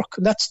manual work.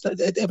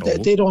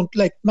 They don't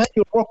like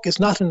manual work. Is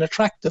not an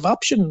attractive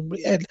option.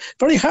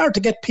 Very hard to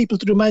get people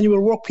to do manual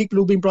work. People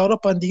who've been brought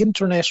up on the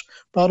internet,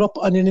 brought up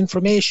on an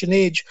information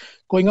age,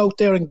 going out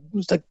there and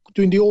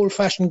doing the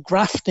old-fashioned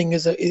grafting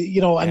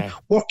and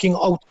working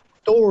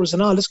outdoors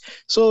and all this.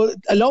 So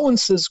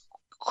allowances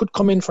could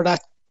come in for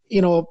that.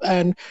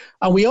 And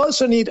we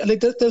also need,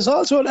 there's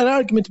also an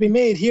argument to be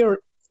made here.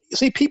 You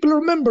see, people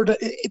remember that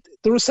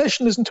the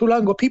recession isn't too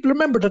long ago. People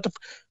remember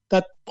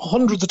that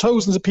hundreds of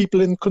thousands of people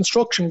in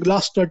construction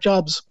lost their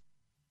jobs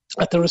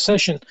at the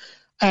recession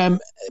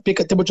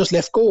because they were just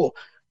let go.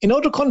 In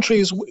other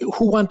countries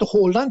who want to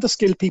hold on to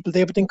skilled people, they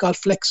have a thing called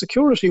flex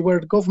security, where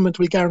the government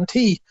will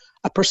guarantee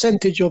a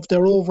percentage of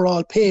their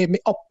overall pay.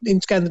 Up in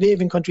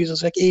Scandinavian countries,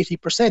 it's like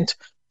 80%.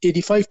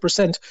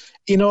 85%,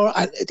 in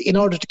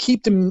order to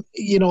keep them,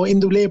 in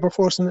the labour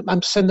force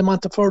and send them on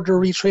to further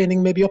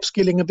retraining, maybe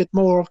upskilling a bit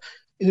more,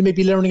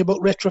 maybe learning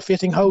about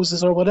retrofitting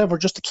houses or whatever,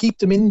 just to keep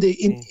them in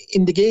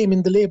the game,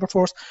 in the labour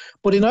force.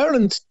 But in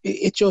Ireland,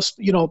 it's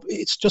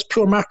just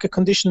pure market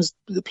conditions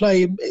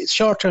apply. It's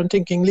short-term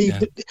thinking,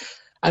 leave.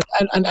 Yeah.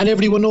 And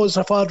everyone knows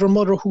their father and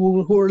mother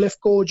who were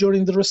left go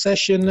during the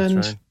recession.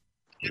 That's right.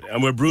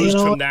 And we're bruised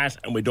from that,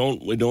 and we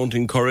don't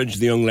encourage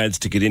the young lads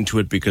to get into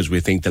it, because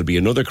we think there'll be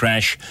another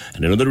crash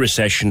and another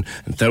recession,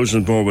 and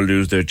thousands more will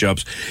lose their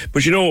jobs.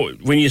 But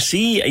when you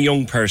see a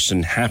young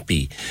person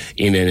happy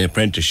in an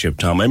apprenticeship,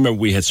 Tom, I remember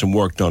we had some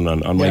work done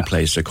on my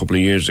place a couple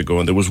of years ago,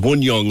 and there was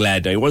one young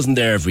lad. Now, he wasn't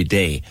there every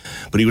day,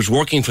 but he was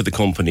working for the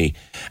company,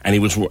 and he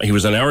was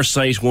on our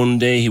site one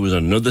day, he was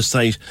on another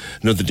site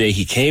another day.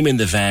 He came in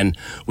the van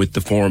with the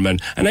foreman,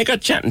 and I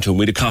got chatting to him.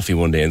 We had a coffee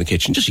one day in the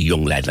kitchen, just a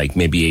young lad, like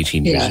maybe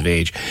 18 years of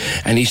age.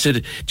 And he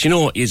said,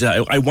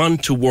 I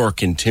want to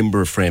work in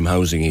timber frame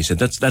housing. He said,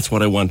 that's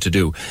what I want to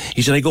do.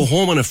 He said, I go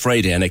home on a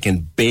Friday and I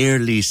can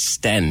barely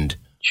stand.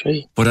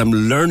 Gee. But I'm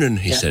learning,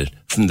 he said,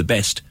 from the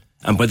best.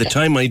 And by the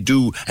time I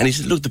do, and he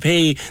said, look, the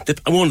pay,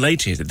 I won't lie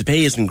to you, the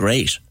pay isn't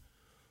great.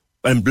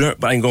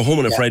 But I can go home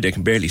on a Friday, I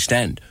can barely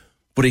stand.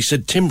 But he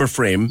said, timber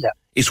frame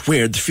is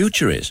where the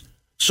future is.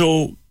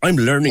 So I'm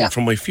learning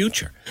from my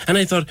future. And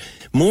I thought,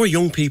 more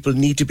young people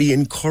need to be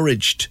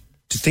encouraged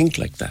to think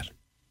like that.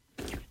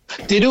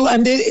 They do,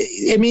 and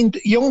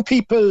young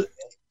people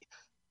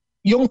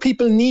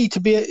need to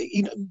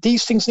be.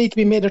 These things need to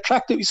be made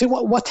attractive. You see,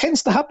 what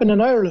tends to happen in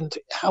Ireland,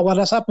 what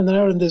has happened in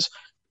Ireland is,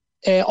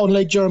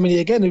 unlike Germany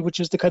again, which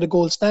is the kind of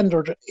gold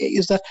standard,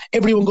 is that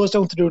everyone goes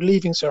down to do a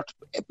leaving cert.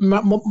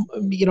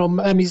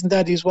 Mummies and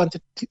daddies want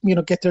to,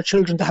 get their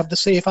children to have the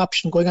safe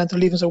option going on to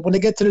the leaving cert. When they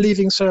get to the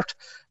leaving cert,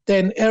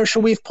 then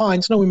sure, we have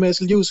points. Now we may as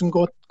well use them.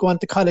 Go on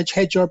to college,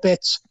 hedge our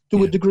bets,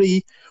 do a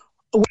degree.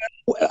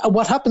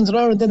 What happens in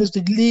Ireland then is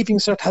the leaving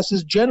cert has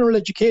this general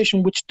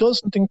education which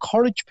doesn't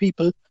encourage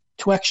people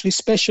to actually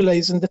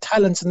specialise in the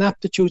talents and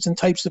aptitudes and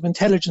types of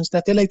intelligence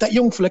that they like. That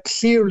young fella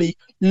clearly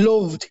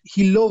loved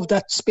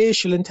that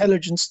spatial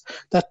intelligence,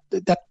 that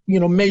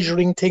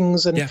measuring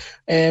things and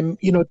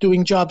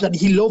doing jobs, and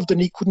he loved it,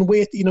 and he couldn't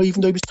wait,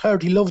 even though he was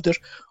tired, he loved it.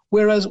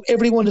 Whereas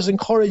everyone is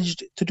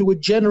encouraged to do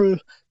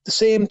the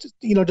same,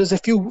 there's a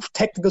few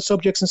technical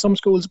subjects in some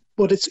schools,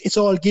 but it's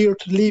all geared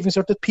to the leaving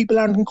cert, that people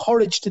aren't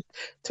encouraged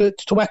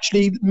to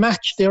actually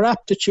match their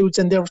aptitudes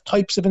and their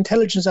types of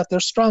intelligence that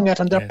they're strong at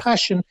and their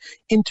passion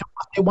into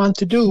what they want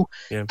to do.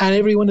 Yeah. And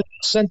everyone is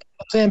sent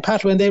the same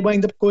pathway, and they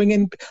wind up going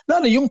in. A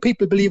lot of young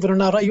people, believe it or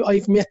not,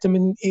 I've met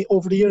them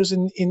over the years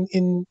in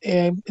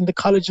the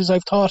colleges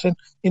I've taught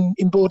in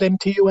both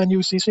MTU and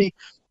UCC.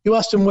 You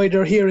ask them why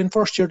they're here in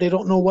first year, they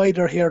don't know why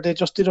they're here. They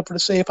just did it for the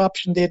safe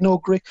option. They had no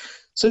great.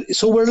 So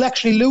we'll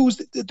actually lose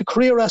the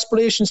career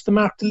aspirations to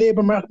match the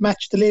labour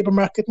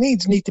market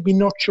needs need to be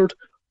nurtured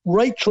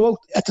right throughout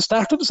at the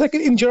start of the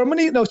second. In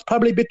Germany, now it's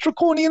probably a bit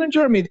draconian in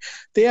Germany.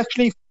 They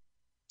actually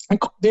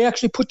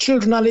put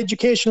children on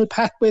educational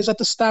pathways at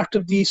the start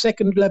of the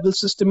second level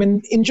system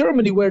in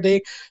Germany, where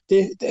the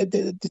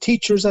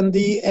teachers and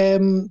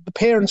the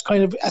parents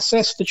kind of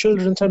assess the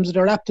children in terms of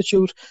their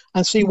aptitude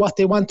and see what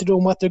they want to do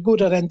and what they're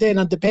good at, and then,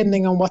 and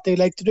depending on what they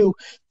like to do,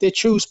 they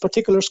choose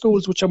particular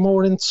schools which are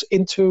more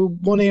into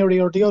one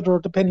area or the other,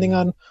 depending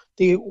on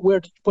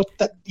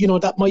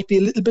that might be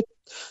a little bit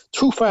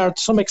too far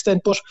to some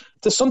extent, but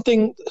there's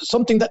something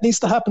that needs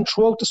to happen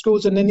throughout the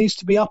schools, and there needs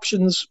to be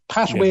options,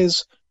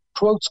 pathways. Yeah.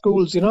 Throughout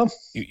schools,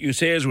 You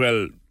say as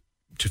well,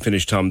 to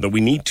finish, Tom, that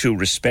we need to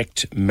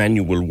respect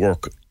manual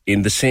work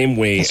in the same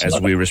way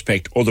as we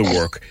respect other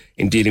work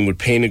in dealing with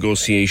pay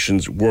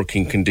negotiations,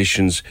 working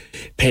conditions,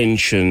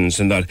 pensions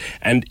and that.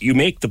 And you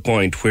make the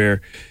point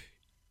where,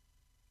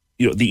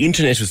 the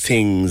Internet of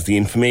Things, the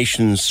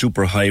information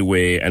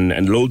superhighway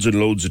and loads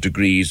of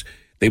degrees,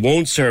 they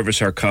won't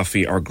service our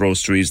coffee, our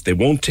groceries, they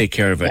won't take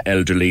care of our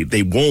elderly,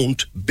 they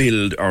won't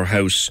build our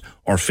house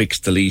or fix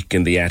the leak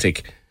in the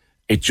attic.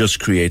 It just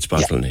creates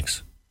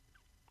bottlenecks.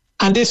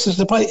 And this is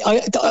the point.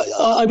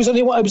 I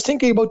was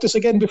thinking about this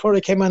again before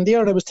I came on the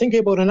air. I was thinking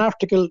about an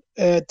article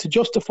to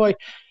justify.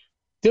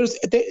 There's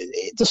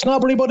the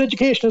snobbery about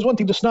education is one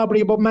thing. The snobbery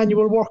about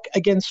manual work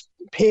against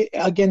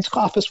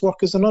office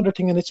work is another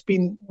thing.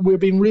 And we're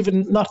being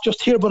riven not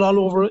just here but all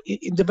over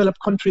in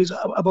developed countries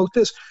about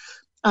this.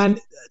 And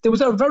there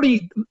was a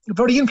very,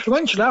 very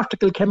influential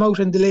article came out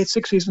in the late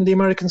 60s in the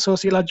American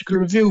Sociological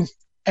Review.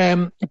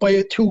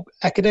 By two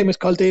academics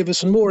called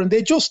Davis and Moore, and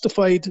they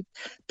justified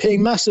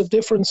paying massive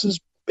differences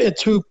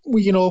to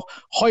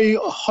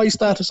high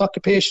status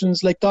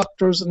occupations like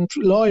doctors and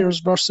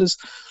lawyers versus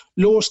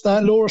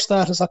lower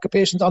status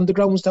occupations on the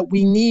grounds that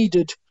we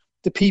needed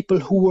the people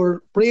who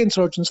were brain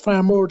surgeons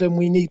far more than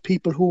we need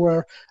people who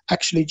were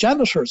actually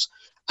janitors.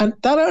 And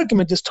that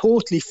argument is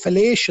totally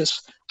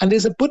fallacious, and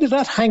there's a bit of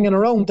that hanging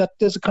around, that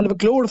there's a kind of a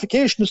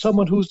glorification of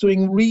someone who's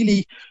doing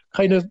really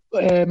kind of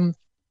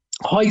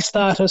high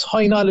status,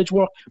 high knowledge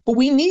work, but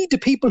we need the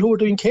people who are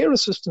doing care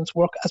assistance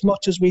work as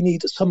much as we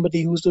need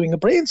somebody who's doing a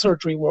brain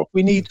surgery work.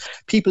 We need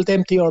people to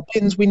empty our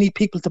bins. We need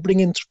people to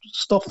bring in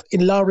stuff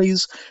in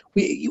lorries.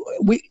 The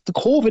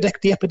COVID,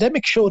 the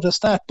epidemic showed us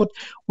that, but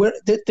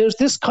there's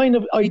this kind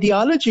of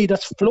ideology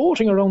that's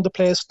floating around the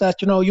place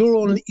that you're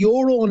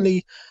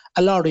only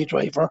a lorry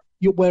driver,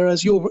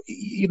 whereas you're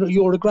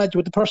a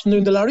graduate. The person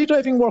doing the lorry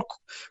driving work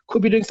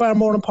could be doing far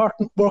more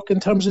important work in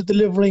terms of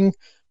delivering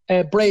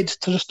bread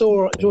to the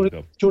store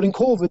during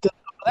COVID than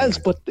else,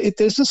 but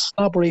there's this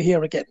snobbery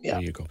here again. Yeah.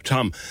 There you go.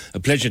 Tom, a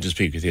pleasure to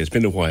speak with you. It's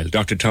been a while.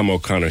 Dr. Tom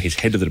O'Connor, he's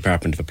head of the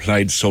Department of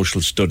Applied Social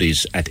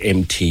Studies at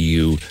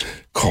MTU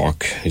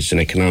Cork. He's an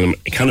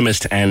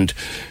economist and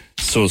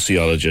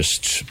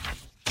sociologist.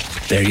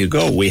 There you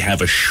go. We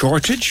have a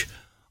shortage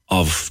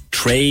of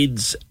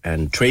trades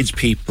and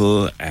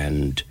tradespeople,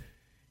 and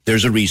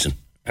there's a reason,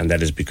 and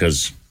that is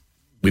because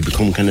we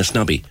become kind of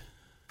snobby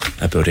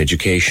about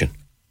education.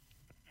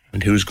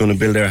 And who's going to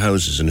build our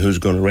houses, and who's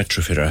going to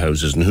retrofit our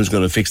houses, and who's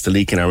going to fix the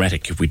leak in our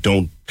attic if we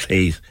don't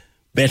place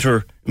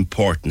better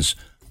importance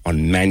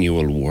on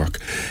manual work?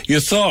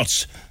 Your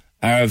thoughts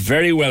are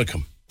very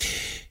welcome.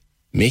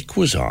 Mick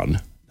was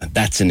on, and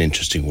that's an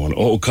interesting one.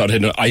 Oh, God,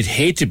 I'd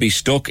hate to be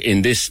stuck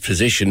in this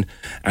position,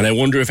 and I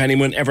wonder if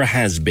anyone ever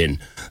has been.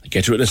 I'll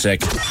get to it in a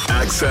sec.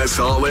 Access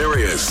all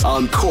areas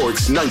on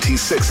Cork's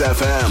 96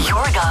 FM.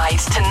 Your guide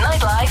to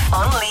nightlife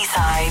on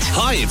Leeside.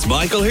 Hi, it's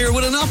Michael here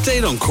with an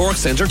update on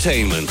Cork's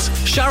entertainment.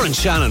 Sharon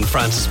Shannon,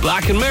 Francis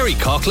Black and Mary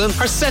Coughlin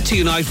are set to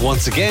unite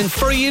once again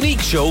for a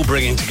unique show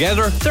bringing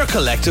together their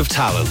collective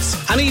talents.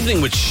 An evening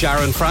with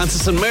Sharon,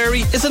 Francis and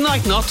Mary is a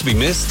night not to be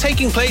missed,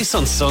 taking place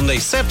on Sunday,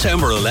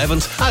 September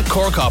 11th at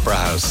Cork Opera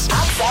House.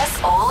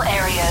 Access all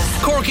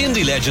areas. Cork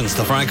indie legends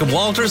the Frank and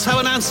Walters have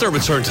announced their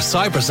return to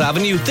Cypress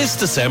Avenue this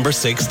December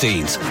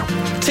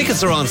 16th.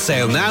 Tickets are on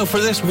sale now for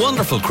this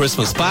wonderful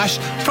Christmas bash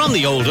from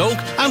the Old Oak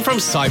and from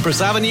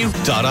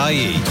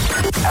cypressavenue.ie.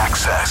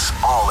 Access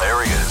all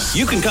areas.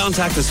 You can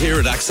contact us here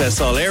at Access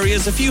All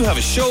Areas if you have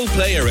a show,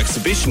 play or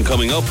exhibition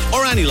coming up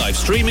or any live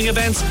streaming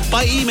events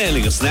by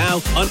emailing us now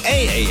on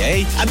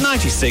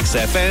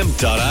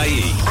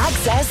aaa@96fm.ie.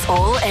 Access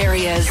all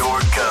areas. Your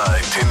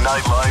guide to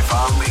nightlife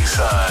on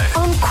Leeside.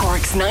 On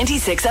Cork's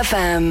 96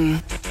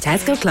 FM.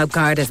 Tesco Club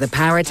Card has the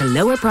power to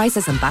lower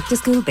prices on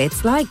back-to-school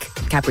bits like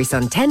Capri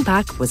Sun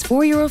 10-pack was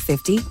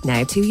 €4.50,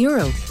 now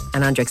 €2.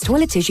 And Andrex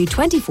toilet tissue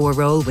 24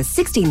 roll was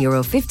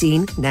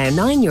 €16.15, now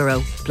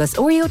 €9. Plus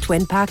Oreo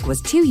twin pack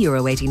was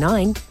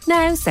 €2.89,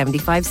 now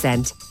 75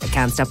 cent. I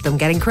can't stop them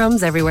getting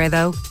crumbs everywhere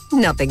though.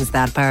 Nothing's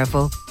that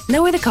powerful.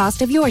 Lower the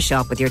cost of your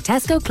shop with your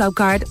Tesco Club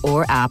Card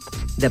or app.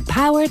 The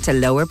power to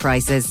lower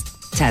prices.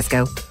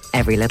 Tesco.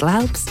 Every little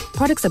helps.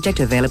 Product subject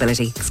to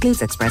availability.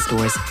 Excludes Express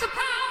stores.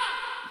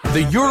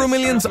 The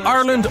EuroMillions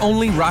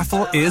Ireland-only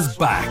raffle is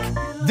back.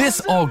 This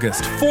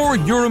August, 4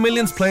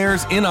 EuroMillions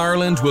players in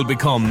Ireland will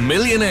become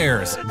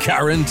millionaires,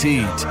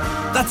 guaranteed.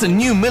 That's a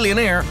new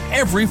millionaire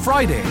every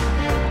Friday.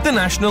 The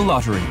National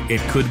Lottery.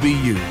 It could be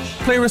you.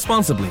 Play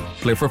responsibly.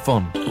 Play for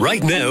fun.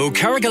 Right now,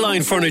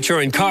 Carrigaline Furniture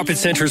and Carpet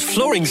Centre's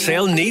flooring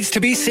sale needs to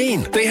be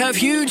seen. They have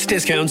huge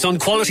discounts on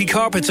quality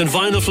carpets and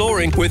vinyl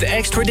flooring with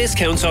extra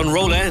discounts on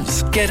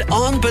roll-ends. Get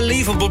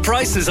unbelievable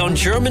prices on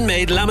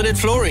German-made laminate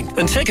flooring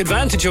and take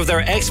advantage of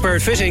their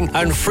expert fitting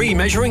and free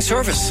measuring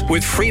service.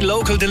 With free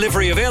local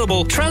delivery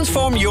available,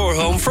 transform your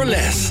home for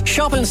less.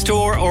 Shop in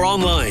store or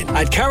online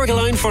at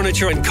Carrigaline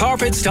Furniture and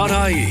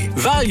Carpets.ie.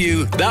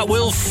 Value that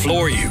will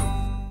floor you.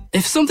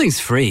 If something's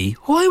free,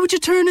 why would you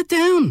turn it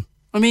down?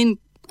 I mean,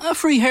 a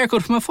free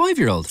haircut from a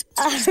 5-year-old.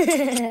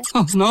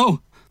 Oh,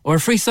 no. Or a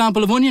free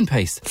sample of onion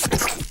paste.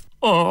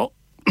 Oh.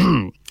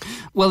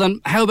 Well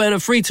then, how about a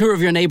free tour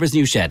of your neighbour's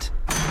new shed?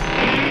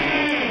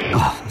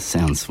 Oh, that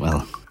sounds,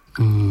 well...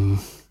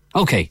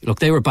 OK, look,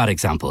 they were bad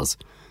examples.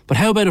 But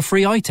how about a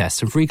free eye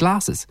test and free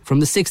glasses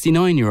from the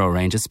 €69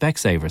 range at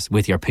Specsavers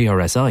with your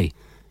PRSI?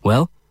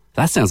 Well,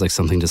 that sounds like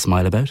something to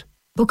smile about.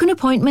 Book an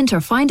appointment or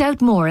find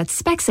out more at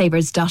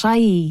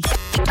specsavers.ie.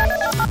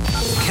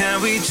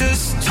 Can we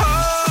just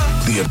talk?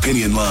 The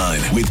Opinion Line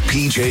with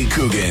PJ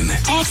Coogan.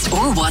 Text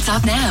or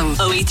WhatsApp now.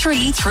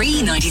 083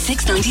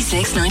 396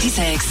 96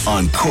 96.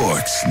 On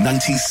Cork's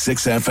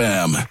 96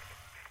 FM.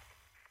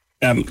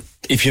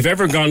 If you've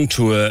ever gone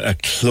to a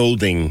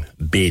clothing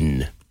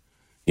bin,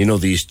 you know,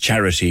 these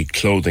charity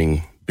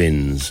clothing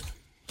bins,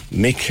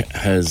 Mick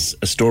has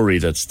a story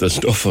that's the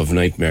stuff of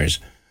nightmares.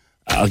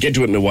 I'll get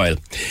to it in a while.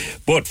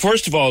 But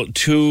first of all,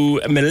 to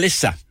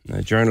Melissa,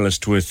 a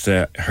journalist with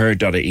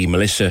her.ie,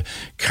 Melissa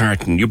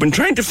Carton. You've been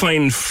trying to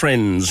find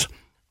friends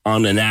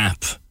on an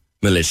app,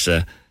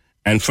 Melissa,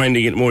 and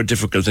finding it more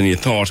difficult than you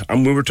thought.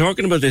 And we were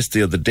talking about this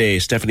the other day.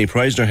 Stephanie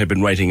Preisner had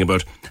been writing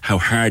about how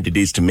hard it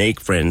is to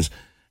make friends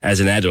as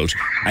an adult.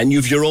 And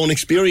you've your own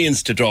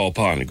experience to draw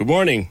upon. Good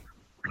morning.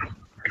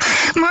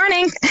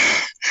 Morning.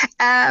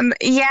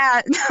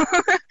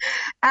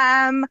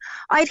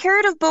 I'd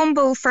heard of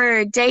Bumble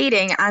for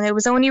dating, and it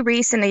was only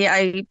recently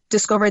I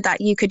discovered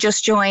that you could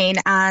just join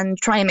and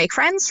try and make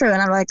friends through.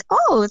 And I'm like,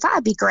 oh,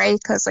 that'd be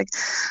great, because like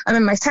I'm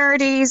in my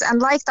 30s,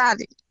 and like that,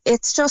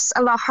 it's just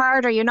a lot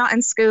harder. You're not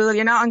in school,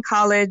 you're not in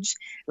college.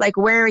 Like,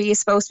 where are you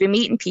supposed to be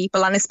meeting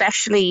people? And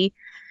especially,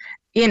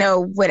 you know,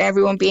 with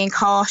everyone being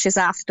cautious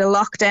after the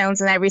lockdowns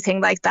and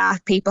everything like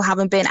that, people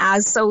haven't been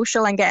as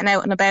social and getting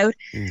out and about.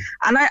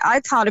 And I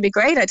thought it'd be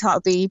great. I thought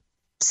it'd be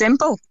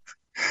simple.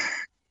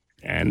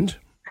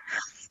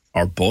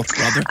 Or both,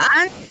 rather.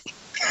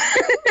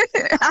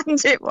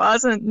 And it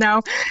wasn't,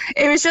 no.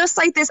 It was just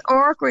like this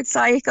awkward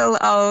cycle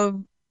of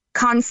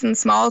constant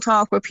small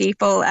talk with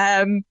people,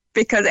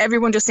 because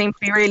everyone just seemed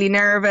to be really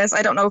nervous.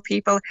 I don't know if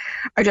people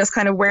are just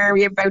kind of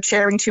wary about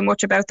sharing too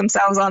much about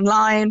themselves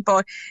online,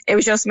 but it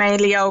was just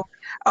mainly, oh,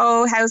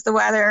 how's the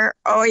weather?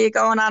 Oh, are you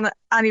going on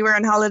anywhere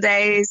on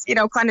holidays? You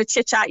know, kind of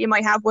chit-chat you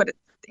might have with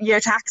your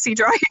taxi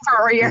driver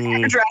or your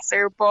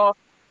hairdresser, but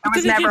there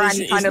was never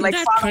any kind of like...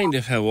 Isn't that kind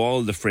of how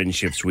all the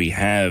friendships we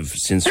have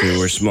since we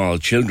were small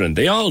children,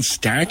 they all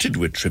started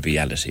with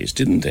trivialities,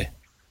 didn't they?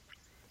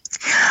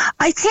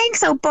 I think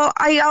so, but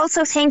I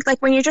also think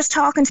like when you're just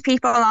talking to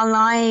people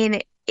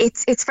online,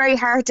 it's very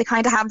hard to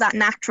kind of have that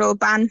natural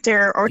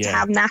banter or to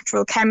have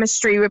natural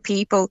chemistry with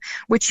people,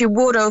 which you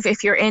would have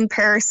if you're in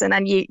person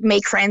and you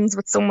make friends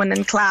with someone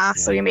in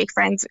class or you make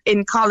friends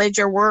in college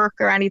or work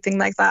or anything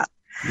like that.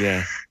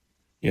 Yeah.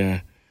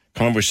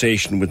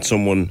 Conversation with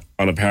someone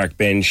on a park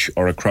bench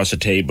or across a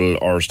table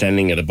or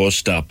standing at a bus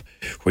stop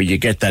where you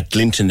get that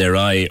glint in their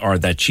eye or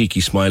that cheeky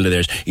smile of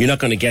theirs. You're not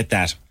going to get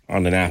that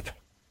on an app.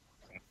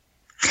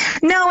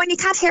 No, and you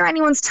can't hear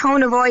anyone's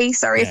tone of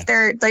voice or if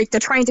they're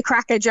trying to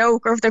crack a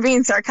joke or if they're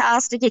being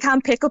sarcastic. You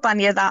can't pick up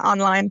any of that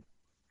online.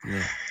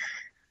 Yeah.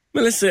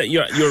 Melissa,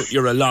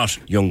 you're a lot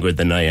younger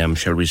than I am,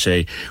 shall we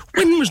say.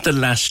 When was the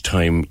last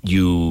time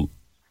you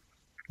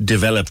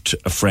developed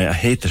a friend, I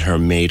hate the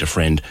term made a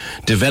friend,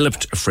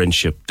 developed a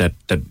friendship that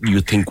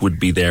you think would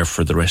be there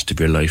for the rest of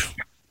your life?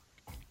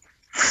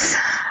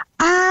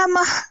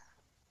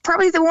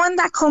 Probably the one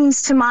that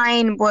comes to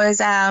mind was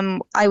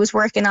I was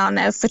working on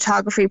a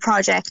photography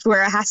project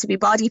where I had to be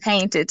body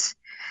painted.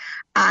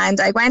 And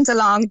I went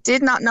along,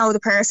 did not know the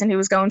person who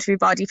was going to be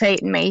body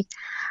painting me.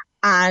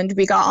 And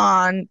we got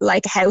on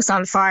like a house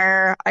on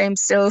fire. I'm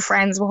still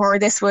friends with her.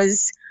 This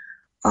was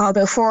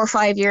about 4 or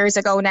 5 years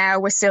ago now.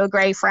 We're still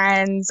great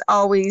friends,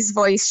 always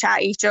voice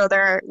chat each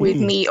other. We'd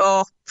meet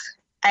up.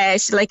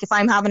 Like if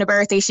I'm having a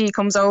birthday, she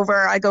comes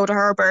over. I go to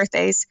her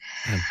birthdays.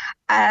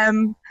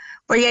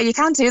 But yeah, you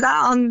can't do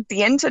that on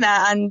the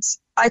internet. And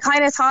I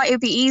kind of thought it'd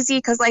be easy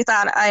because like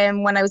that,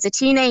 when I was a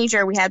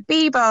teenager, we had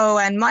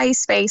Bebo and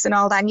MySpace and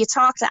all that, and you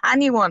talk to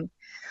anyone.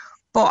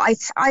 But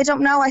I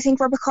don't know. I think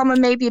we're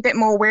becoming maybe a bit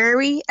more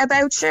wary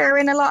about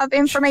sharing a lot of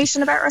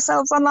information about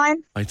ourselves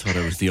online. I thought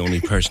I was the only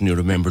person who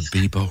remembered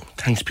Bebo.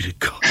 Thanks be to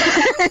God.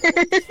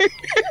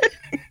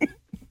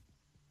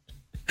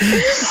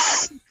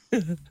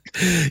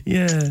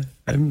 Yeah,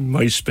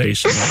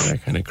 MySpace and all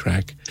that kind of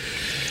crack.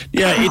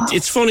 Yeah,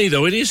 it's funny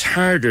though. It is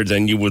harder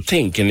than you would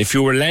think. And if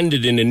you were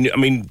landed in a new, I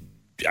mean,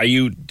 are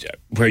you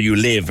where you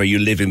live? Are you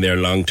living there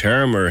long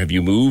term, or have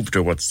you moved,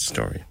 or what's the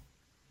story?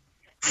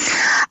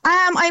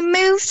 I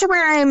moved to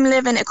where I'm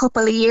living a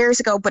couple of years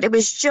ago, but it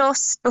was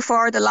just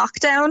before the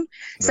lockdown. Right.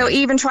 So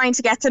even trying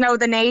to get to know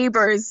the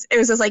neighbours, it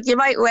was just like, you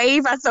might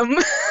wave at them,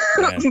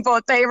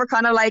 but they were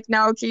kind of like,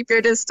 no, keep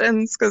your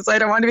distance because I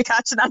don't want to be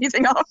catching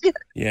anything off you.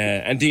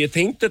 Yeah, and do you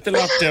think that the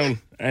lockdown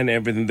and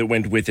everything that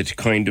went with it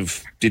kind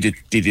of, did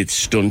it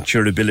stunt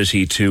your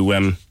ability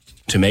to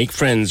make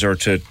friends or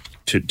to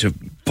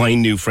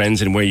find new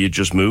friends in where you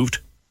just moved?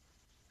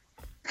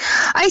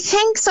 I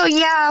think so,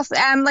 yeah.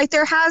 Like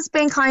there has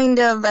been kind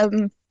of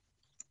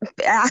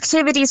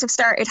activities have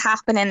started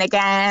happening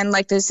again.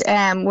 Like there's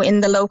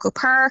in the local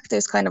park,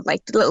 there's kind of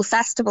like little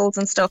festivals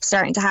and stuff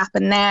starting to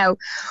happen now.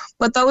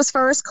 But those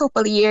first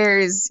couple of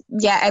years,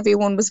 yeah,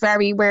 everyone was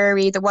very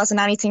wary. There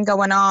wasn't anything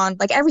going on.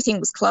 Like everything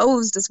was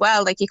closed as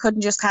well. Like you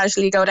couldn't just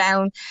casually go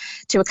down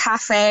to a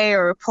cafe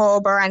or a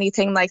pub or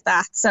anything like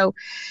that. So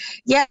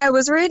yeah, it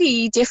was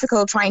really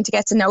difficult trying to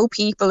get to know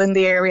people in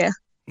the area.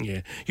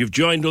 Yeah, you've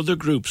joined other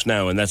groups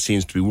now and that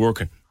seems to be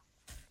working.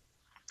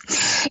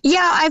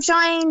 Yeah, I've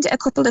joined a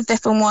couple of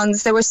different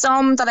ones. There were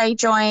some that I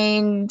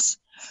joined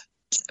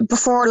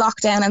before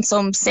lockdown and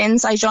some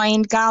since. I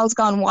joined Gals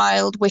Gone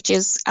Wild, which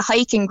is a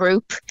hiking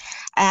group,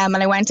 and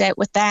I went out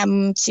with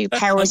them to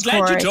Powers Court.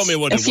 I'm glad you told me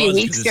what it was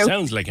because it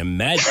sounds like a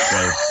mad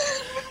crowd.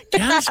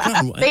 Gals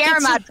Gone Wild. They are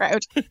a mad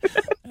crowd.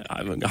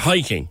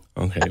 Hiking,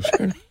 okay.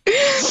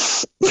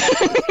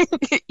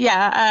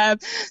 Yeah,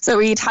 so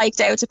we'd hiked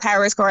out to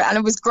Powers Court and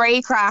it was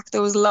great crack.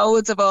 There was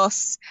loads of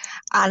us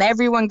and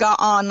everyone got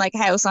on like a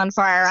house on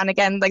fire, and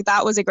again, like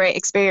that was a great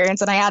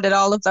experience, and I added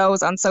all of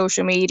those on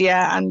social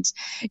media, and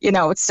you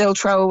know, it still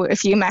throw a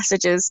few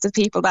messages to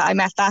people that I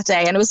met that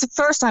day, and it was the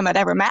first time I'd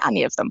ever met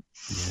any of them.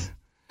 Yeah.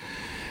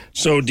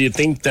 So do you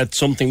think that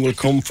something will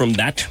come from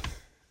that?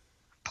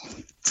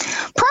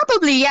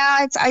 Probably,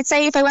 yeah. I'd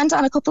say if I went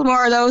on a couple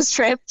more of those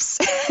trips,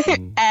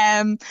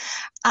 and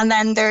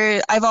then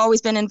I've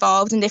always been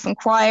involved in different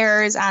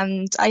choirs,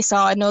 and I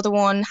saw another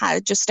one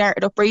had just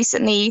started up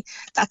recently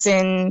that's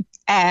in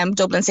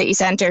Dublin City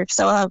Centre.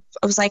 So I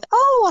was like,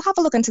 oh, I'll have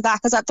a look into that,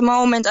 because at the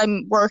moment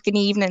I'm working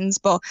evenings,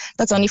 but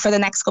that's only for the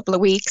next couple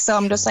of weeks. So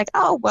I'm just like,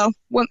 oh, well,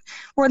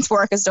 once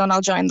work is done,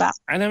 I'll join that.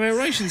 And am I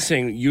right in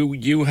saying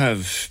you have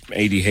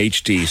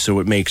ADHD, so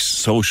it makes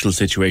social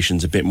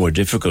situations a bit more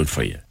difficult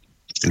for you?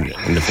 In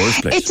the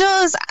first place. It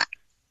does,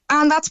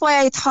 and that's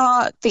why I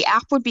thought the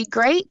app would be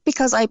great,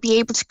 because I'd be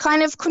able to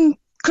kind of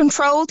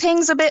control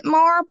things a bit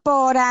more,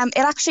 but it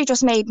actually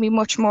just made me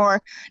much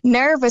more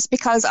nervous,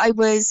 because I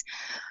was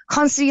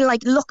constantly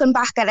like looking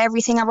back at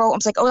everything I wrote. I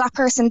was like, oh, that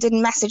person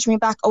didn't message me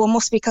back, oh, it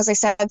must be because I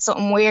said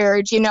something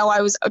weird, you know.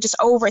 I was just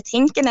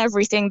overthinking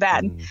everything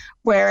then,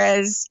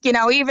 whereas, you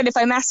know, even if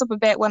I mess up a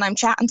bit when I'm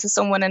chatting to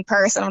someone in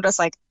person, I'm just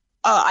like,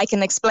 oh, I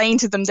can explain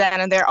to them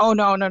then and there, oh,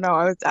 no,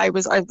 I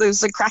was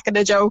like cracking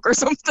a joke or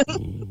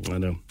something. I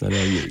know.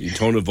 Your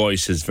tone of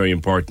voice is very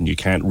important. You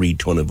can't read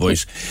tone of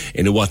voice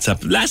in a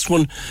WhatsApp. Last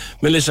one,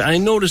 Melissa, I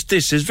noticed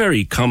this is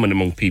very common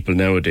among people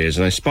nowadays,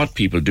 and I spot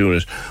people doing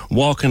it,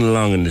 walking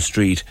along in the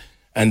street,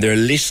 and they're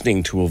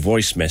listening to a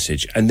voice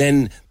message, and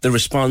then the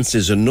response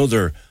is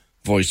another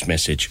voice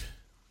message.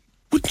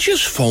 Wouldn't you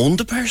just phone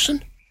the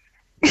person?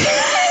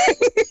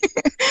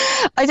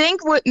 I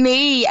think with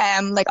me,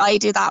 like I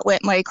do that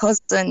with my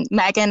cousin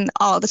Megan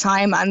all the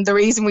time, and the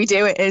reason we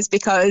do it is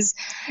because,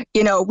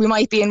 you know, we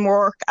might be in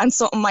work and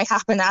something might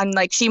happen, and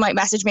like she might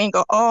message me and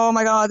go, oh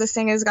my god, this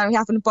thing is going to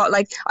happen, but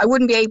like I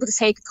wouldn't be able to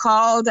take a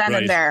call then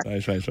and there.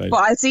 Right. But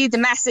I'll see the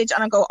message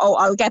and I'll go, oh,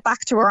 I'll get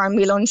back to her on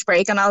my lunch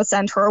break and I'll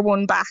send her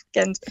one back,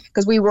 and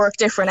because we work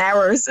different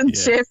hours and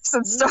shifts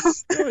and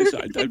stuff.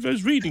 I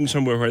was reading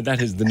somewhere where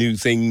that is the new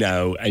thing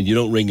now, and you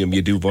don't ring them,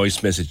 you do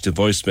voice message to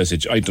voice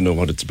message. I don't know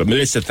what it's about.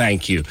 Melissa,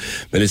 thank you.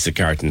 Melissa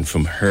Carton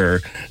from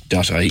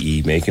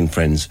her.ie, making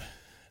friends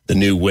the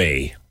new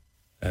way,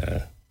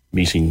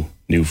 meeting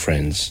new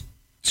friends.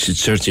 She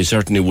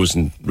certainly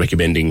wasn't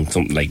recommending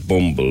something like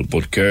Bumble,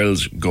 but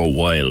Girls Go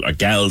Wild, or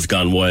Gals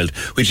Gone Wild,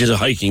 which is a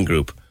hiking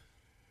group.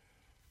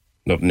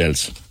 Nothing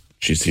else.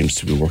 She seems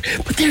to be working.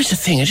 But there's the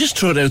thing, I just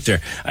throw it out there.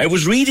 I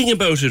was reading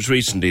about it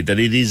recently, that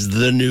it is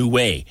the new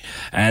way,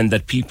 and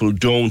that people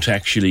don't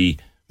actually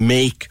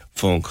make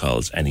phone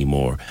calls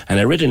anymore. And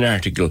I read an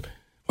article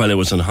while I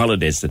was on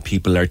holidays that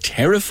people are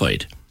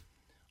terrified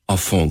of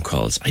phone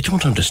calls. I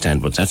don't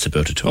understand what that's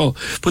about at all.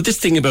 But this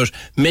thing about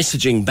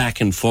messaging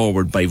back and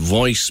forward by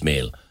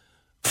voicemail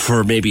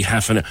for maybe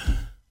half an hour,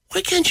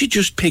 why can't you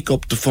just pick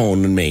up the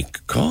phone and make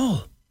a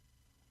call?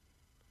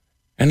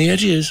 Any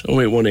ideas?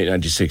 0818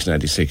 96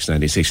 96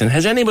 96. And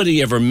has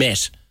anybody ever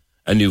met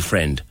a new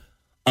friend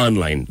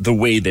online the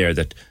way there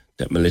that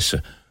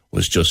Melissa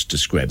was just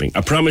describing?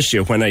 I promise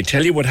you, when I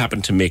tell you what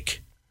happened to Mick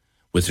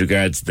with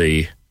regards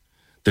the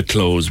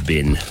clothes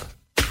bin,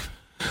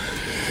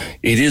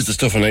 it is the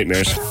stuff of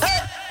nightmares.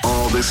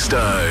 All the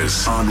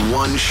stars on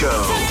one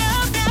show.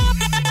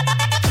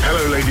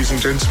 Hello, ladies and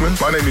gentlemen.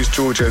 My name is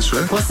George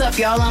Ezra. What's up,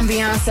 y'all? I'm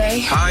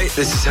Beyonce. Hi,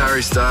 this is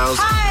Harry Styles.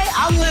 Hi,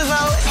 I'm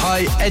Lizzo.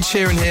 Hi, Ed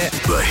Sheeran here.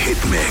 The Hit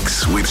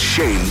Mix with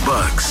Shane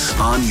Bucks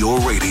on your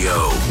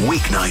radio.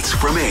 Weeknights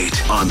from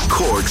 8 on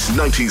Cork's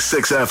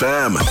 96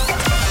 FM.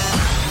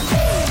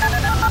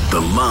 The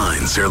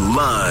lines are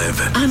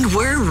live. And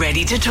we're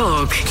ready to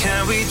talk.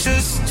 Can we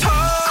just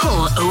talk?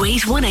 Call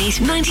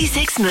 0818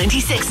 96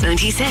 96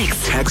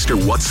 96. Text or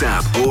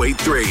WhatsApp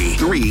 083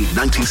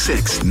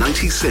 396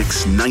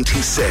 96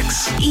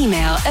 96.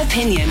 Email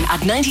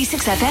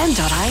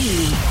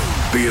opinion@96fm.ie.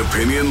 The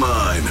Opinion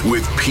Line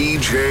with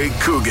PJ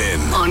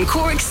Coogan on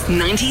Cork's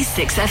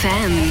 96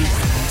 FM.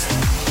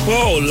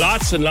 Whoa,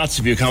 lots and lots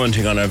of you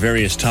commenting on our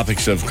various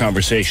topics of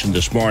conversation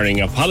this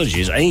morning.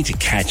 Apologies, I need to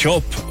catch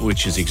up,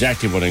 which is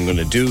exactly what I'm going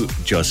to do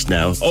just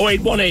now.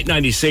 0818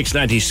 96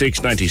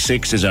 96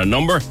 96 is our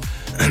number.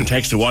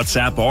 Text to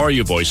WhatsApp or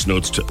your voice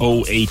notes to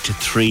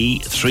 083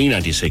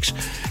 396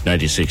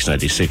 96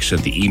 96,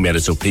 and the email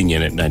is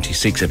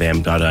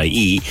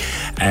opinion@96fm.ie.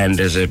 And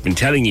as I've been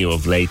telling you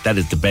of late, that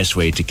is the best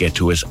way to get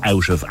to us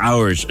out of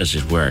hours, as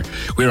it were.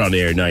 We're on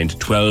air 9 to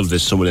 12.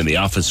 There's someone in the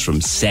office from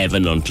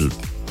 7 until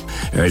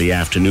early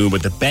afternoon,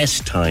 but the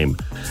best time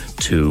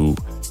to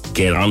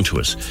get onto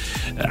us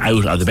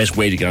the best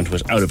way to get onto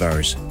us out of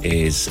hours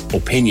is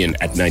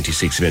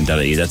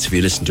opinion@96fm.ie. That's if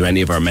you listen to any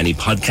of our many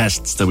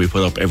podcasts that we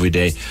put up every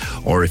day,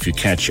 or if you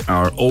catch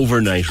our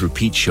overnight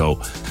repeat show,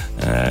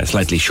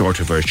 slightly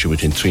shorter version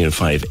between 3 and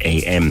 5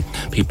 a.m.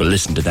 People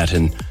listen to that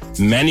in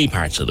many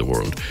parts of the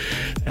world,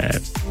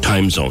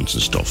 time zones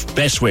and stuff.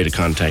 Best way to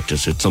contact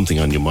us if something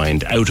on your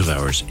mind out of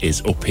hours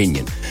is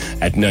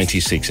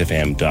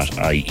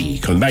opinion@96fm.ie.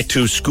 Coming back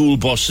to school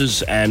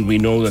buses, and we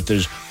know that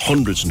there's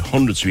hundreds and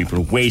hundreds of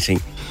people waiting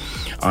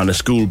on a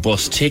school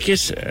bus ticket.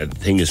 The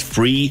thing is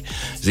free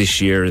this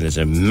year, and there's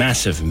a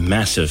massive,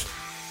 massive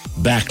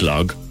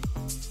backlog.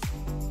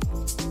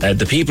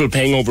 The people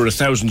paying over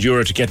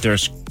 €1,000 to get their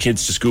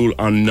kids to school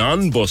on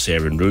non-bus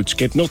Éireann routes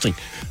get nothing.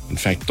 In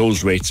fact,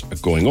 those rates are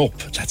going up.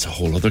 That's a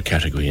whole other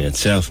category in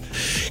itself.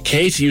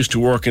 Kate used to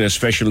work in a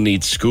special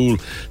needs school.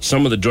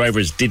 Some of the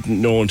drivers didn't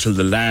know until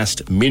the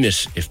last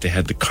minute if they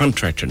had the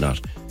contract or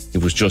not.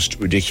 It was just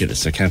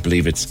ridiculous. I can't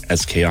believe it's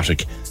as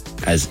chaotic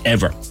as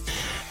ever.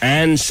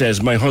 Anne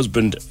says, my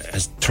husband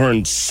has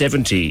turned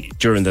 70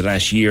 during the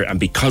last year, and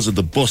because of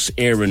the bus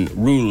Éireann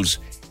rules,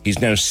 he's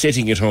now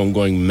sitting at home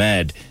going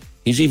mad.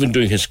 He's even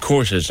doing his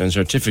courses and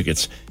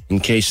certificates in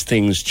case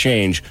things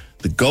change.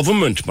 The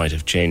government might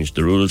have changed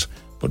the rules,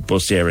 but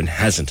Bus Éireann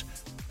hasn't.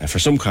 For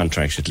some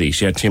contracts at least.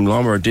 Yeah, Tim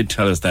Lawmer did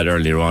tell us that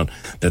earlier on,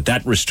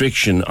 that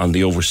restriction on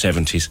the over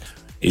 70s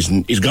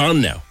is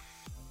gone now.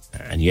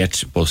 And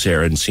yet Bus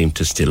Éireann seem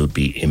to still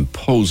be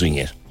imposing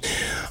it.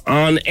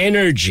 On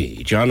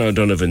energy, John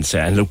O'Donovan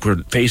said, look,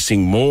 we're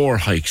facing more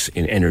hikes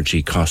in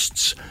energy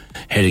costs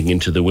heading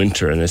into the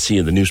winter. And I see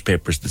in the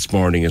newspapers this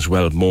morning as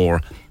well,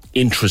 more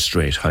interest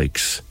rate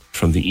hikes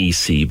from the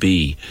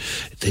ECB.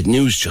 The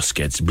news just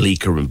gets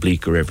bleaker and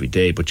bleaker every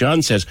day. But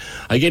John says,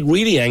 I get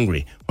really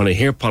angry when I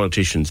hear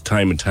politicians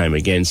time and time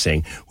again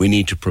saying we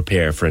need to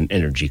prepare for an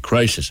energy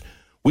crisis.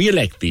 We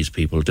elect these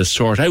people to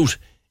sort out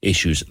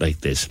issues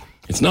like this.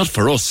 It's not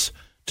for us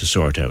to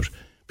sort out.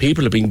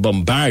 People are being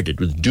bombarded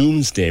with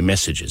doomsday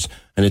messages,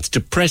 and it's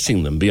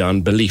depressing them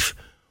beyond belief.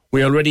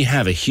 We already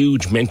have a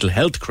huge mental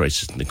health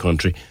crisis in the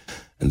country,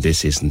 and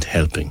this isn't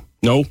helping.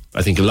 No,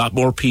 I think a lot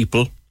more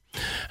people.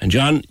 And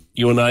John,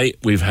 you and I,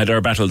 we've had our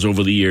battles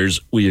over the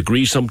years. We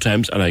agree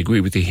sometimes, and I agree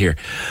with you here.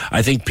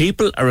 I think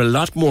people are a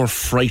lot more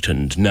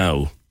frightened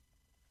now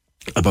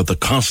about the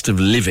cost of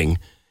living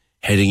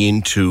heading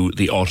into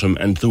the autumn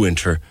and the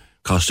winter.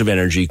 Cost of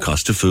energy,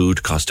 cost of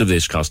food, cost of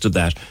this, cost of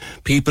that.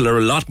 People are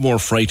a lot more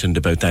frightened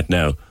about that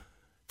now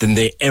than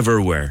they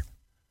ever were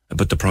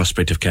about the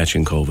prospect of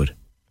catching COVID.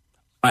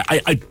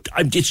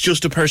 It's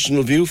just a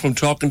personal view from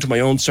talking to my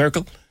own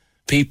circle.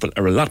 People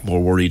are a lot more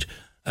worried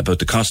about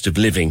the cost of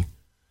living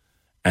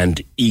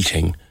and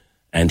eating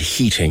and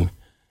heating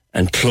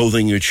and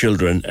clothing your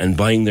children and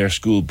buying their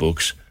school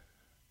books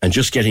and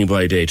just getting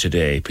by day to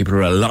day. People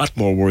are a lot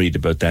more worried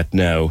about that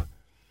now.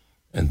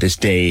 And this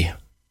day,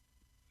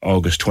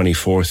 August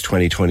 24th,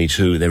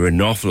 2022, they were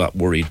an awful lot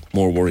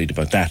more worried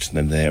about that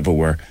than they ever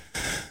were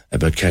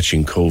about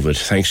catching COVID.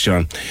 Thanks,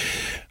 John.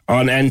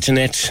 On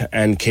Antoinette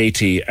and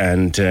Katie,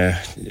 and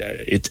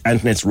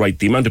Antoinette's right.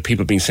 The amount of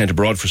people being sent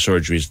abroad for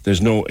surgeries,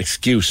 there's no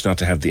excuse not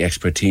to have the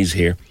expertise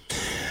here.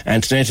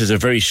 Antoinette is a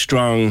very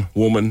strong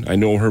woman. I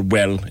know her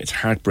well. It's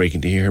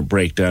heartbreaking to hear her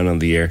break down on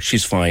the air.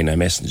 She's fine. I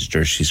messaged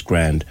her. She's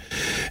grand.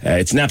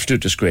 It's an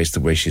absolute disgrace the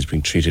way she's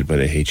being treated by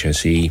the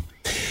HSE.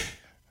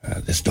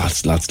 There's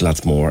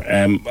lots more.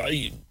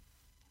 I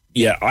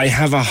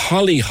have a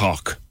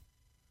hollyhock.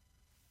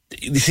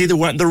 You see,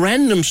 the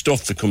random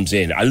stuff that comes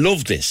in, I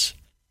love this.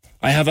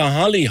 I have a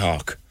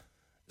hollyhock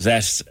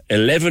that's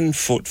 11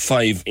 foot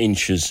 5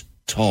 inches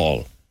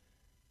tall.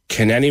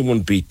 Can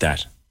anyone beat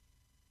that?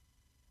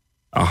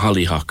 A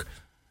hollyhock.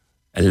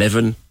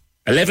 11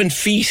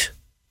 feet,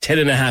 10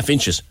 and a half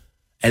inches.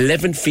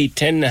 11 feet,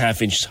 10 and a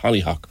half inches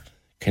hollyhock.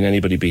 Can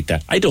anybody beat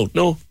that? I don't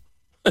know.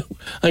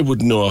 I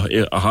wouldn't know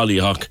a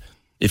hollyhock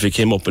if it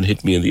came up and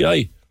hit me in the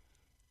eye.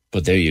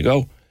 But there you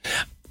go.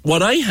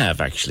 What I have,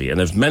 actually,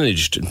 and I've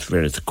managed, and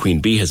the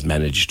Queen Bee has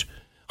managed,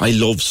 I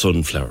love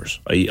sunflowers.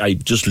 I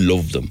just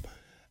love them.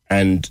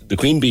 And the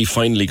Queen Bee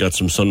finally got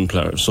some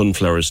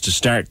sunflowers to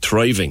start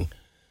thriving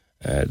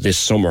this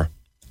summer.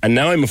 And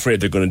now I'm afraid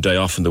they're going to die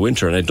off in the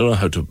winter, and I don't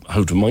know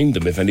how to mind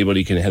them. If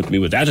anybody can help me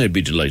with that, I'd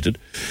be delighted.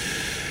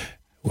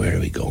 Where are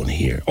we going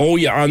here? Oh,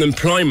 yeah, on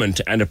employment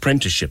and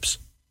apprenticeships.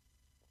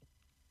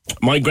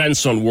 My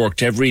grandson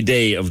worked every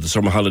day of the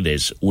summer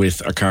holidays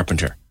with a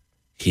carpenter.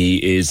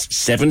 He is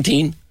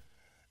 17.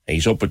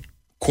 He's up at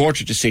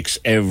 5:45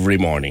 every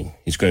morning.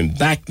 He's going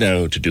back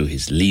now to do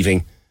his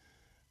leaving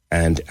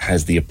and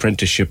has the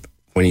apprenticeship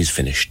when he's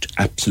finished.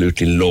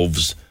 Absolutely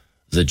loves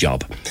the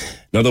job.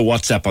 Another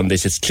WhatsApp on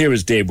this. It's clear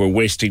as day we're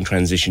wasting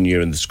transition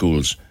year in the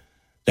schools.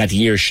 That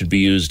year should be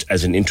used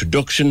as an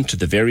introduction to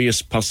the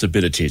various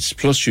possibilities.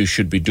 Plus, you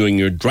should be doing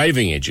your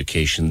driving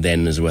education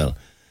then as well.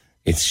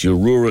 If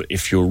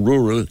you're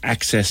rural,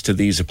 access to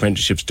these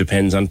apprenticeships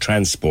depends on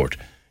transport.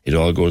 It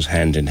all goes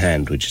hand in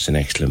hand, which is an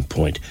excellent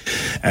point.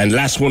 And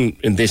last one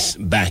in this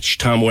batch,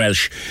 Tom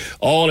Welsh.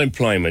 All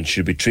employment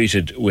should be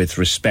treated with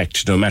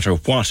respect, no matter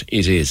what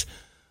it is.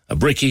 A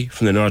brickie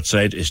from the north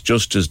side is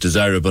just as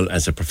desirable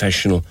as a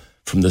professional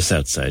from the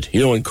south side.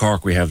 You know, in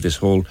Cork we have this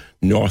whole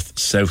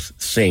north-south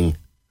thing.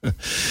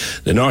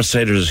 The north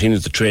siders are seen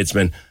as the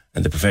tradesmen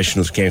and the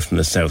professionals came from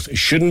the south. It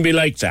shouldn't be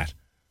like that.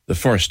 The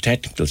first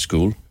technical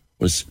school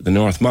was the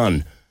North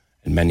Mon,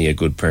 and many a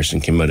good person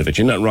came out of it.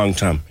 You're not wrong,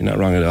 Tom. You're not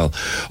wrong at all.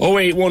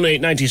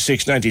 0818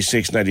 96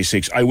 96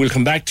 96. I will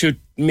come back to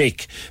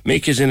Mick.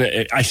 Mick is in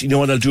a... you know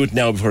what, I'll do it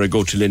now before I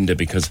go to Linda,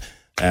 because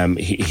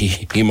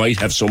he might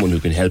have someone who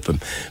can help him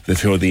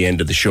before the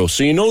end of the show.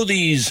 So you know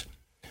these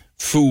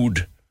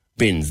food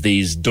bins,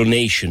 these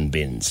donation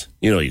bins?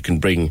 You know, you can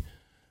bring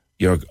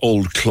your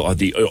old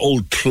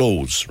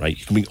clothes, right?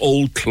 You can bring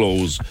old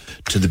clothes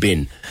to the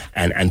bin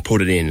and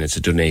put it in. It's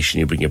a donation.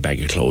 You bring your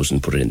bag of clothes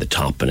and put it in the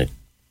top, and it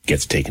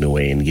gets taken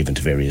away and given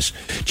to various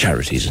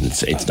charities, and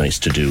it's nice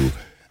to do.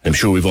 I'm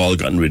sure we've all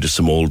gotten rid of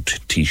some old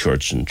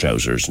T-shirts and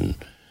trousers and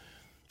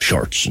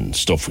shirts and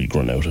stuff we'd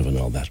run out of and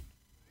all that.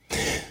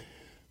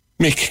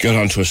 Mick got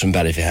on to us from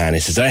Ballyfihan. He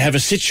says, I have a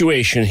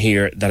situation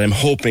here that I'm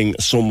hoping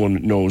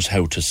someone knows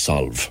how to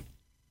solve.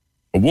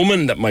 A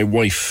woman that my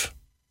wife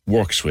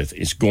works with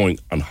is going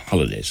on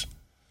holidays.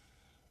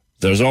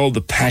 There's all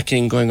the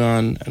packing going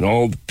on and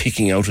all the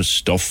picking out of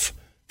stuff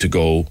to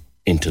go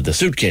into the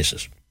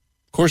suitcases.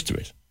 Of course there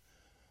is.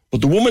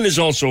 But the woman is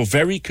also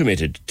very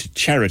committed to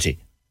charity.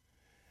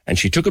 And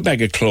she took a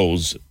bag of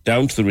clothes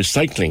down to the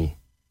recycling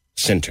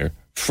centre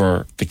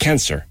for the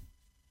cancer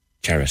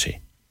charity.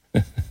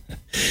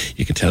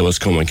 You can tell what's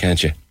coming,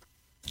 can't you?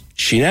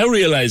 She now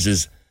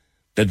realises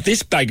that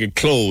this bag of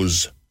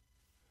clothes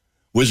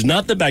was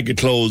not the bag of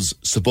clothes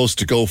supposed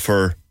to go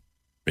for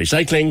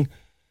recycling,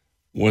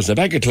 was a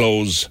bag of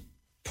clothes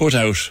put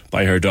out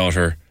by her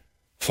daughter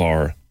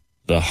for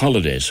the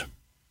holidays.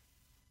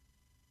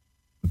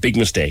 Big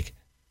mistake.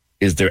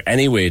 Is there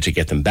any way to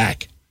get them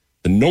back?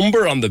 The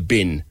number on the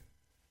bin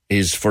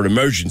is for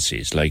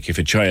emergencies, like if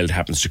a child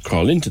happens to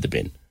crawl into the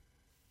bin.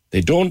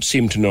 They don't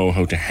seem to know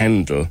how to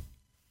handle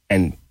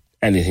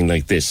anything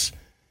like this.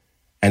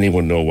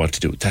 Anyone know what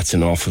to do? That's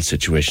an awful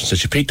situation. So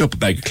she picked up a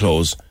bag of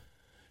clothes,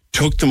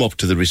 took them up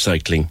to the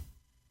recycling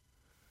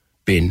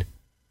bin,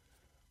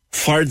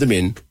 fired them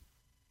in,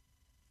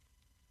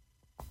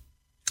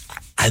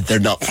 and they're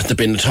not for the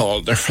bin at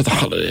all. They're for the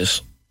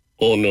holidays.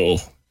 Oh no.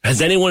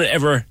 Has anyone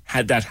ever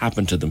had that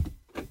happen to them?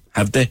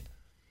 Have they?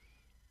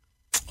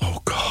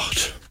 Oh God.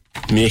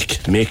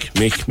 Mick.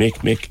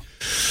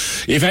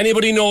 If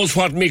anybody knows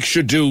what Mick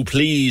should do,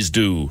 please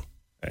do.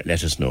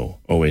 Let us know.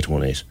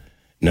 0818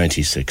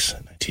 96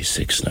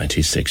 96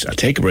 96. I'll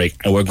take a break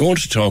and we're going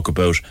to talk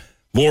about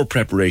more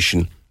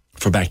preparation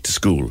for back to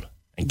school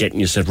and getting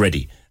yourself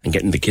ready and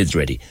getting the kids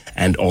ready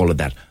and all of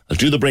that. I'll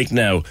do the break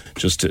now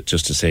just to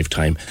save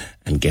time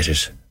and get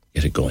it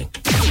going.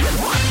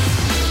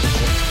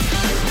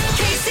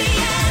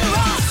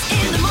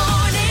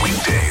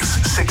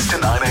 Weekdays, 6 to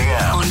 9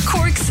 a.m. On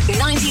Cork's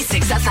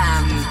 96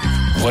 FM.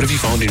 What have you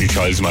found in your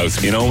child's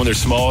mouth? You know, when they're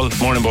small,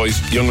 morning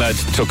boys, young lad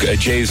took a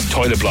Jay's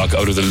toilet block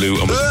out of the loo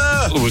and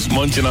was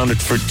munching on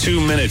it for 2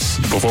 minutes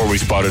before we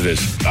spotted it.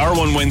 Our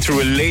one went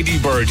through a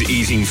ladybird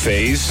eating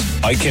phase.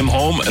 I came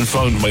home and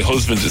found my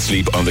husband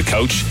asleep on the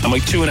couch and my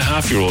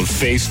 2.5-year-old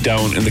face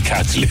down in the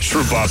cat's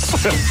litter box.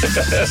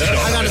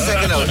 Hang on a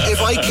second now.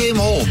 If I came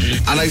home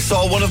and I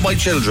saw one of my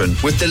children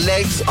with the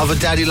legs of a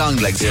daddy long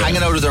legs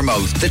hanging out of their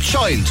mouth, the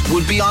child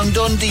would be on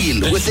done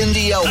deal within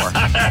the hour.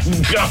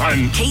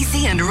 Gone.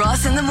 Casey and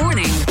Ross in the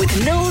morning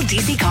with Noel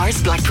DC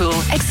Cars Blackpool,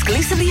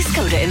 exclusively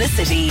Skoda in the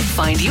city.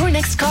 Find your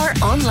next car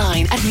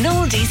online at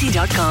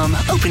noeldc.com.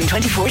 Open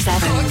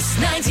 24/7.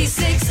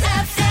 96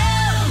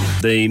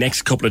 FM. The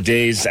next couple of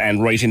days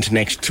and right into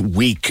next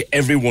week,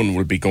 everyone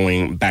will be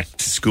going back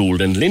to school.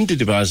 And Linda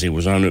DeBasi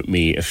was on with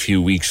me a few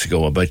weeks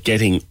ago about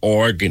getting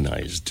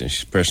organised.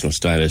 She's a personal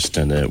stylist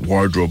and a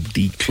wardrobe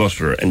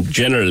declutterer, and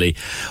generally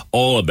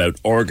all about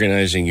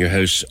organising your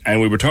house.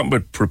 And we were talking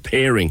about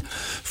preparing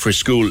for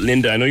school.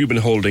 Linda, I know you've been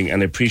holding,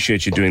 and I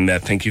appreciate you doing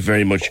that. Thank you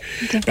very much.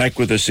 Back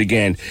with us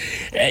again.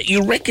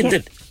 You reckon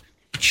that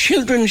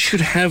children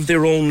should have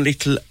their own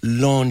little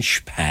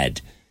launch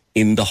pad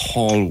in the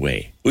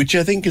hallway, which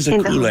I think is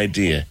a cool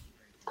idea.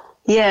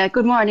 Yeah,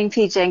 good morning,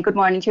 PJ, and good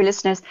morning to your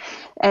listeners.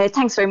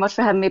 Thanks very much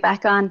for having me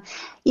back on.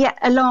 Yeah,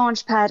 a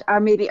launch pad or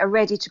maybe a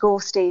ready-to-go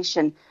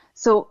station.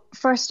 So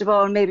first of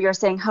all, maybe you're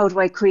saying, how do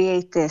I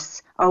create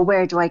this, or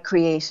where do I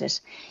create it?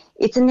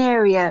 It's an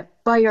area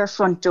by your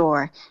front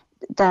door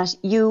that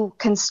you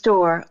can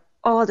store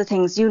all the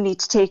things you need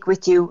to take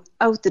with you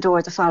out the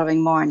door the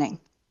following morning.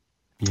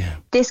 Yeah.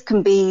 This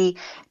can be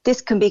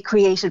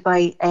created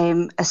by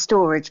a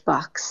storage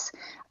box,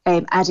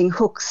 adding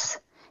hooks.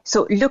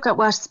 So look at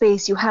what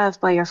space you have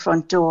by your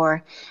front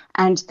door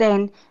and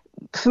then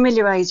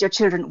familiarise your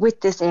children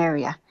with this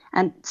area.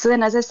 And so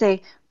then, as I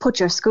say, put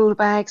your school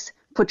bags,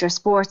 put your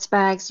sports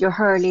bags, your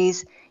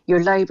Hurleys,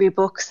 your library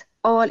books,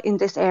 all in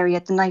this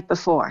area the night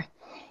before.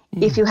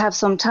 If you have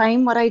some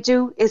time, what I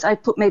do is I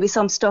put maybe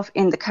some stuff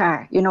in the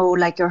car, you know,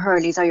 like your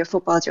Hurleys or your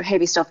footballs, your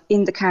heavy stuff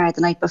in the car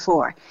the night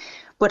before.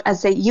 But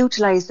as they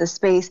utilise the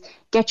space,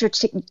 get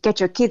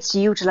your kids to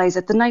utilise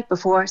it the night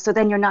before, so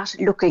then you're not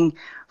looking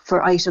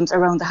for items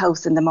around the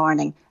house in the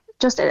morning.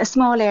 Just a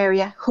small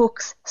area,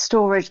 hooks,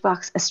 storage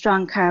box, a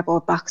strong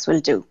cardboard box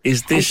will do.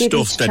 Is this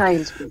stuff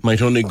that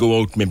might only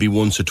go out maybe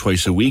once or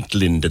twice a week,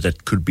 Linda,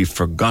 that could be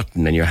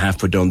forgotten and you're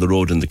halfway down the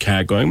road in the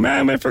car going,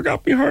 Ma'am, I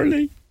forgot my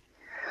Hurley?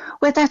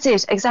 Well, that's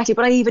it, exactly.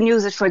 But I even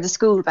use it for the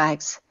school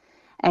bags.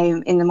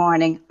 In the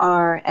morning,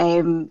 or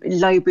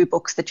library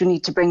books that you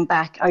need to bring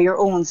back, or your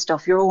own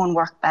stuff, your own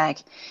work bag,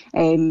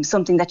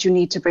 something that you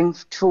need to bring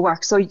for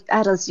work. So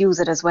adults use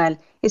it as well.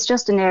 It's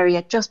just an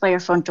area just by your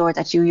front door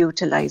that you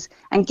utilise,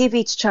 and give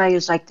each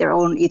child like their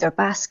own either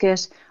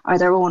basket or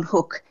their own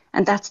hook,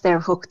 and that's their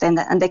hook then,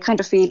 and they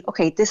kind of feel,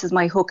 okay, this is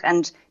my hook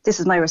and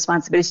this is my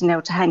responsibility now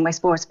to hang my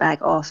sports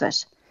bag off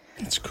it.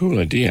 That's a cool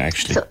idea,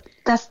 actually. So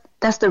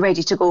that's the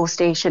ready-to-go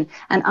station.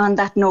 And on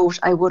that note,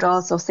 I would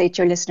also say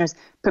to your listeners,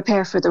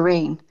 prepare for the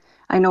rain.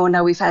 I know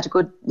now we've had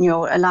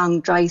a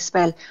long dry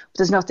spell, but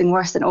there's nothing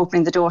worse than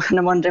opening the door on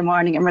a Monday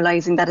morning and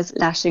realising that it's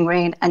lashing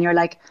rain, and you're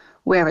like,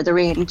 where are the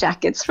rain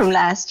jackets from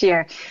last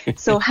year?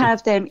 So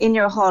have them in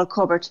your hall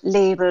cupboard,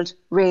 labelled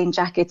rain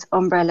jackets,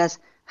 umbrellas,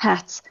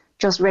 hats,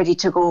 just ready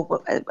to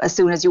go as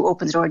soon as you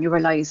open the door and you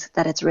realise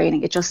that it's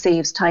raining. It just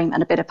saves time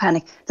and a bit of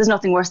panic. There's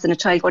nothing worse than a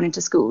child going into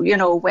school,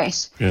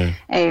 wet. Yeah.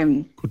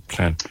 Good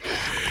plan.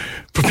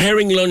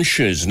 Preparing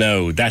lunches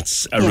now,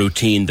 that's a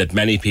routine that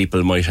many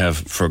people might have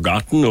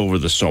forgotten over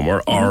the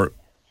summer or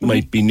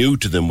might be new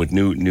to them with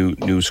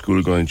new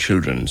school-going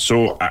children.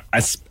 So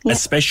a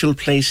special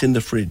place in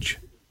the fridge.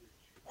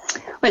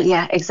 Well,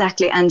 yeah,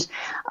 exactly. And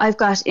I've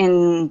got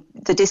in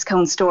the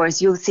discount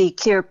stores, you'll see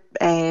clear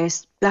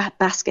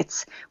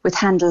baskets with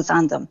handles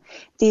on them.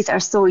 These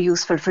are so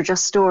useful for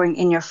just storing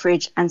in your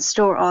fridge, and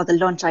store all the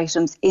lunch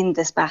items in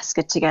this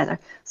basket together.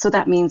 So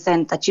that means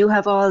then that you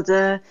have all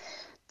the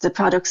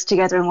products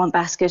together in one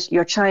basket.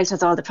 Your child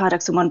has all the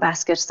products in one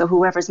basket. So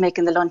whoever's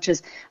making the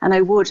lunches, and I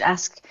would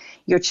ask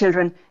your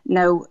children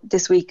now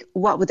this week,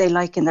 what would they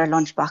like in their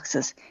lunch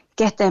boxes?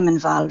 Get them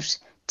involved.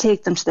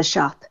 Take them to the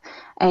shop.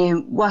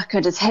 What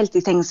kind of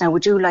healthy things now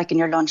would you like in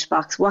your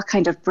lunchbox? What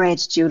kind of bread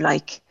do you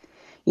like?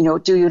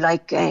 Do you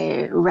like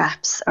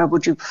wraps, or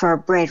would you prefer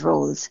bread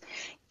rolls?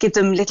 Give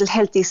them little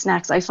healthy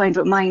snacks. I find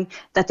with mine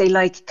that they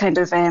like kind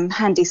of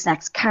handy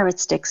snacks, carrot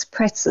sticks,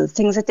 pretzels,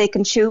 things that they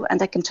can chew and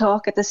that can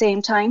talk at the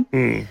same time.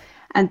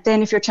 And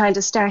then if your child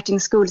is starting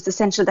school, it's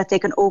essential that they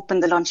can open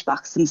the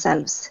lunchbox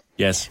themselves.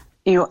 Yes.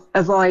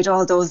 Avoid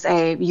all those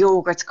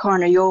yogurts,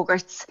 corner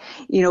yogurts,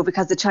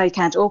 because the child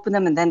can't open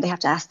them, and then they have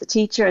to ask the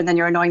teacher, and then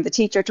you're annoying the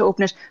teacher to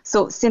open it.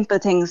 So simple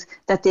things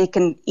that they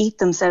can eat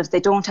themselves. They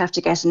don't have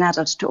to get an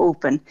adult to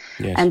open.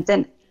 Yes. And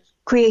then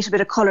create a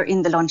bit of colour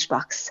in the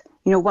lunchbox.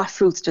 You know, what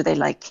fruits do they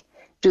like?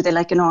 Do they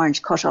like an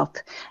orange cut up?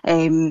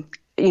 You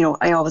know,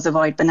 I always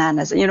avoid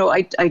bananas. You know,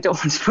 I don't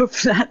want to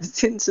put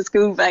bananas into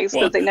school bags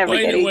because they never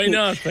get eaten. Why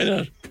not?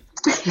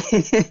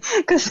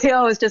 Because they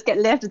always just get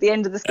left at the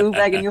end of the school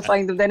bag and you'll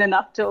find them then in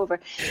October.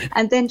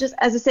 And then just,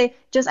 as I say,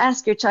 just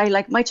ask your child.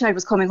 Like, my child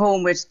was coming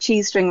home with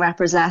cheese string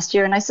wrappers last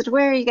year and I said,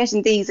 where are you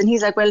getting these? And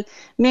he's like, well,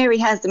 Mary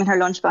has them in her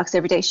lunchbox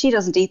every day. She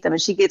doesn't eat them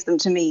and she gives them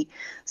to me.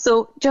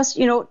 So just,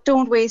 you know,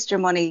 don't waste your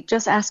money.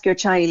 Just ask your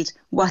child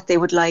what they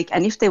would like,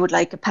 and if they would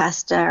like a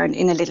pasta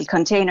in a little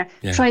container,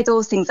 try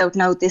those things out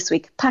now this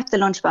week. Pack the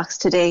lunchbox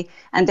today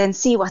and then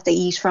see what they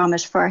eat from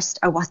it first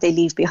or what they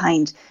leave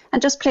behind,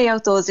 and just play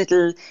out those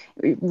little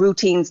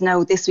routines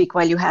now this week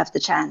while you have the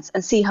chance,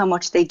 and see how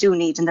much they do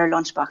need in their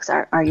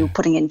lunchbox. Are you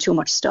putting in too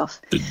much stuff?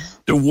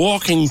 They're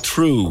walking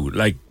through,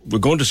 like, we're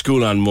going to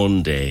school on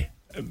Monday,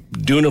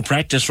 doing a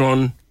practice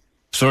run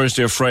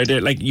Thursday or Friday.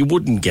 Like, you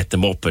wouldn't get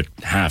them up at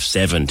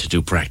 7:30 to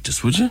do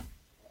practice, would you?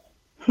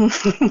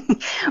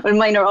 Well,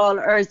 mine are all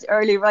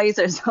early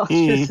risers all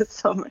through the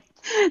summer.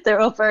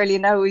 They're up early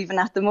now, even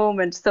at the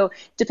moment. So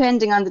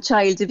depending on the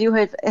child, if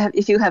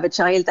you have a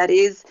child that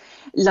is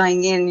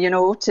lying in, you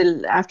know,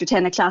 till after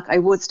 10 o'clock, I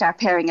would start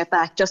paring it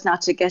back, just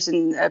not to get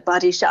in a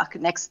body shock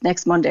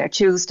next Monday or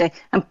Tuesday,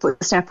 and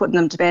start putting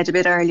them to bed a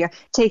bit earlier.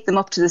 Take them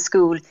up to the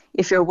school.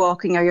 If you're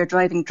walking or you're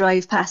driving,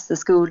 drive past the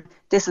school.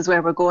 This is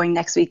where we're going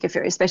next week,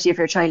 especially if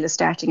your child is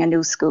starting a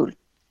new school.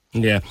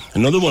 Yeah.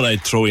 Another one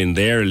I'd throw in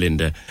there,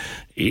 Linda,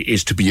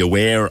 is to be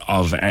aware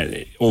of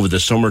over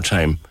the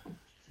summertime,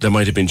 there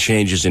might have been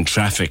changes in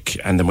traffic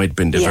and there might have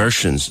been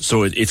diversions. Yeah.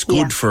 So it's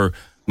good for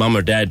mum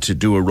or dad to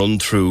do a run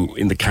through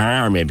in the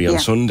car maybe on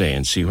Sunday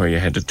and see where you're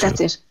headed to.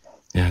 That's it.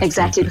 Yeah,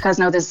 exactly, because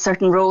now there's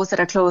certain roads that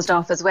are closed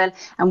off as well.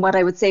 And what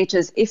I would say to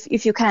is,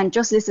 if you can,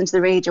 just listen to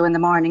the radio in the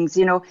mornings.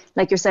 You know,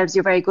 like yourselves,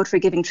 you're very good for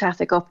giving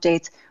traffic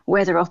updates,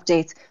 weather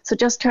updates. So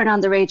just turn on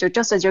the radio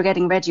just as you're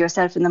getting ready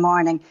yourself in the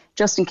morning,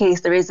 just in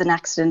case there is an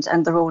accident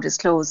and the road is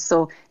closed.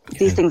 So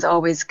these things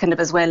always kind of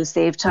as well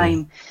save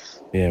time.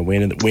 Yeah,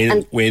 Wayne and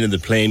the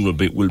plane will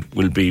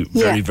be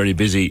very, very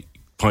busy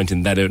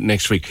pointing that out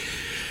next week.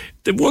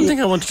 The one thing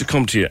I wanted to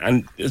come to you,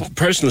 and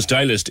personal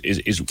stylist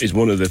is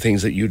one of the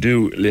things that you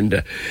do,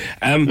 Linda.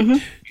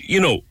 You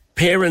know,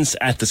 parents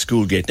at the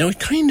school gate. Now, it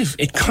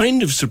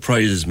kind of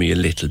surprises me a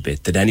little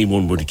bit that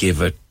anyone would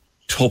give a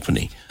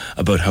tuppenny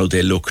about how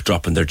they look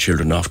dropping their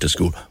children off to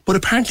school. But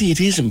apparently, it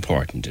is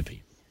important to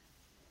be.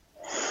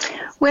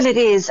 Well, it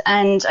is,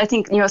 and I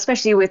think, you know,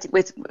 especially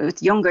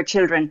with younger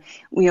children,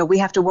 you know, we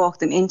have to walk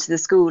them into the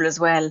school as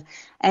well.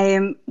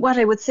 What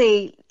I would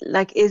say,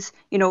 like, is,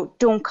 you know,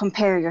 don't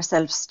compare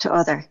yourselves to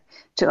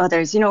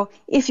others. You know,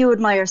 if you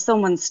admire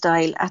someone's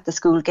style at the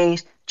school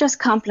gate, just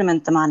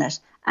compliment them on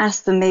it.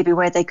 Ask them maybe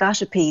where they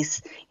got a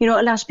piece. You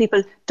know, a lot of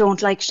people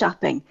don't like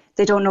shopping.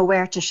 They don't know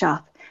where to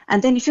shop.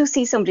 And then if you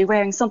see somebody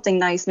wearing something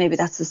nice, maybe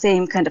that's the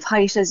same kind of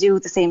height as you,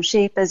 the same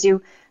shape as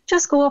you,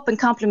 just go up and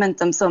compliment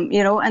them some,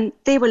 you know, and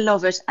they will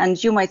love it.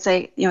 And you might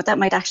say, you know, that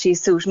might actually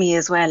suit me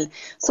as well.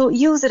 So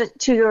use it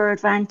to your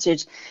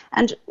advantage.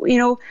 And, you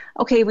know,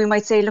 okay, we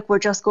might say, look, we're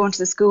just going to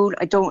the school.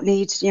 I don't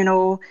need, you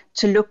know,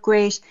 to look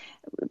great.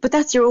 But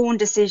that's your own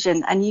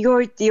decision, and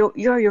you're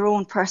your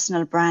own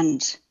personal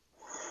brand.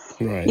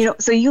 Right. You know,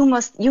 so you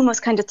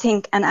must kind of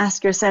think and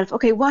ask yourself,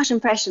 okay, what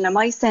impression am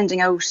I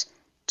sending out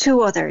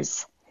to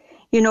others?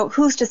 You know,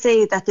 who's to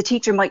say that the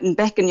teacher mightn't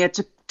beckon you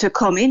to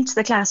come into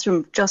the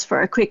classroom just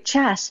for a quick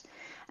chat?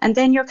 And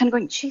then you're kind of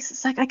going,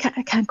 Jesus, like, I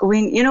can't go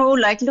in, you know,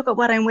 like, look at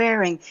what I'm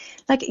wearing.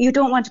 Like, you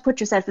don't want to put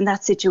yourself in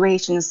that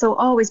situation. So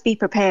always be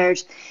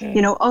prepared,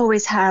 you know,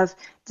 always have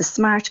the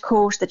smart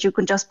coat that you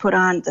can just put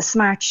on, the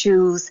smart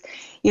shoes,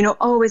 you know,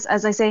 always,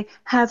 as I say,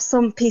 have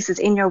some pieces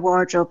in your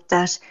wardrobe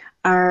that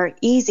are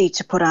easy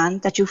to put on,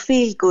 that you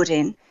feel good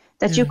in,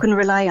 that you can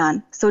rely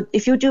on. So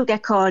if you do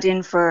get called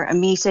in for a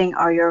meeting,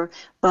 or your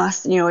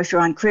boss, you know, if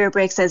you're on career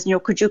break, says, you know,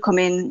 could you come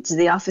in to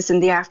the office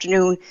in the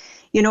afternoon?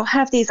 You know,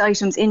 have these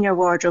items in your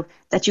wardrobe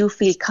that you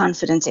feel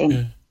confident in.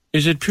 Yeah.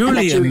 Is it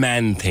purely a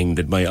man thing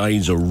that my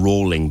eyes are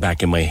rolling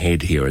back in my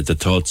head here at the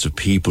thoughts of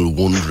people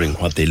wondering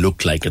what they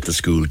look like at the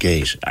school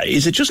gate?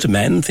 Is it just a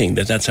man thing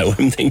that's how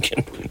I'm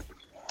thinking?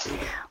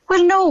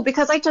 Well, no,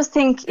 because I just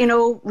think, you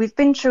know, we've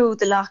been through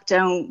the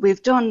lockdown,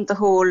 we've done the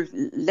whole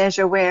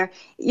leisure wear,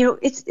 you know,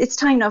 it's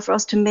time now for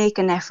us to make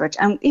an effort.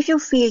 And if you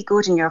feel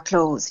good in your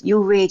clothes,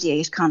 you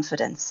radiate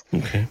confidence.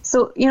 Okay.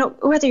 So, you know,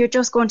 whether you're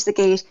just going to the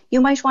gate, you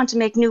might want to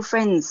make new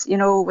friends, you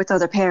know, with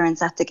other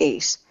parents at the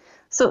gate.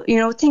 So, you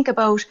know, think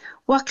about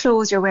what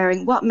clothes you're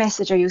wearing, what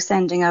message are you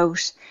sending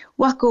out,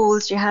 what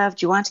goals do you have?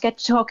 Do you want to get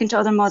talking to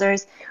other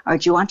mothers, or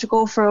do you want to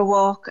go for a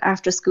walk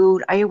after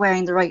school? Are you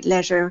wearing the right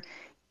leisure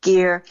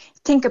gear?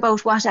 Think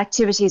about what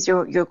activities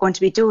you're going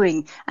to be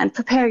doing, and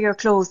prepare your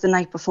clothes the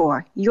night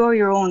before. You're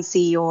your own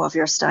CEO of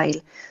your style.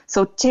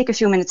 So take a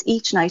few minutes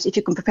each night. If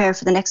you can prepare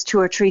for the next 2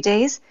 or 3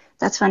 days,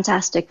 That's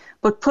fantastic.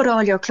 But put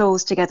all your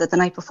clothes together the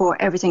night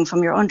before, everything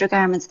from your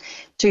undergarments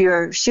to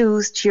your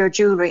shoes to your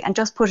jewellery, and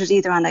just put it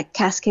either on a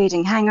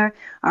cascading hanger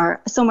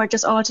or somewhere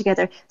just all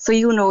together, so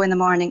you know in the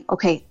morning,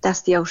 okay,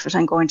 that's the outfit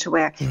I'm going to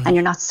wear, and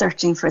you're not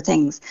searching for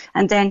things.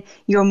 And then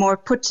you're more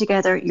put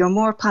together, you're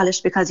more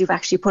polished because you've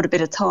actually put a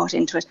bit of thought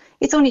into it.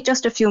 It's only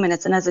just a few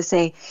minutes, and as I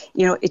say,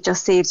 you know, it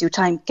just saves you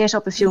time. Get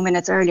up a few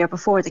minutes earlier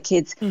before the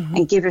kids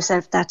and give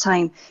yourself that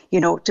time, you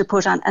know, to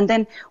put on. And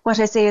then what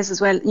I say is as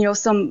well, you know,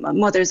 some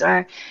mothers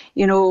are,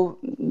 you know,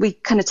 we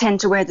kind of tend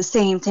to wear the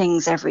same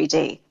ththings every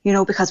day, you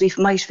know, because we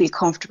might feel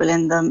comfortable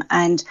in them.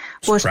 And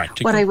but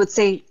what I would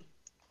say,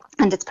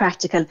 and it's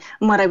practical,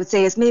 and what I would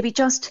say is maybe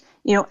just,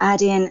 you know,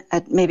 add in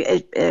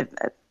maybe a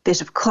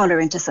bit of colour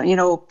into some, you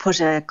know, put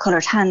a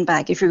coloured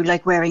handbag if you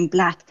like wearing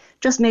black.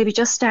 Just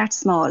start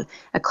small,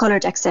 a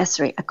coloured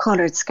accessory, a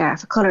coloured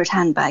scarf, a coloured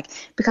handbag,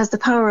 because the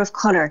power of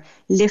colour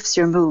lifts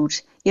your mood.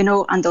 You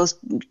know, on those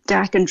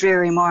dark and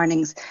dreary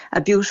mornings,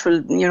 a beautiful,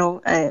 you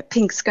know,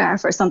 pink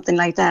scarf or something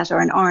like that, or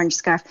an orange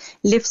scarf,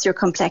 lifts your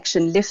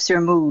complexion, lifts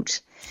your mood.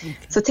 Okay.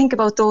 So think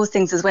about those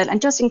things as well,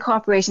 and just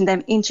incorporating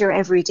them into your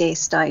everyday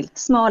style.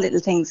 Small little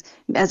things.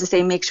 As I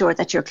say, make sure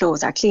that your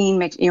clothes are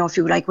clean. You know, if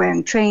you like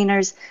wearing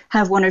trainers,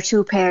 have 1 or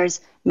 2 pairs.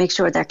 Make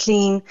sure they're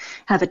clean.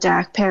 Have a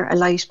dark pair, a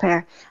light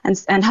pair,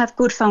 and have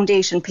good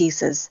foundation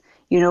pieces.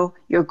 You know,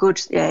 your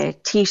good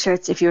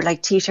T-shirts, if you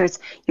like T-shirts,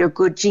 your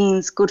good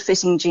jeans, good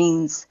fitting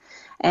jeans,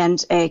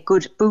 and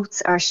good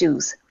boots or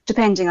shoes,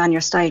 depending on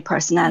your style,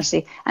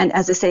 personality. And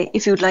as I say,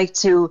 if you'd like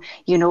to,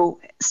 you know,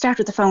 start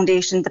with the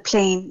foundation, the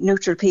plain,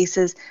 neutral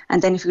pieces,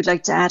 and then if you'd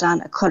like to add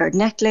on a coloured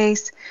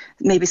necklace,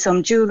 maybe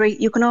some jewellery,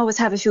 you can always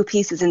have a few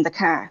pieces in the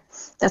car.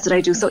 That's what I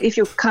do. So if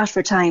you're caught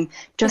for time,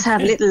 just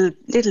have a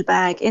little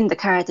bag in the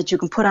car that you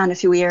can put on a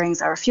few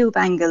earrings or a few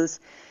bangles,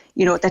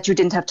 you know, that you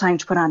didn't have time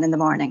to put on in the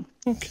morning.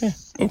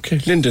 Okay,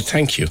 Linda,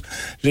 thank you.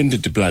 Linda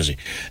de Blasi,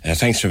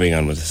 thanks for being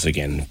on with us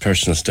again.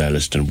 Personal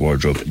stylist and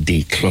wardrobe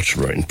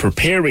declutterer, and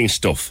preparing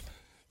stuff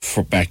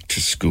for back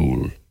to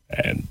school.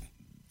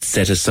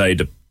 Set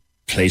aside a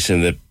place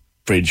in the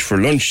fridge for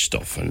lunch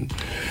stuff. And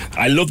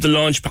I love the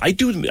launch pad. I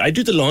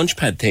do the launch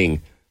pad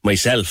thing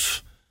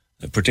myself,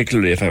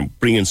 particularly if I'm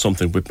bringing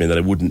something with me that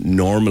I wouldn't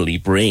normally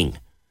bring.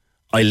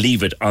 I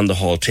leave it on the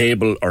hall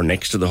table or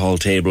next to the hall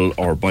table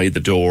or by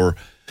the door.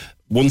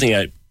 One thing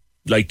I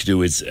like to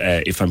do is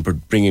if I'm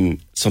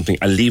bringing something,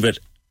 I leave it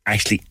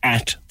actually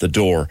at the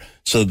door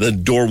so the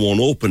door won't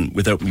open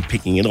without me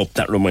picking it up.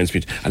 That reminds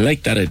me, I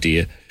like that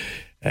idea.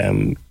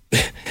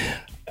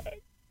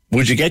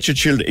 Would you get your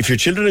children, if your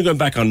children are going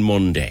back on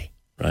Monday,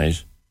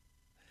 right?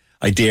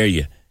 I dare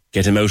you,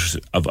 get them out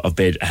of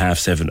bed at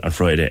 7:30 on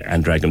Friday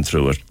and drag them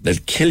through it. They'll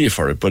kill you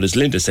for it. But as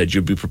Linda said,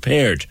 you'll be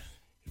prepared.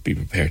 Be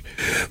prepared.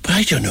 But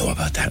I don't know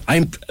about that.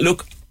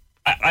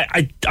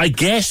 I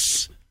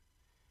guess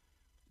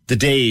the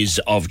days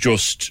of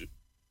just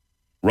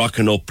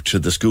rocking up to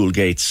the school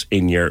gates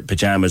in your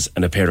pyjamas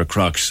and a pair of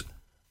Crocs,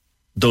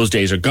 those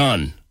days are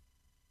gone.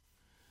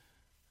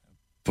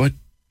 But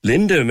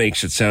Linda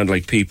makes it sound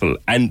like people,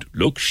 and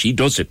look, she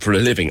does it for a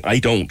living. I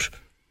don't.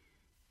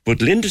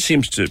 But Linda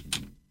seems to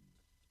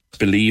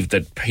believe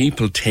that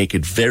people take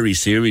it very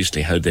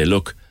seriously how they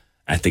look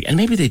at and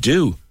maybe they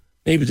do.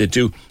 Maybe they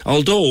do.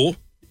 Although,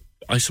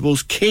 I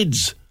suppose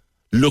kids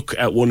look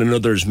at one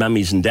another's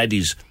mammies and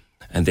daddies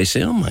and they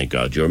say, oh my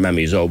God, your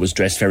mammy's always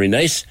dressed very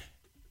nice.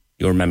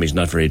 Your mammy's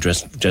not very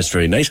dressed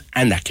very nice.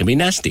 And that can be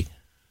nasty.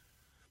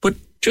 But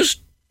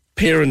just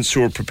parents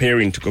who are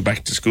preparing to go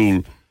back to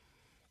school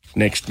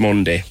next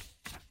Monday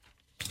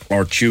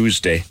or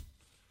Tuesday,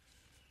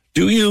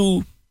 do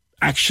you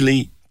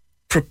actually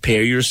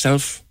prepare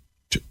yourself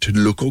to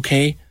look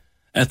okay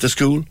at the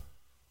school?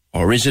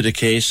 Or is it a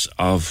case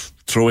of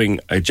throwing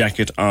a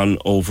jacket on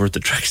over the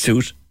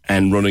tracksuit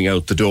and running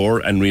out the door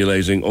and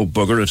realising, oh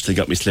bugger, I've still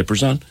got my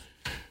slippers on?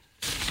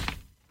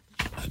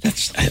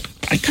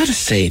 I gotta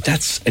say,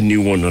 that's a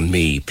new one on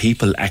me.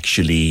 People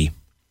actually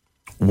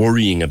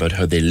worrying about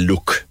how they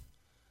look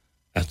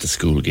at the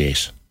school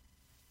gate.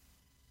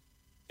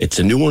 It's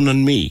a new one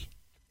on me.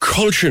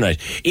 Culture Night.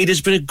 It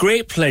has been a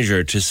great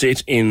pleasure to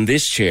sit in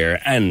this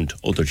chair and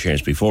other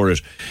chairs before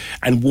it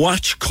and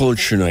watch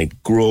Culture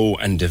Night grow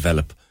and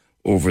develop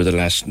over the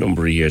last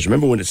number of years.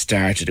 Remember when it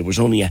started, it was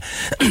only a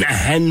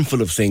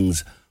handful of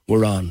things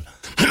were on.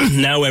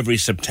 Now every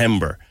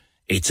September,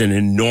 it's an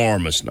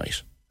enormous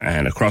night.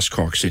 And across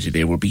Cork City,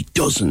 there will be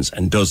dozens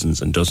and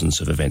dozens and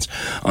dozens of events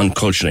on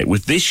Culture Night.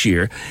 With this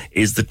year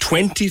is the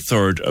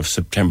 23rd of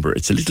September.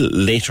 It's a little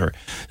later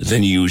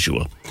than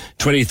usual.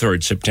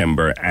 23rd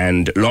September,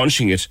 and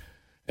launching it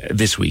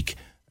this week,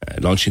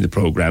 launching the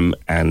programme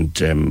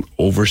and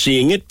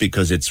overseeing it,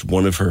 because it's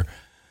one of her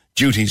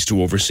duties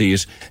to oversee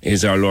it,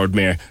 is our Lord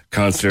Mayor,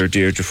 Councillor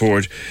Deirdre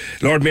Forde.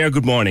 Lord Mayor,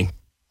 good morning.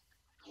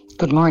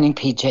 Good morning,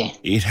 PJ.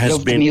 It has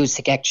Love been the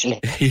music, actually.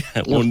 Yeah,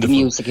 Love wonderful. the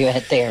music you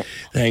had there.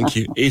 Thank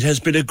you. It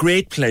has been a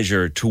great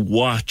pleasure to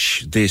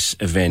watch this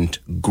event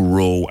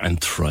grow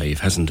and thrive,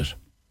 hasn't it?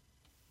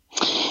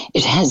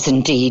 It has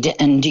indeed.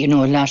 And, you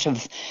know, a lot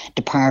of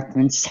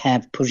departments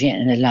have put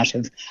in, a lot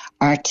of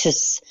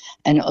artists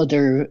and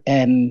other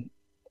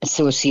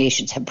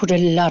associations have put a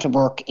lot of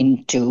work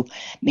into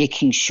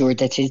making sure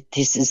that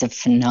this is a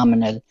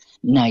phenomenal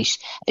night.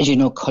 As you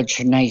know,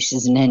 Culture Night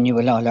is an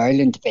annual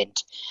All-Ireland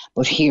event,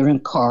 but here in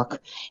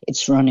Cork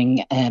it's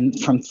running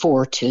from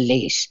 4 till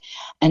late,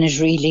 and it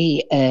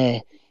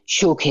really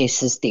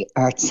showcases the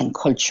arts and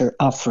culture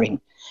offering,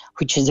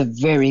 which is a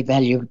very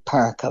valuable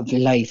part of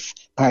life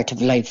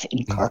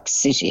in Cork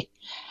City.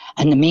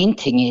 And the main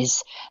thing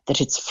is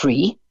that it's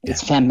free,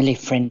 it's family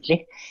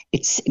friendly,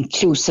 it's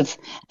inclusive,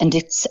 and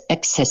it's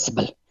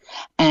accessible.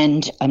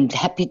 And I'm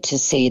happy to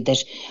say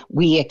that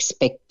we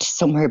expect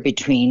somewhere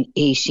between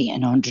 80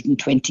 and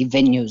 120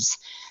 venues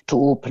to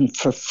open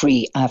for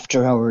free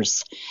after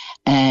hours.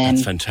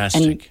 That's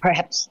fantastic. And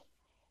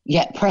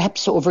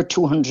perhaps over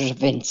 200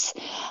 events.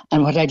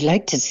 And what I'd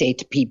like to say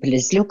to people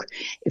is, look,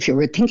 if you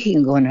were thinking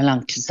of going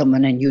along to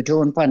someone and you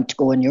don't want to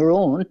go on your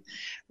own,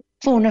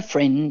 phone a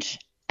friend,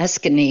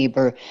 ask a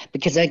neighbour,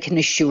 because I can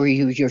assure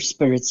you your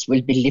spirits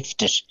will be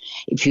lifted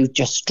if you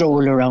just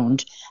stroll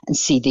around and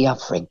see the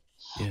offering.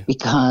 Yeah.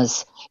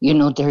 Because, you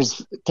know,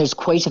 there's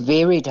quite a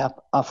varied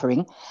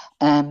offering.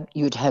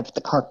 You'd have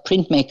the Cork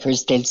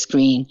printmakers, they'll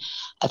screen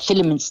a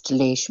film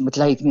installation with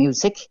live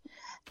music,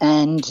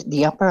 and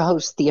the Opera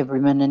House, the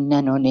Everyman and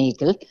Nan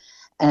O'Neill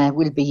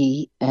will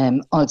be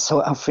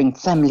also offering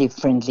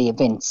family-friendly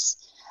events.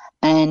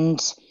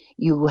 And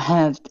you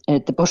have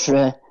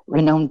the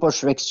renowned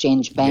Butter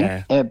Exchange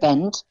band,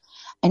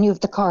 and you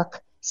have the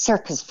Cork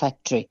Circus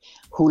Factory,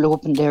 who will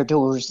open their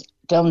doors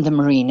down the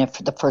marina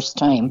for the first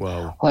time,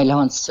 while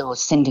also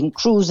sending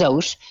crews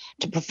out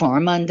to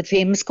perform on the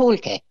famous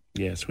Colcay.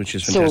 Yes, which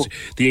is fantastic.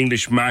 The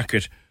English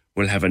market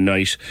will have a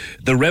night.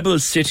 The Rebel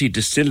City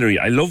Distillery,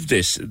 I love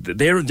this.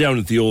 They're down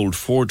at the old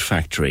Ford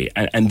factory,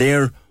 and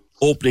they're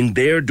opening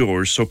their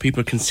doors so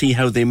people can see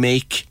how they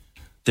make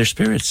their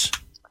spirits.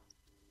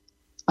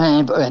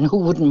 And who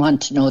wouldn't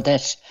want to know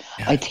that?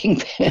 Yeah. I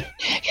think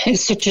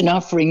it's such an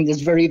offering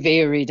that's very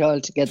varied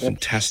altogether.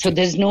 Fantastic. So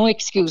there's no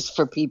excuse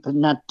for people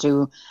not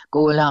to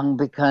go along,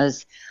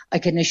 because I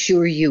can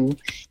assure you,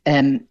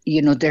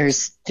 you know,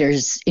 there's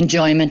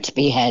enjoyment to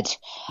be had.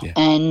 Yeah.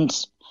 And,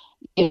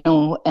 you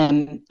know,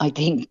 I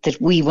think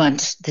that we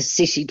want the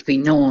city to be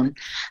known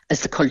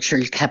as the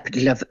cultural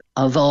capital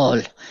of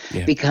all,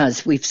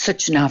 because we've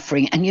such an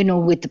offering. And, you know,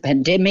 with the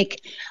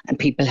pandemic and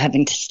people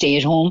having to stay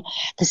at home,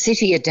 the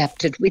city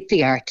adapted with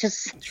the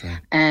artists. That's right.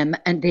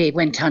 And they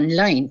went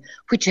online,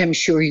 which I'm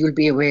sure you'll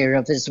be aware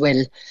of as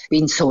well,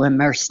 being so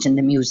immersed in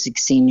the music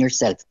scene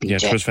yourself,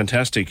 PJ. Yeah, it was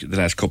fantastic the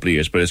last couple of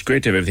years, but it's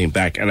great to have everything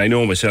back. And I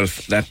know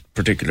myself, that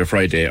particular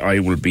Friday, I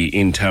will be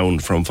in town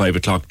from 5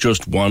 o'clock,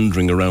 just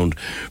wandering around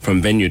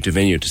from venue to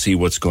venue to see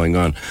what's going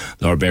on.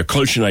 Laura Bear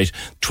Culture Night,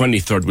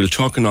 23rd. We'll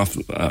talk a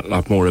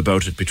lot more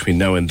about it between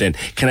now and then.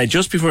 Can I,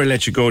 just before I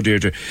let you go,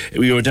 Deirdre,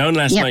 we were down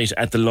last night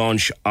at the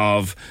launch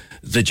of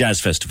the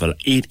Jazz Festival.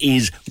 It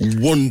is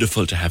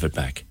wonderful to have it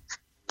back.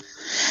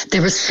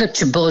 There was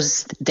such a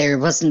buzz there,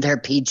 wasn't there,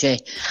 PJ?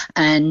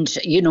 And,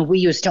 you know, we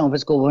used to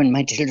always go when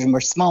my children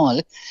were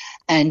small,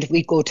 and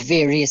we'd go to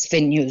various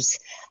venues.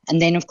 And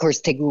then, of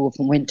course, they grew up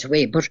and went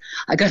away. But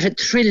I got a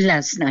thrill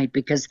last night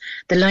because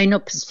the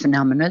lineup is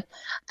phenomenal.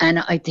 And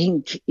I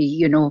think,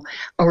 you know,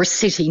 our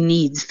city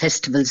needs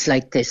festivals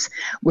like this.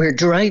 We're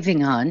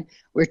driving on.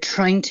 We're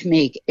trying to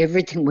make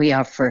everything we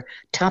offer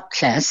top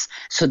class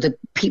so that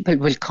people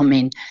will come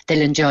in,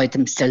 they'll enjoy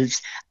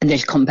themselves, and they'll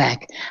come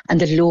back.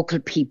 And the local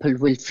people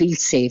will feel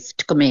safe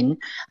to come in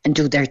and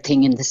do their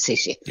thing in the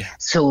city. Yeah.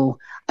 So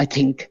I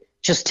think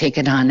just take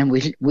it on, and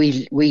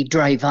we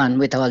drive on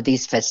with all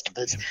these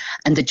festivals. Yeah.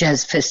 And the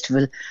Jazz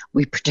Festival,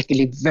 we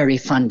particularly very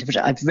fond of it.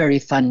 I have very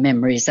fond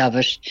memories of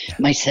it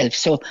myself.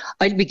 So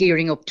I'll be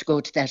gearing up to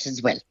go to that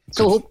as well.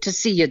 So hope to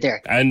see you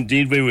there.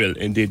 Indeed we will.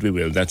 Indeed we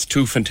will. That's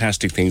two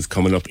fantastic things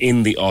coming up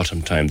in the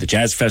autumn time. The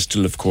Jazz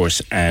Festival, of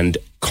course, and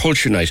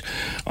Culture Night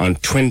on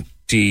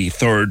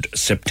 23rd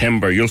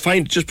September. You'll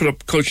find, just put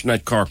up Culture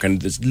Night Cork,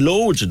 and there's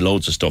loads and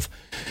loads of stuff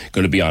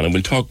going to be on, and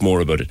we'll talk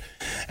more about it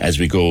as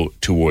we go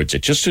towards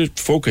it. Just to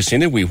focus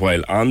in a wee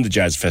while on the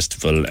Jazz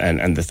Festival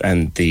and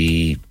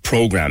the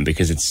programme,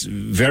 because it's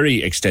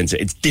very extensive.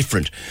 It's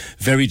different,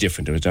 very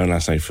different. I was down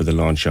last night for the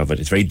launch of it.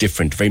 It's very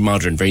different, very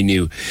modern, very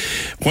new.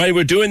 While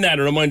we're doing that,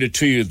 a reminder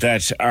to you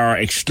that our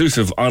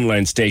exclusive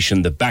online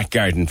station, the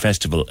Backgarden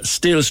Festival,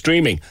 still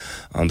streaming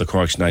on the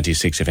Cork's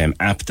 96 FM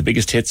app. The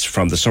biggest hits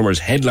from the summer's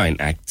headline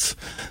acts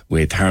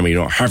with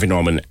Harvey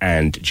Norman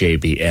and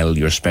JBL,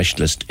 your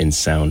specialist in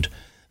sound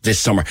this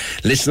summer.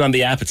 Listen on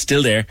the app, it's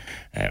still there.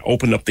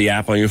 Open up the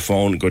app on your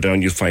phone, go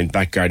down, you'll find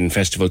Backgarden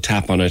Festival,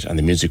 tap on it, and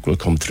the music will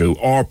come through,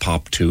 or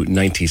pop to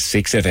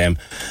 96fm.ie.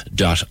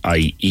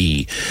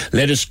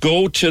 Let us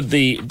go to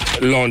the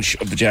launch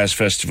of the Jazz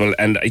Festival.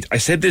 And I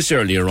said this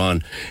earlier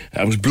on,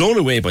 I was blown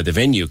away by the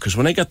venue, because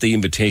when I got the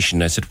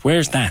invitation, I said,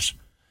 where's that?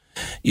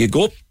 You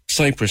go up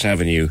Cypress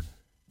Avenue,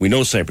 we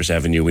know Cypress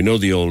Avenue, we know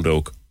the Old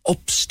Oak.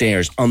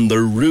 Upstairs on the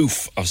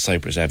roof of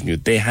Cypress Avenue,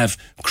 they have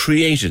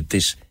created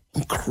this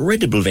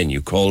incredible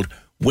venue called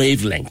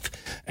Wavelength,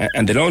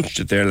 and they launched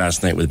it there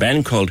last night with a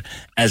band called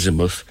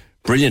Azimuth,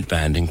 Brilliant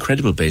band,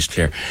 incredible bass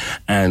player.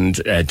 And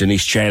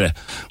Denise Chela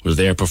was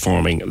there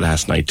performing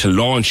last night to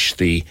launch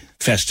the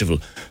festival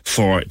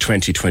for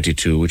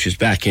 2022, which is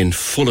back in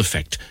full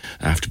effect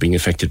after being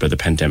affected by the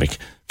pandemic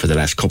for the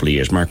last couple of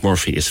years. Mark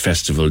Murphy is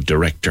festival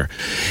director.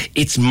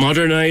 It's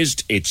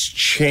modernised, it's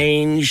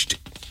changed.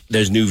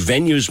 There's new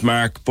venues,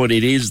 Mark, but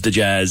it is the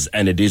jazz,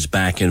 and it is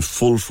back in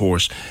full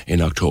force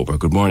in October.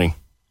 Good morning.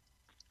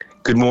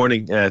 Good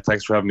morning.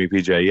 Thanks for having me,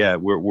 PJ. Yeah,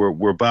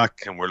 we're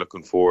back, and we're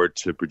looking forward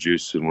to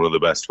producing one of the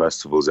best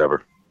festivals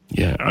ever.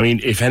 Yeah, I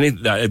mean, if any,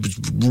 I was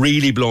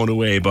really blown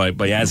away by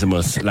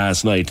Azimuth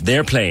last night.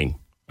 They're playing,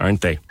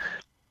 aren't they?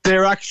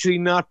 They're actually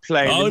not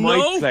playing. Oh, they no?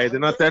 might play. They're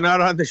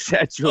not on the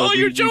schedule. Oh,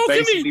 you're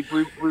joking me.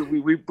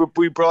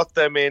 We brought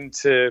them in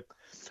to,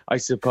 I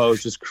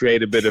suppose, just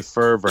create a bit of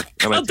fervour.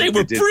 And God, they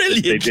were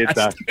brilliant. They did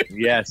that.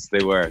 Yes,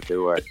 they were.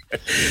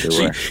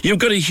 See, you've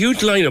got a huge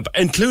lineup,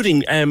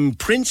 including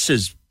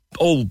Prince's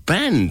old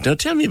band. Now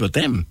tell me about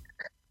them.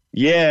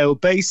 Yeah, well,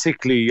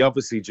 basically,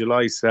 obviously,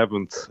 July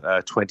 7th,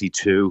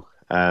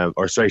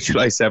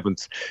 July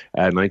 7th,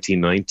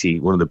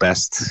 1990, one of the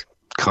best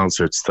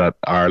concerts that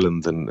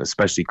Ireland and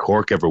especially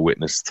Cork ever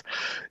witnessed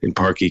in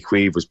Páirc Uí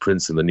Chaoimh was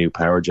Prince and the New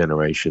Power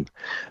Generation.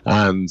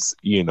 And,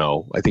 you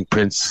know, I think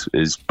Prince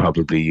is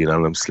probably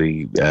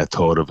unanimously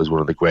thought of as one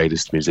of the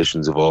greatest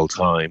musicians of all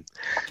time.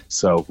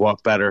 So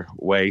what better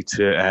way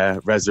to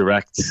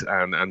resurrect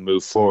and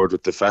move forward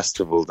with the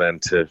festival than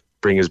to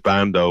bring his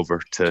band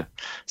over to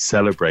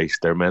celebrate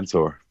their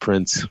mentor,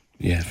 Prince.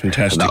 Yeah,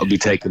 fantastic. And that'll be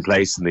taking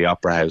place in the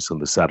Opera House on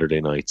the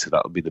Saturday night, so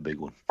that'll be the big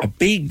one. A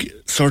big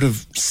sort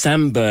of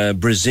samba,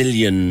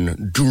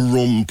 Brazilian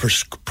drum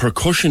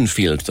percussion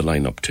feel to the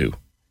lineup too.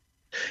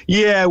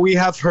 Yeah, we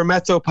have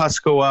Hermeto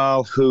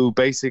Pascoal, who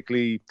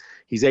basically,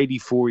 he's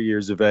 84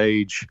 years of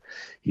age.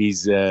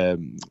 He's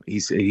an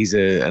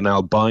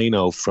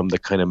albino from the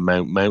kind of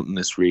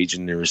mountainous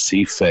region near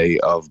Recife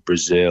of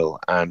Brazil,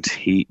 and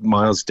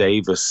Miles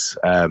Davis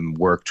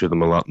worked with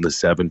him a lot in the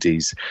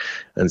 70s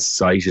and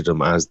cited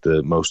him as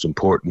the most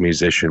important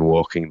musician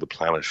walking the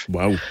planet.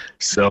 Wow!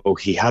 So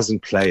he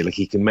hasn't played, like,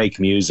 he can make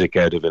music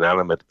out of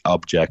inanimate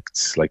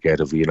objects, like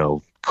out of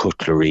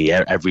cutlery,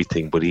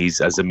 everything. But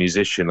he's, as a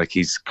musician, like,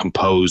 he's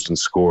composed and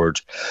scored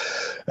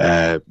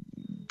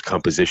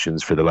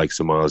compositions for the likes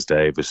of Miles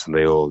Davis, and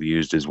they all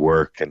used his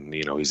work, and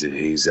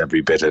he's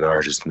every bit an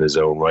artist in his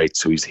own right.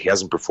 So he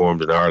hasn't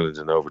performed in Ireland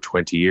in over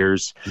 20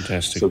 years.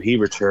 Fantastic. So he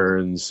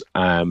returns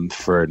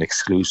for an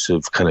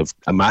exclusive kind of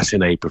a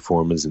matinee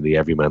performance in the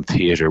Everyman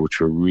Theatre,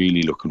 which we're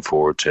really looking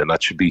forward to, and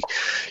that should be,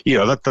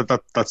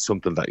 that's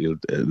something that you'll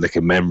like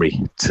a memory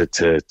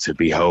to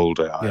behold.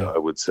 I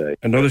would say.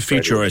 Another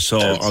feature I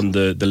saw on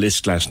the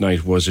list last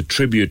night was a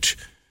tribute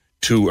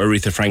to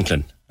Aretha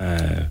Franklin.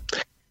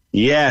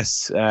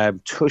 Yes,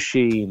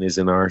 Tusheen is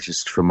an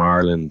artist from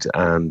Ireland,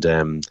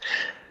 and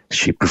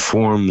she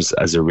performs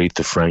as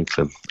Aretha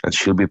Franklin, and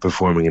she'll be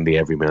performing in the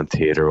Everyman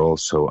Theatre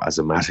also as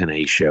a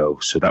matinee show.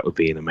 So that would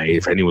be an amazing,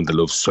 for anyone that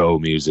loves soul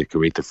music,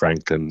 Aretha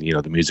Franklin,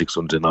 the music's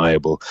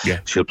undeniable. Yeah.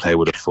 She'll play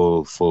with a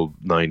full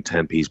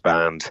 9-10 piece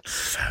band,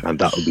 and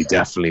that will be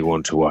definitely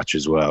one to watch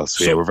as well.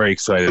 So yeah, we're very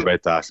excited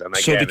about that. And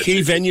again, so the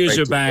key venues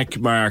are back,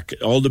 Mark.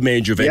 All the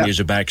major venues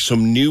are back.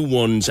 Some new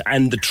ones,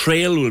 and the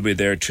trail will be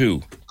there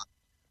too.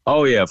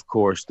 Oh yeah, of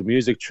course. The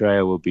music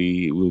trail will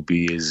be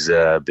as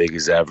big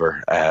as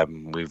ever.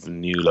 We've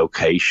new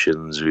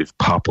locations, we've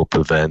pop-up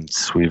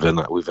events, we've an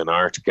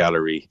art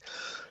gallery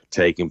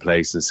taking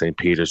place in St.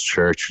 Peter's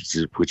Church,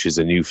 which is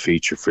a new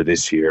feature for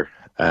this year.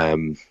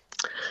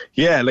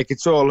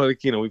 It's all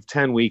we've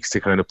 10 weeks to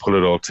kind of pull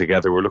it all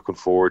together. We're looking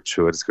forward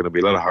to it. It's going to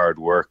be a lot of hard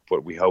work,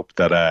 but we hope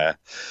that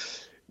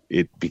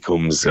it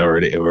becomes, or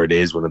it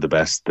is, one of the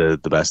best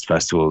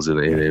festivals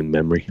in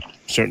memory.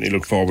 Certainly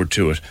look forward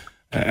to it.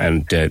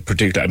 And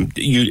particularly,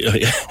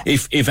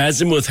 if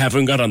Azimuth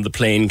haven't got on the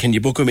plane, can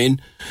you book them in?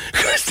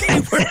 I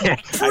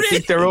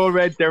think they're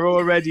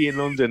already in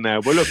London now.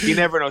 But look, you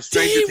never know.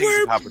 Stranger things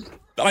have happened.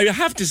 I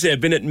have to say,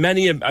 I've been at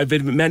many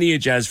a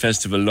jazz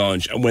festival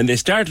launch, and when they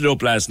started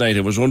up last night,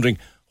 I was wondering,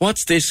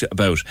 what's this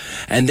about?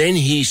 And then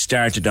he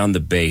started on the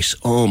bass.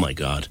 Oh my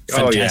God,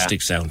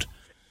 fantastic sound.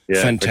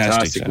 Yeah,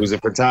 fantastic. It was a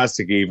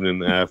fantastic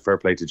evening. Fair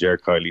play to Ger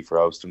Kiley for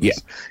hosting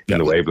us in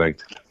the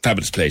Wavelength.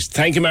 Fabulous place.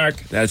 Thank you, Mark.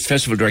 That's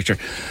Festival Director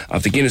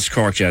of the Guinness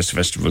Cork Jazz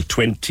Festival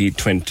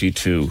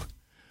 2022.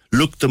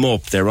 Look them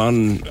up.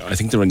 I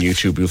think they're on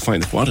YouTube. You'll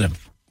find what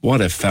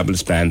a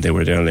fabulous band they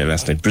were down there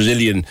last night.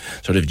 Brazilian,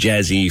 sort of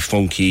jazzy,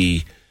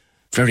 funky,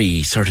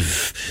 very sort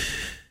of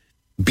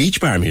beach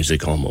bar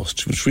music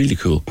almost. It was really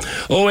cool.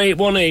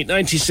 0818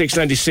 96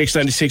 96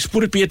 96.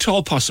 Would it be at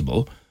all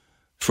possible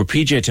for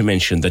PJ to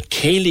mention that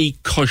Céilí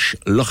Cush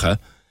Lucha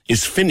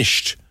is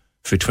finished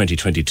for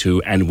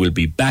 2022 and will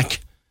be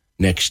back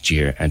next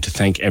year, and to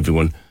thank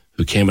everyone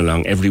who came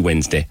along every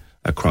Wednesday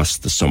across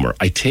the summer.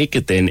 I take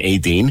it then,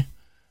 Aideen,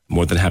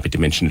 more than happy to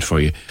mention it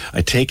for you,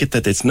 I take it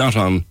that it's not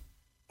on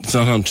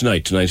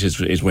tonight. Tonight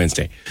is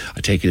Wednesday.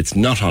 I take it it's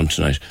not on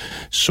tonight.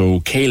 So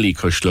Céilí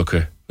Cush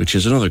Lucha, which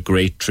is another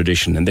great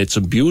tradition, and it's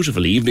some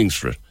beautiful evenings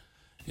for it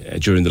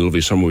during the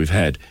lovely summer we've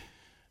had.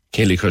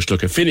 Céilí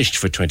Crushluca finished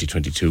for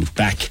 2022,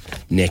 back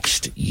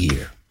next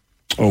year.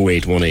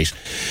 0818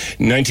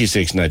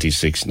 96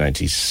 96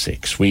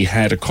 96. We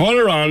had a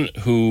caller on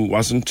who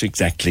wasn't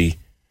exactly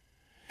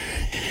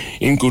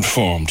in good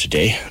form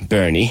today,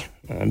 Bernie.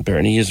 And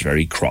Bernie is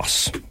very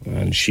cross.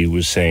 And she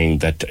was saying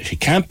that she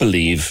can't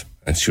believe,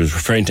 and she was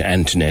referring to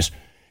Antoinette,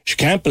 she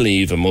can't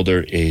believe a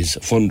mother is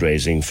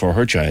fundraising for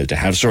her child to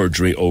have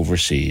surgery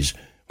overseas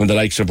when the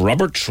likes of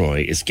Robert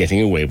Troy is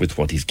getting away with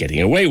what he's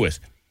getting away with.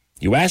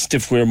 You asked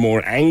if we're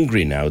more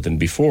angry now than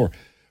before.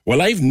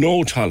 Well, I've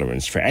no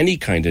tolerance for any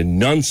kind of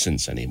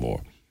nonsense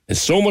anymore.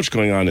 There's so much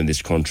going on in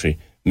this country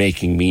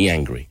making me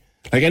angry.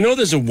 Like, I know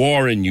there's a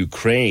war in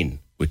Ukraine,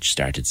 which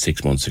started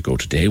 6 months ago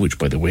today, which,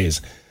 by the way,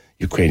 is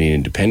Ukrainian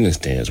Independence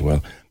Day as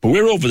well. But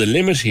we're over the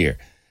limit here.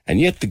 And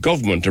yet the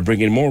government are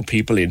bringing more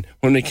people in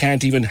when they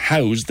can't even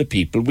house the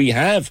people we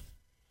have.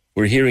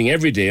 We're hearing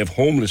every day of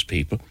homeless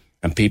people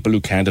and people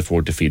who can't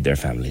afford to feed their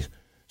families.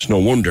 It's no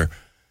wonder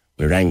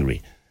we're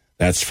angry.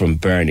 That's from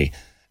Bernie.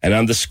 And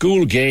on the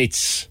school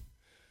gates...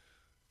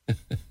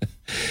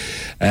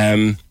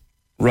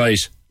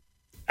 right.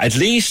 At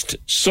least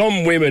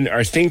some women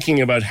are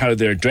thinking about how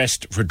they're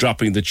dressed for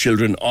dropping the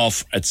children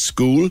off at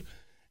school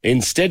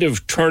instead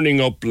of turning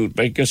up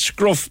like a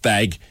scruff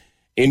bag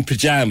in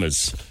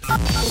pyjamas.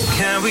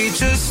 Can we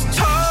just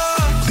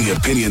talk? The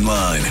Opinion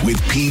Line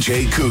with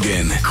PJ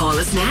Coogan. Call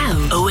us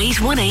now.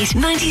 0818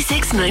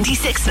 96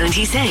 96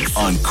 96.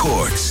 On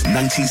Cork's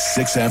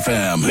 96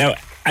 FM. Now,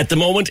 at the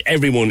moment,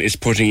 everyone is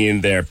putting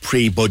in their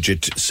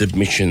pre-budget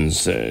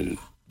submissions.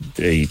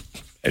 The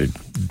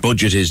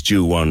budget is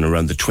due on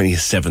around the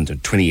 27th or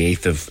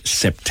 28th of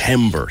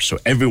September. So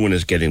everyone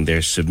is getting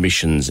their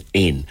submissions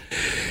in.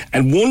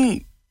 And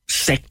one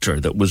sector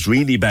that was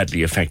really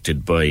badly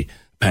affected by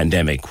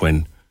pandemic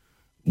when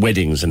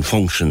weddings and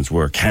functions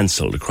were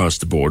cancelled across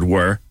the board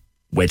were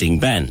wedding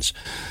bands.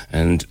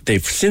 And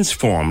they've since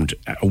formed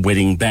a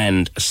wedding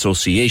band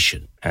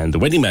association. And the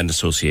Wedding Band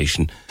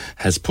Association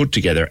has put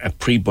together a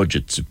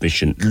pre-budget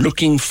submission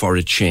looking for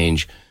a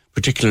change,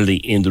 particularly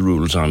in the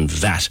rules on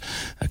VAT.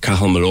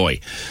 Cathal Malloy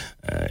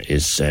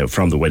is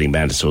from the Wedding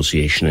Band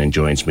Association and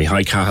joins me.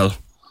 Hi, Cathal.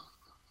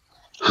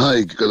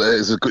 Hi,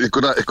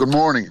 good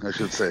morning, I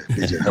should say.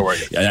 PJ, how are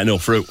you? I know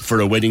for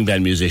a wedding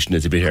band musician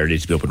it's a bit early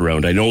to be up and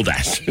around, I know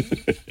that.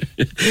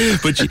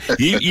 But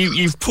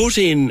you've put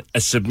in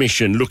a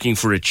submission looking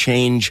for a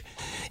change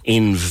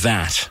in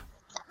VAT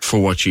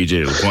for what you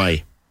do.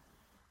 Why?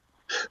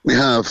 We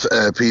have,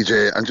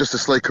 PJ, and just a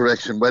slight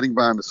correction, Wedding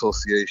Band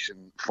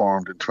Association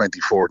formed in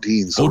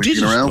 2014, so we've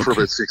been around for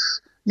about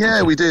 6...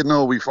 Yeah, we did.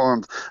 No, we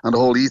formed, and the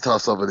whole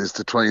ethos of it is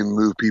to try and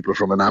move people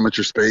from an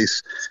amateur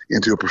space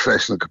into a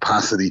professional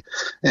capacity.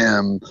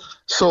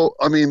 So,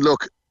 I mean,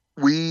 look,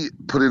 we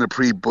put in a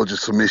pre-budget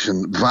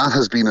submission. VAT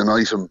has been an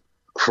item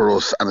for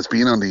us, and it's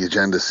been on the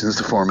agenda since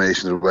the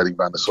formation of the Wedding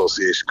Band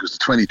Association, because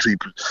the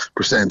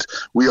 23%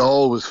 we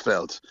always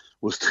felt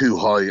was too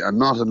high and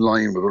not in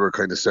line with other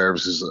kind of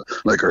services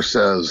like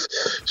ourselves.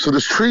 So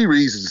there's 3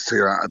 reasons to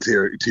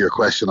your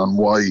question on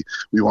why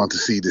we want to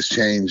see this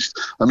changed.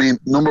 I mean,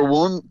 number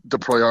one, the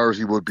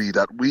priority would be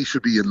that we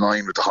should be in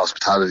line with the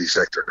hospitality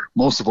sector.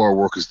 Most of our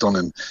work is done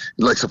in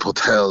likes of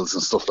hotels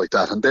and stuff like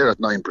that, and they're at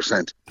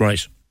 9%.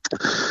 Right.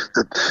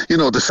 You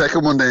know, the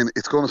second one then,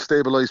 it's going to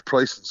stabilise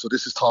pricing. So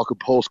this is talking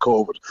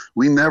post-COVID.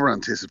 We never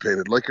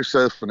anticipated, like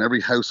yourself, and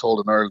every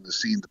household in Ireland is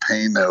seeing the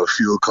pain now of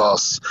fuel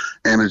costs,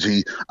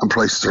 energy, and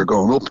prices are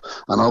going up.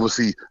 And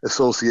obviously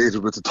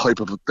associated with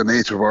the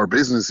nature of our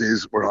business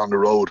is we're on the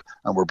road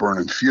and we're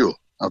burning fuel.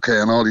 Okay,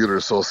 and all the other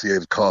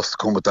associated costs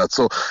come with that.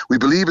 So we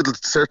believe it'll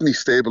certainly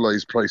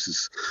stabilise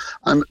prices.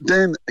 And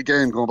then,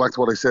 again, going back to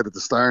what I said at the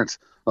start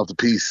of the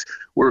piece,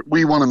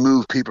 we want to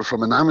move people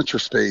from an amateur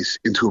space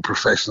into a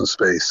professional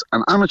space.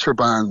 And amateur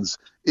bands,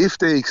 if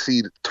they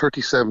exceed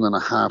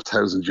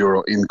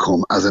 €37,500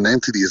 income as an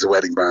entity, as a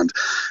wedding band,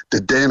 they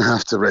then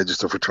have to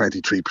register for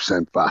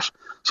 23% VAT.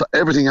 So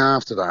everything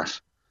after that,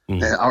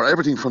 or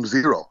everything from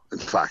zero, in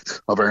fact,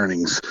 of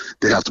earnings,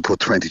 they have to put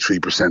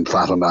 23%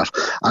 VAT on that.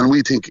 And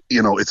we think,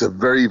 you know, it's a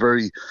very,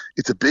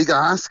 it's a big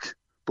ask,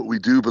 but we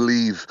do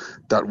believe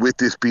that with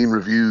this being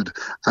reviewed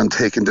and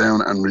taken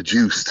down and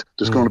reduced,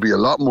 there's going to be a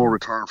lot more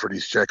return for the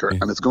exchequer,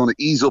 and it's going to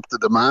ease up the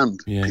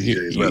demand. Yeah,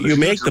 you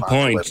make the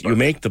point. You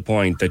make the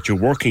point that you're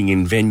working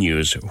in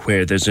venues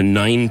where there's a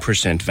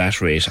 9%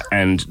 VAT rate,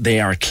 and they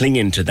are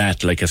clinging to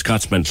that like a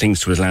Scotsman clings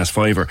to his last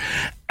fiver,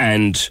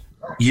 and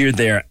you're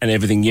there, and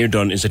everything you're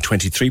done is at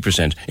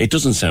 23%. It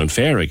doesn't sound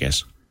fair, I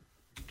guess.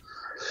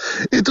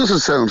 It doesn't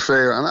sound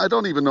fair, and I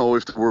don't even know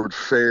if the word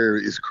fair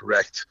is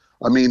correct.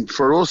 I mean,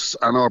 for us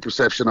and our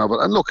perception of it,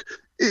 and look,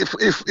 if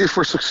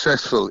we're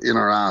successful in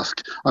our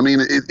ask, I mean,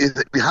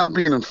 we have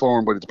been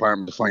informed by the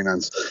Department of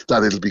Finance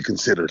that it'll be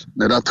considered.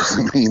 Now, that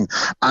doesn't mean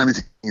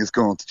anything is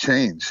going to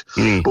change,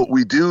 but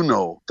we do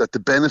know that the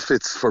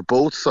benefits for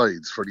both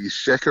sides, for the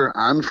exchequer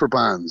and for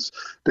bands,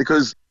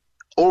 because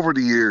over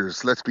the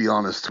years, let's be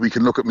honest, we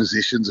can look at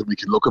musicians and we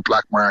can look at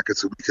black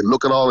markets and we can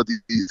look at all of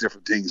these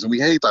different things, and we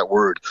hate that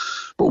word.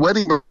 But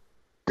wedding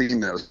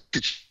now,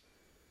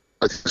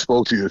 I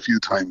spoke to you a few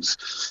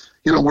times.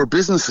 You know, we're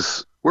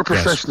businesses. We're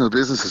professional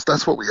businesses.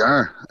 That's what we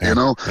are, you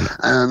know.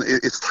 And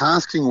it's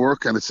tasking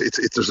work, and it's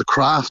there's a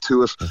craft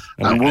to it.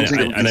 And one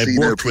thing I've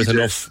worked with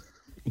enough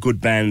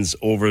good bands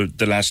over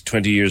the last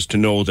 20 years to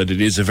know that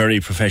it is a very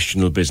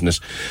professional business.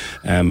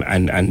 And I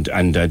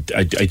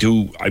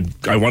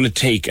want to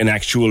take an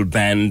actual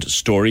band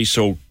story.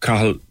 So,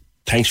 Cathal,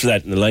 thanks for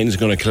that. The line is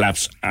going to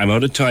collapse. I'm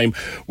out of time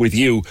with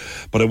you,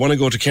 but I want to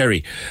go to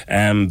Kerry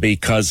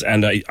because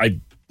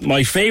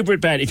my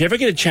favourite band, if you ever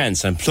get a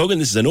chance, I'm plugging,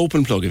 this is an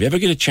open plug, if you ever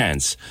get a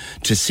chance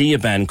to see a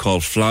band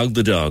called Flog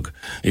the Dog,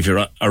 if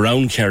you're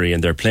around Kerry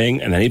and they're playing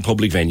in any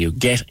public venue,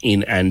 get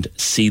in and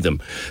see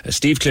them.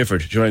 Steve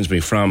Clifford joins me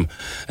from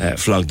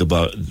Flog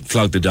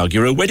the Dog.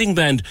 You're a wedding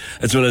band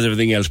as well as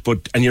everything else,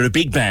 and you're a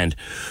big band,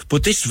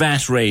 but this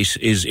VAT rate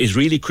is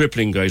really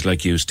crippling guys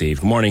like you,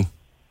 Steve. Good morning.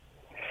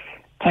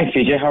 Thanks,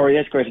 PJ. How are you?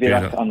 It's great to be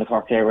back on the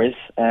Cork Airways.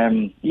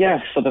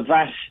 So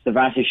the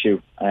VAT issue,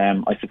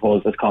 I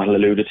suppose, as Cathal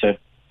alluded to,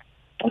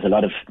 there's a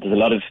lot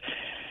of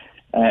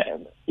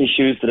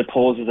issues that it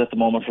poses at the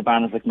moment for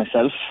bands like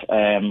myself.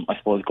 I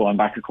suppose going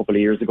back a couple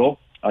of years ago,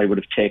 I would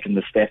have taken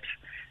the step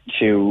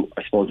to,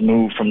 I suppose,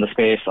 move from the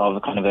space of a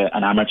kind of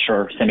an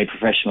amateur,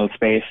 semi-professional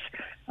space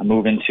and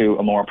move into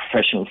a more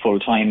professional,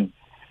 full-time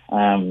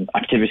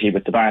activity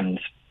with the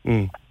band.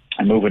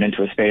 And moving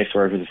into a space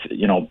where it was,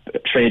 you know,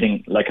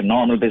 trading like a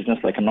normal business,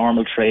 like a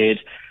normal trade,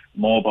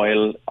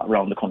 mobile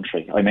around the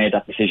country. I made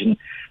that decision,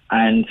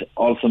 and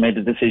also made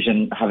the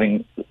decision,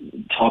 having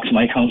talked to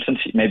my accountant,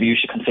 maybe you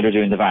should consider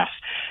doing the VAT.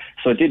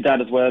 So I did that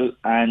as well,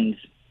 and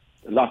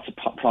lots of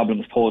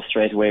problems posed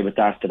straight away with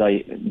that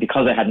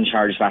because I hadn't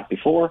charged VAT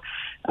before,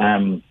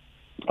 I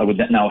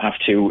would now have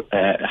to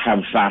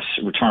have VAT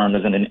returned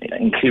as an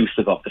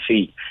inclusive of the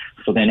fee.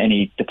 So then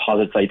any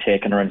deposits I'd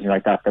taken or anything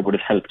like that would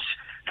have helped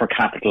for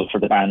capital for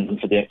the band and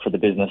for the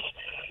business,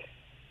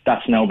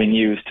 that's now been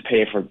used to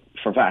pay for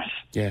VAT.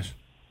 Yes.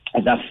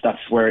 And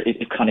that's where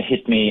it kind of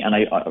hit me, and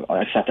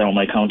I sat down with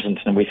my accountant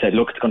and we said,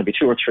 look, it's going to be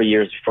 2 or 3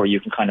 years before you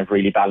can kind of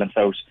really balance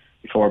out,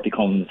 before it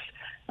becomes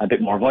a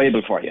bit more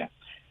viable for you.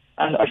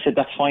 And I said,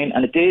 that's fine,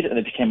 and it did, and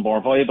it became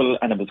more viable,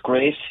 and it was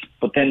great.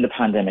 But then the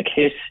pandemic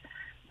hit,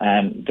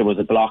 there was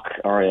a block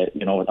or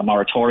a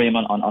moratorium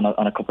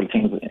on a couple of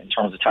things in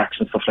terms of tax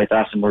and stuff like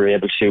that, and we were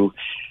able to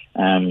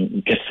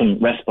get some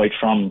respite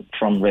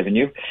from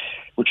revenue,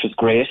 which was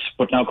great.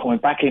 But now coming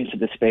back into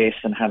the space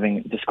and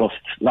having discussed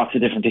lots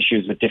of different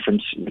issues with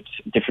different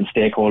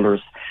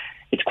stakeholders,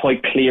 it's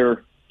quite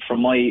clear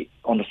from my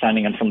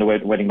understanding and from the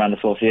Wedding Band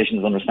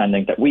Association's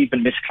understanding that we've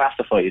been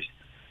misclassified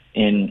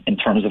in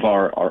terms of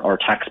our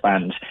tax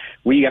band.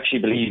 We actually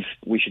believe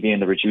we should be in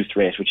the reduced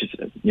rate, which is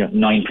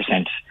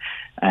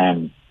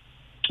 9%,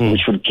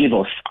 which would give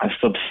us a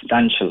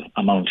substantial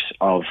amount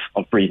of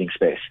breathing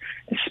space,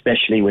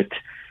 especially with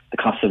the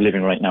cost of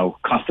living right now.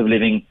 Cost of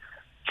living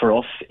for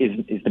us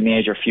is the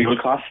major fuel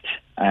cost.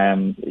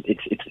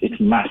 It's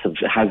massive.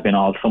 It has been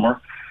all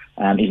summer,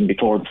 even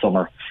before the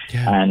summer,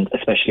 and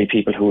especially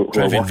people who are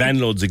driving van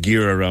loads of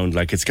gear around,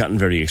 like it's gotten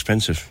very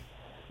expensive.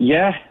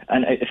 Yeah,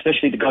 and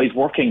especially the guys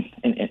working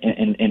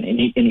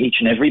in each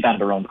and every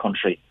band around the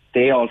country.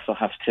 They also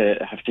have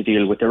to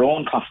deal with their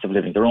own cost of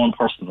living, their own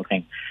personal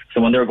thing.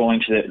 So when they're going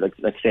to,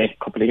 let's say, a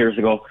couple of years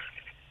ago,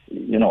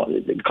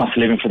 the cost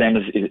of living for them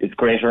is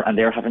greater, and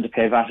they're having to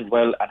pay VAT as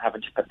well, and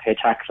having to pay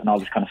tax and all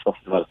this kind of stuff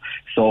as well.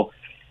 So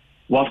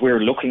what we're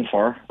looking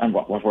for, and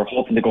what we're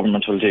hoping the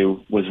government will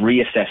do, was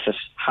reassess it,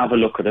 have a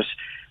look at it,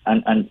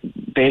 and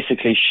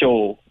basically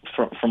show,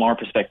 from our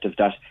perspective,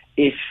 that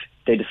if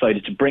they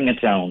decided to bring it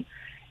down,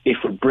 it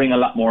would bring a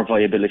lot more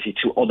viability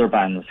to other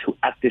bands who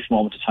at this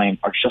moment of time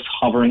are just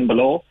hovering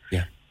below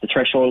the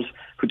threshold,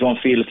 who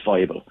don't feel it's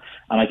viable.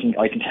 And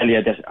I can tell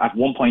you that at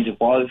one point it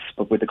was,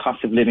 but with the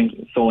cost of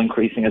living so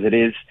increasing as it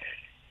is,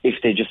 if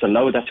they just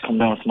allow that to come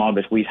down a small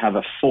bit, we'd have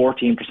a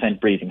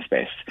 14% breathing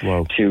space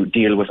to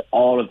deal with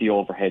all of the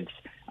overheads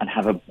and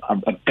have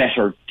a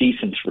better,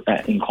 decent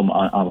income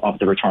of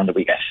the return that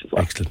we get as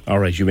well. Excellent. All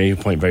right, you made your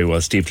point very well.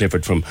 Steve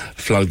Clifford from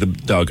Flog the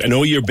Dog. I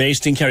know you're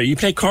based in Kerry. You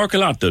play Cork a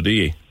lot though, do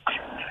you?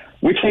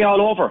 We play all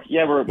over.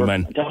 Yeah, we're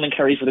down in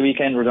Kerry for the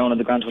weekend. We're down at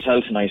the Grand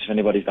Hotel tonight if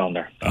anybody's down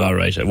there. All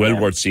right, well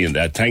worth seeing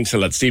that. Thanks a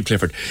lot. Steve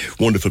Clifford,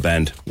 wonderful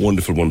band.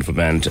 Wonderful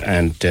band.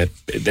 And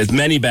there's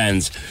many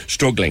bands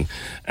struggling,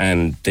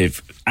 and they've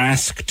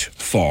asked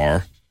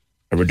for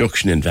a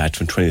reduction in VAT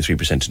from 23%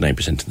 to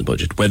 9% in the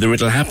budget. Whether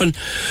it'll happen,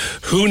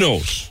 who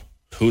knows?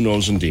 Who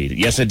knows indeed.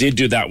 Yes, I did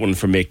do that one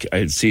for Mick.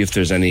 I'll see if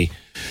there's any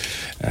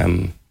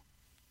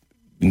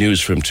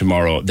news from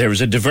tomorrow. There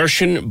is a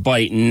diversion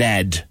by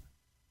NAD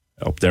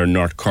up there in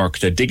North Cork.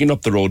 They're digging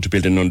up the road to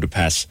build an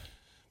underpass,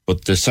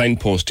 but the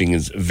signposting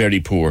is very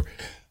poor.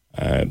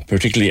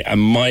 Particularly a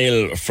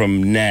mile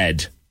from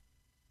NAD,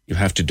 you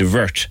have to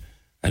divert,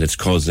 and it's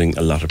causing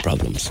a lot of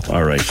problems.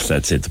 All right,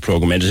 that's it. The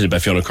programme edited by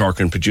Fiona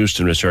Corcoran, produced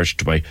and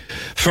researched by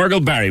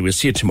Fergal Barry. We'll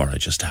see you tomorrow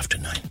just after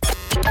 9.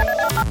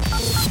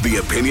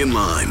 The Opinion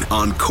Line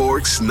on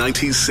Cork's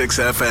 96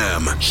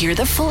 FM. Hear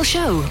the full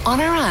show on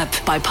our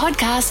app, by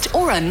podcast,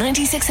 or on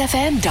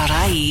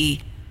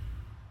 96fm.ie.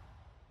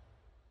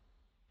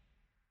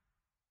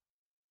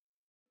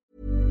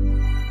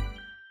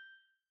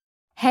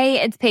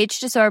 Hey, it's Paige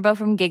DeSorbo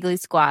from Giggly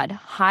Squad.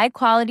 High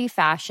quality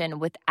fashion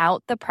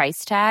without the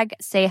price tag.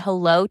 Say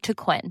hello to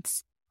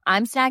Quince.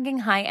 I'm snagging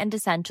high-end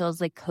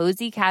essentials like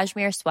cozy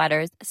cashmere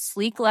sweaters,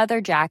 sleek leather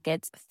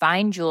jackets,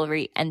 fine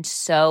jewelry, and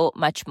so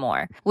much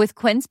more. With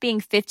Quince being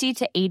 50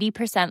 to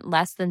 80%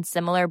 less than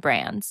similar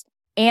brands.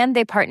 And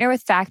they partner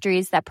with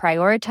factories that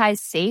prioritize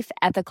safe,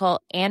 ethical,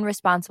 and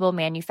responsible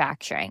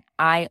manufacturing.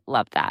 I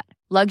love that.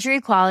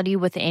 Luxury quality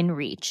within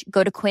reach.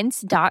 Go to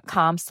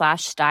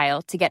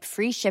quince.com/style to get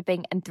free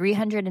shipping and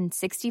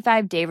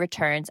 365-day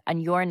returns on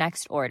your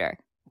next order.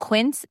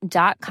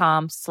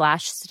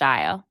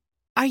 Quince.com/style.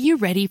 Are you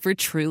ready for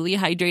truly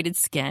hydrated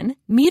skin?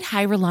 Meet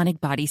Hyaluronic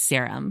Body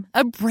Serum,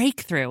 a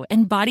breakthrough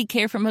in body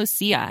care from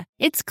Osea.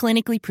 It's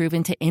clinically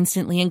proven to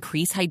instantly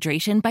increase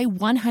hydration by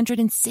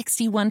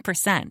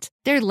 161%.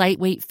 Their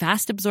lightweight,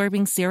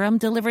 fast-absorbing serum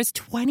delivers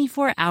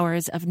 24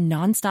 hours of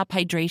nonstop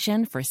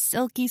hydration for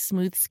silky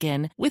smooth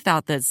skin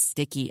without the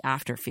sticky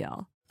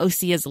afterfeel.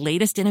 Osea's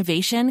latest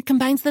innovation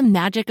combines the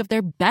magic of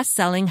their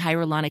best-selling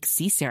Hyaluronic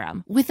Sea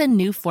Serum with a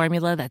new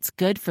formula that's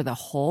good for the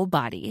whole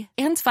body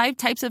and 5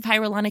 types of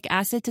hyaluronic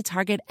acid to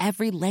target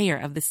every layer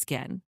of the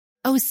skin.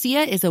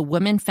 Osea is a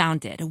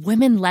women-founded,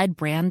 women-led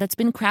brand that's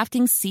been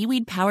crafting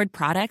seaweed-powered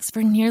products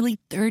for nearly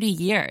 30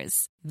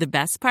 years. The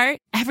best part?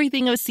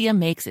 Everything Osea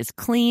makes is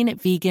clean,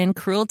 vegan,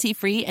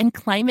 cruelty-free, and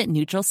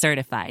climate-neutral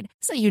certified,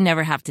 so you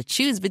never have to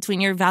choose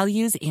between your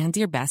values and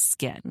your best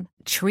skin.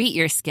 Treat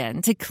your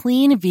skin to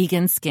clean,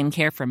 vegan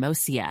skincare from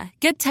Osea.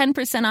 Get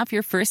 10% off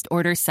your first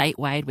order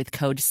site-wide with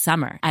code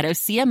SUMMER at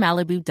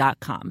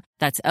OseaMalibu.com.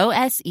 That's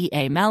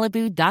OSEA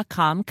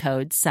Malibu.com,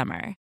 code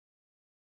SUMMER.